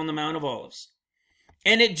 feet down on the Mount of Olives.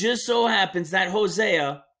 And it just so happens that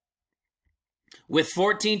Hosea, with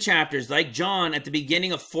 14 chapters, like John at the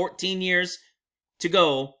beginning of 14 years to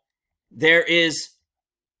go, there is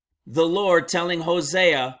the Lord telling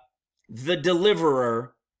Hosea, the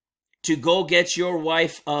deliverer, to go get your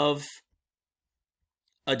wife of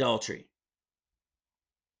adultery.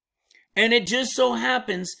 And it just so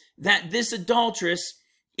happens that this adulteress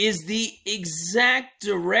is the exact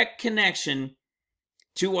direct connection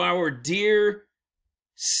to our dear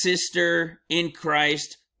sister in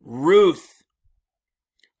Christ, Ruth.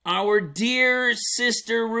 Our dear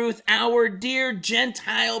sister Ruth, our dear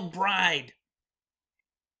Gentile bride.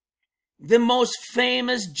 The most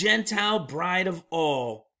famous Gentile bride of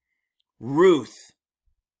all, Ruth.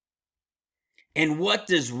 And what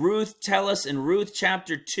does Ruth tell us in Ruth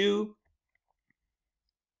chapter 2?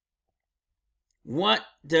 What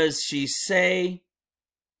does she say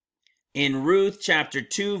in Ruth chapter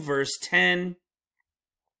 2 verse 10?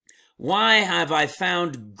 Why have I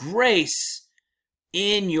found grace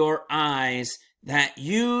in your eyes that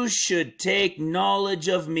you should take knowledge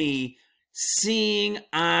of me, seeing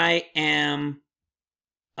I am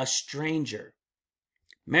a stranger?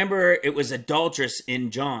 Remember, it was adulteress in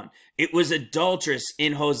John. It was adulteress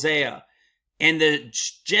in Hosea. And the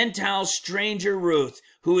Gentile stranger Ruth,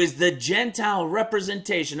 who is the Gentile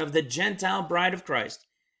representation of the Gentile bride of Christ,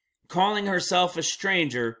 calling herself a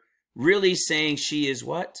stranger, really saying she is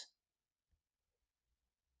what?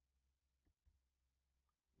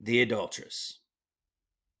 The adulteress.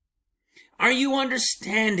 Are you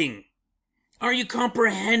understanding? Are you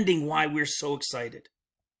comprehending why we're so excited?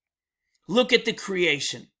 Look at the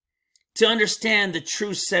creation to understand the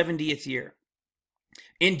true 70th year.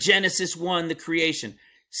 In Genesis 1, the creation,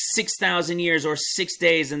 6,000 years or 6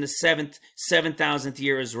 days, and the 7,000th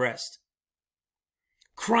year is rest.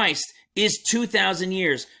 Christ is 2,000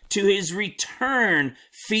 years to his return,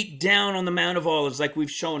 feet down on the Mount of Olives, like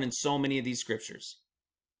we've shown in so many of these scriptures.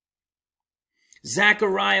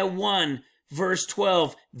 Zechariah 1 verse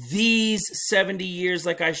 12, these 70 years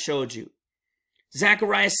like I showed you.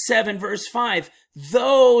 Zechariah 7 verse 5,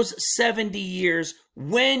 those 70 years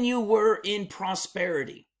when you were in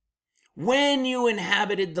prosperity, when you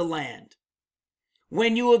inhabited the land,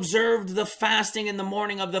 when you observed the fasting in the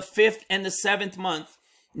morning of the 5th and the 7th month,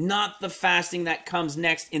 not the fasting that comes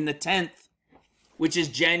next in the 10th, which is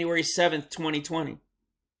January 7th, 2020.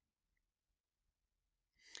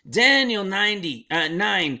 Daniel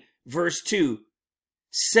 9 verse 2,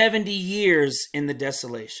 70 years in the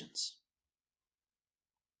desolations.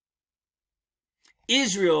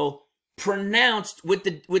 Israel pronounced with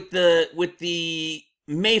the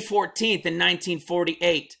May 14th in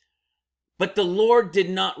 1948, but the Lord did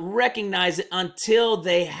not recognize it until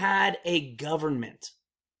they had a government.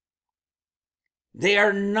 They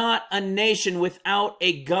are not a nation without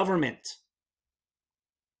a government.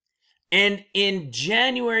 And on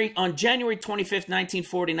January 25th,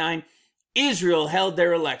 1949, Israel held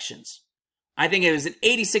their elections. I think it was an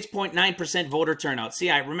 86.9% voter turnout. See,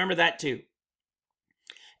 I remember that too.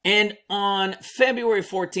 And on February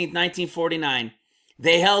 14th, 1949,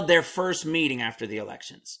 they held their first meeting after the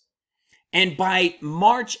elections. And by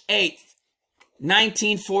March 8th,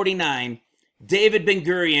 1949, David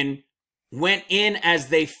Ben-Gurion went in as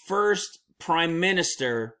the first prime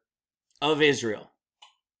minister of Israel.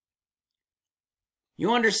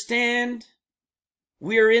 You understand?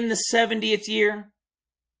 We are in the 70th year.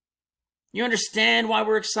 You understand why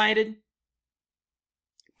we're excited?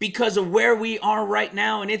 Because of where we are right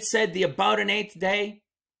now, and it said the about an 8th day,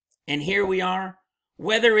 and here we are.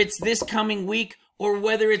 Whether it's this coming week or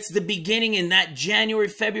whether it's the beginning in that January,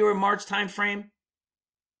 February, March time frame,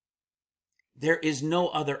 there is no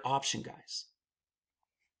other option, guys.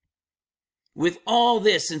 With all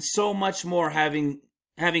this and so much more having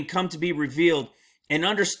come to be revealed and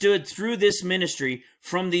understood through this ministry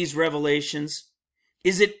from these revelations,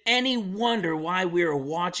 is it any wonder why we are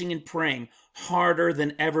watching and praying harder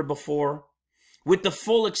than ever before, with the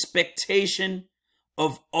full expectation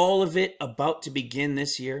of all of it about to begin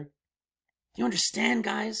this year? You understand,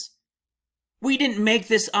 guys? We didn't make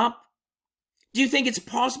this up. Do you think it's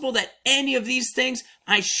possible that any of these things,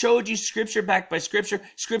 I showed you scripture backed by scripture,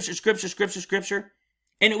 scripture,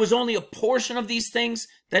 and it was only a portion of these things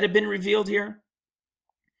that have been revealed here?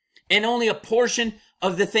 And only a portion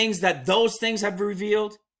of the things that those things have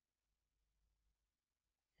revealed?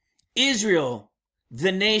 Israel,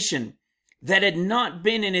 the nation that had not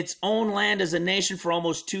been in its own land as a nation for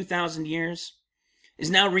almost 2,000 years, is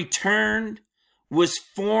now returned, was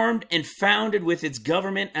formed and founded with its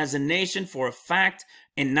government as a nation for a fact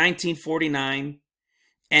in 1949.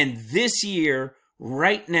 And this year,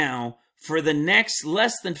 right now, for the next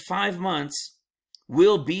less than 5 months,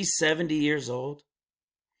 will be 70 years old.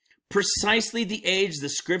 Precisely the age the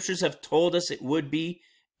scriptures have told us it would be,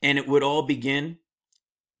 and it would all begin.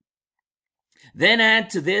 Then add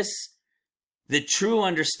to this the true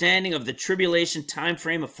understanding of the tribulation time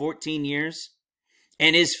frame of 14 years,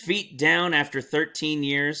 and his feet down after 13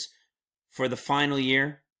 years for the final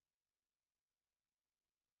year.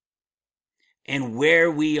 And where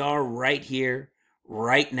we are right here,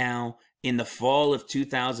 right now, in the fall of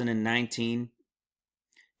 2019,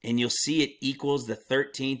 and you'll see it equals the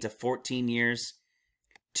 13 to 14 years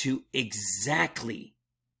to exactly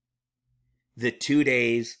the 2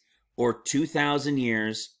 days or 2,000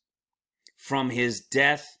 years from his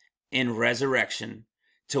death and resurrection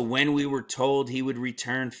to when we were told he would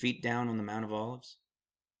return feet down on the Mount of Olives.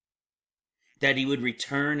 That he would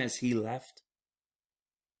return as he left.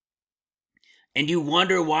 And you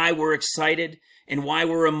wonder why we're excited and why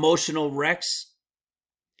we're emotional wrecks.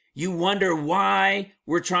 You wonder why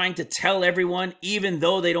we're trying to tell everyone even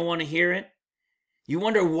though they don't want to hear it. You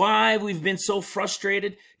wonder why we've been so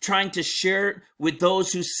frustrated trying to share it with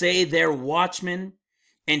those who say they're watchmen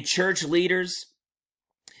and church leaders,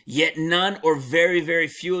 yet none or very, very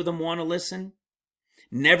few of them want to listen.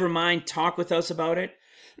 Never mind talk with us about it.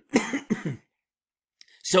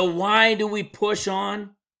 So why do we push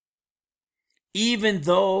on? Even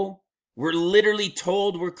though we're literally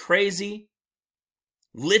told we're crazy,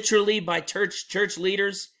 literally by church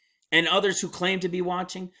leaders and others who claim to be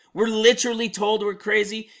watching. We're literally told we're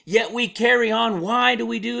crazy, yet we carry on. Why do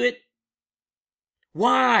we do it?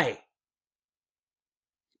 Why?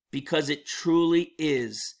 Because it truly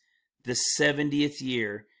is the 70th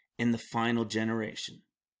year in the final generation.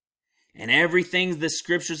 And everything the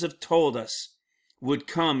scriptures have told us would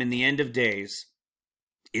come in the end of days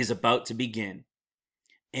is about to begin.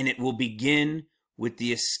 And it will begin with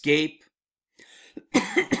the escape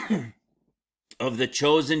of the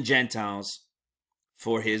chosen Gentiles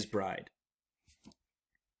for his bride.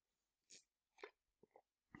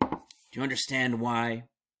 Do you understand why?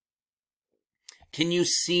 Can you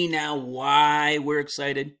see now why we're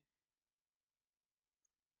excited?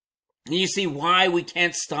 Can you see why we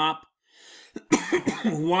can't stop?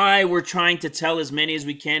 Why we're trying to tell as many as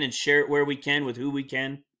we can and share it where we can with who we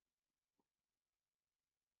can?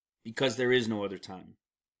 Because there is no other time.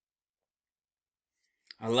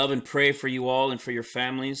 I love and pray for you all and for your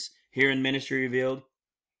families here in Ministry Revealed.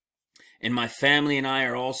 And my family and I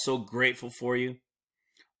are all so grateful for you,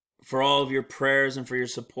 for all of your prayers and for your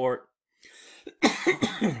support.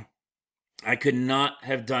 I could not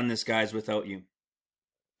have done this, guys, without you.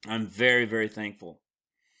 I'm very, very thankful.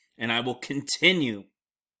 And I will continue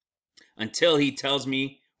until he tells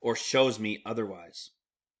me or shows me otherwise.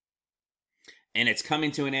 And it's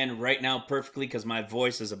coming to an end right now perfectly because my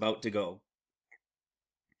voice is about to go.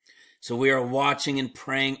 So we are watching and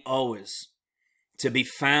praying always to be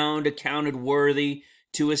found accounted worthy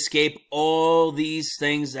to escape all these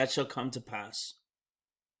things that shall come to pass,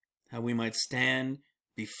 how we might stand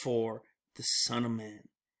before the Son of Man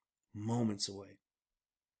moments away.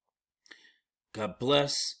 God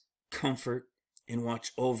bless, comfort, and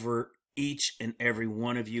watch over each and every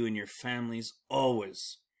one of you and your families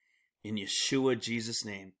always. In Yeshua, Jesus'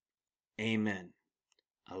 name, amen.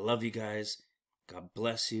 I love you guys. God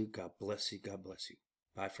bless you. God bless you. God bless you.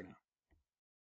 Bye for now.